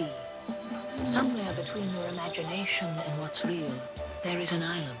turquoise sea, somewhere between your imagination and what's real, there is an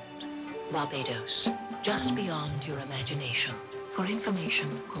island, Barbados, just beyond your imagination. For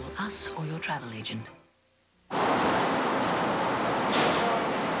information, call us or your travel agent.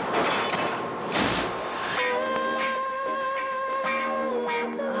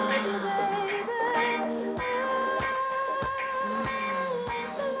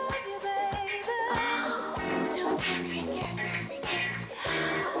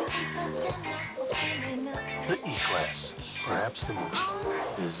 The E-Class, perhaps the most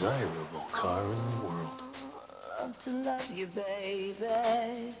desirable car in the world. Love to love you, baby.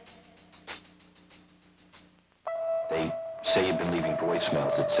 They say you've been leaving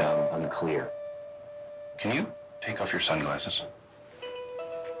voicemails that sound unclear. Can you take off your sunglasses?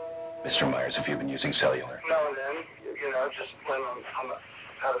 Mr. Myers, have you been using cellular? Now and then, you know, just when I'm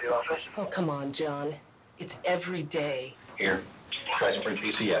out of the office. Oh, come on, John. It's every day. Here, try Sprint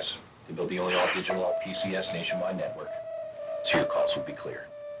PCS. They built the only all-digital, all-PCS nationwide network. So your calls will be clear.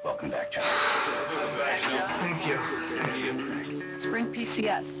 Welcome back, John. Thank you. Sprint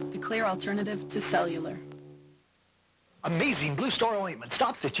PCS, the clear alternative to cellular. Amazing Blue Star ointment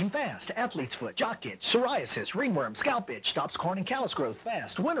stops itching fast. Athlete's foot, jock itch, psoriasis, ringworm, scalp itch, stops corn and callus growth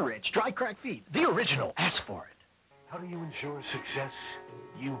fast. Winter itch, dry cracked feet. The original. Ask for it. How do you ensure success?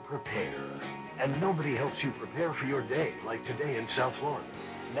 You prepare. And nobody helps you prepare for your day like today in South Florida.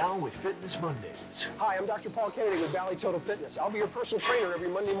 Now with Fitness Mondays. Hi, I'm Dr. Paul Kennedy with Valley Total Fitness. I'll be your personal trainer every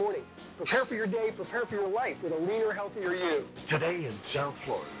Monday morning. Prepare for your day, prepare for your life with a leaner, healthier you. Today in South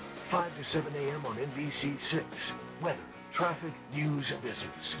Florida, 5 to 7 a.m. on NBC 6. Weather, traffic, news,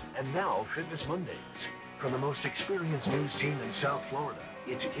 business. And now Fitness Mondays. From the most experienced news team in South Florida,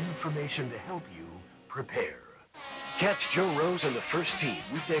 it's information to help you prepare. Catch Joe Rose and the First Team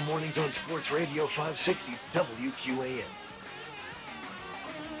weekday mornings on Sports Radio 560 WQAM.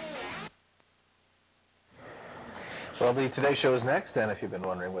 Well, the Today Show is next, and if you've been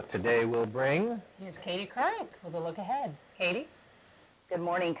wondering what today will bring... Here's Katie Couric with a look ahead. Katie? Good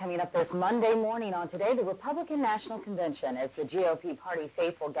morning. Coming up this Monday morning on Today, the Republican National Convention. As the GOP party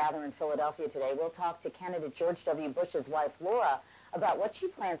faithful gather in Philadelphia today, we'll talk to candidate George W. Bush's wife, Laura, about what she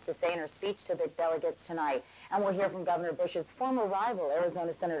plans to say in her speech to the delegates tonight. And we'll hear from Governor Bush's former rival,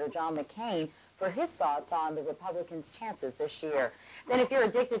 Arizona Senator John McCain, for his thoughts on the Republicans' chances this year. Then if you're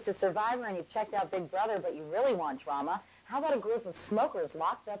addicted to Survivor and you've checked out Big Brother but you really want drama, how about a group of smokers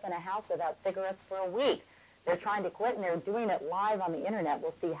locked up in a house without cigarettes for a week? They're trying to quit and they're doing it live on the internet.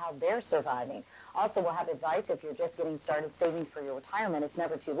 We'll see how they're surviving. Also, we'll have advice if you're just getting started saving for your retirement. It's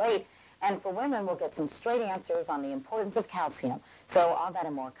never too late. And for women, we'll get some straight answers on the importance of calcium. So all that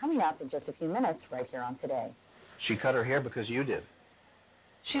and more coming up in just a few minutes right here on Today. She cut her hair because you did.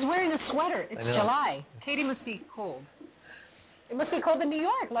 She's wearing a sweater. It's July. Katie must be cold. It must be cold in New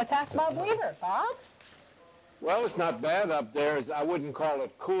York. Let's ask Bob Weaver. Bob? Well, it's not bad up there. I wouldn't call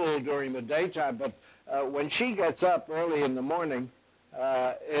it cool during the daytime, but when she gets up early in the morning,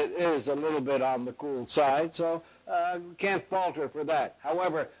 it is a little bit on the cool side, so can't fault her for that.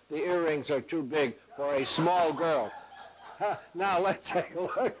 However, the earrings are too big for a small girl. Now, let's take a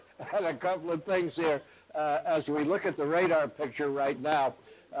look at a couple of things here. As we look at the radar picture right now,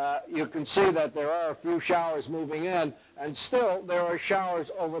 you can see that there are a few showers moving in, and still there are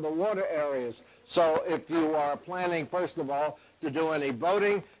showers over the water areas. So if you are planning, first of all, to do any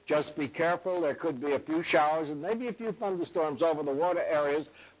boating, just be careful. There could be a few showers and maybe a few thunderstorms over the water areas.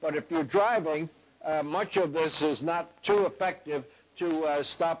 But if you're driving, much of this is not too effective to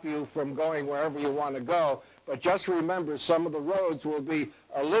stop you from going wherever you want to go. But just remember, some of the roads will be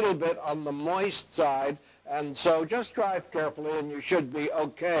a little bit on the moist side, and so just drive carefully and you should be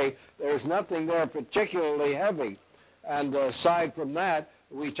okay. There's nothing there particularly heavy. And aside from that,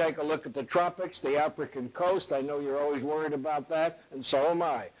 we take a look at the tropics, the African coast. I know you're always worried about that, and so am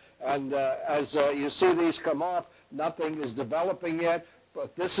I. And as you see these come off, nothing is developing yet,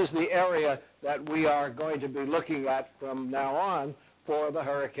 but this is the area that we are going to be looking at from now on for the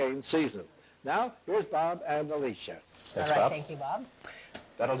hurricane season. Now, here's Bob and Alicia. Thanks, All right, Bob. thank you, Bob.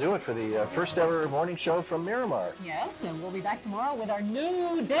 That'll do it for the first ever morning show from Miramar. Yes, and we'll be back tomorrow with our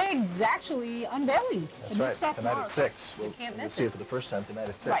new digs actually unveiling. That's right, tonight at 6. You can't We'll miss see it. it for the first time tonight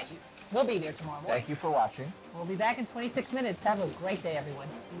at 6. Right. We'll be there tomorrow morning. Thank you for watching. We'll be back in 26 minutes. Have a great day, everyone.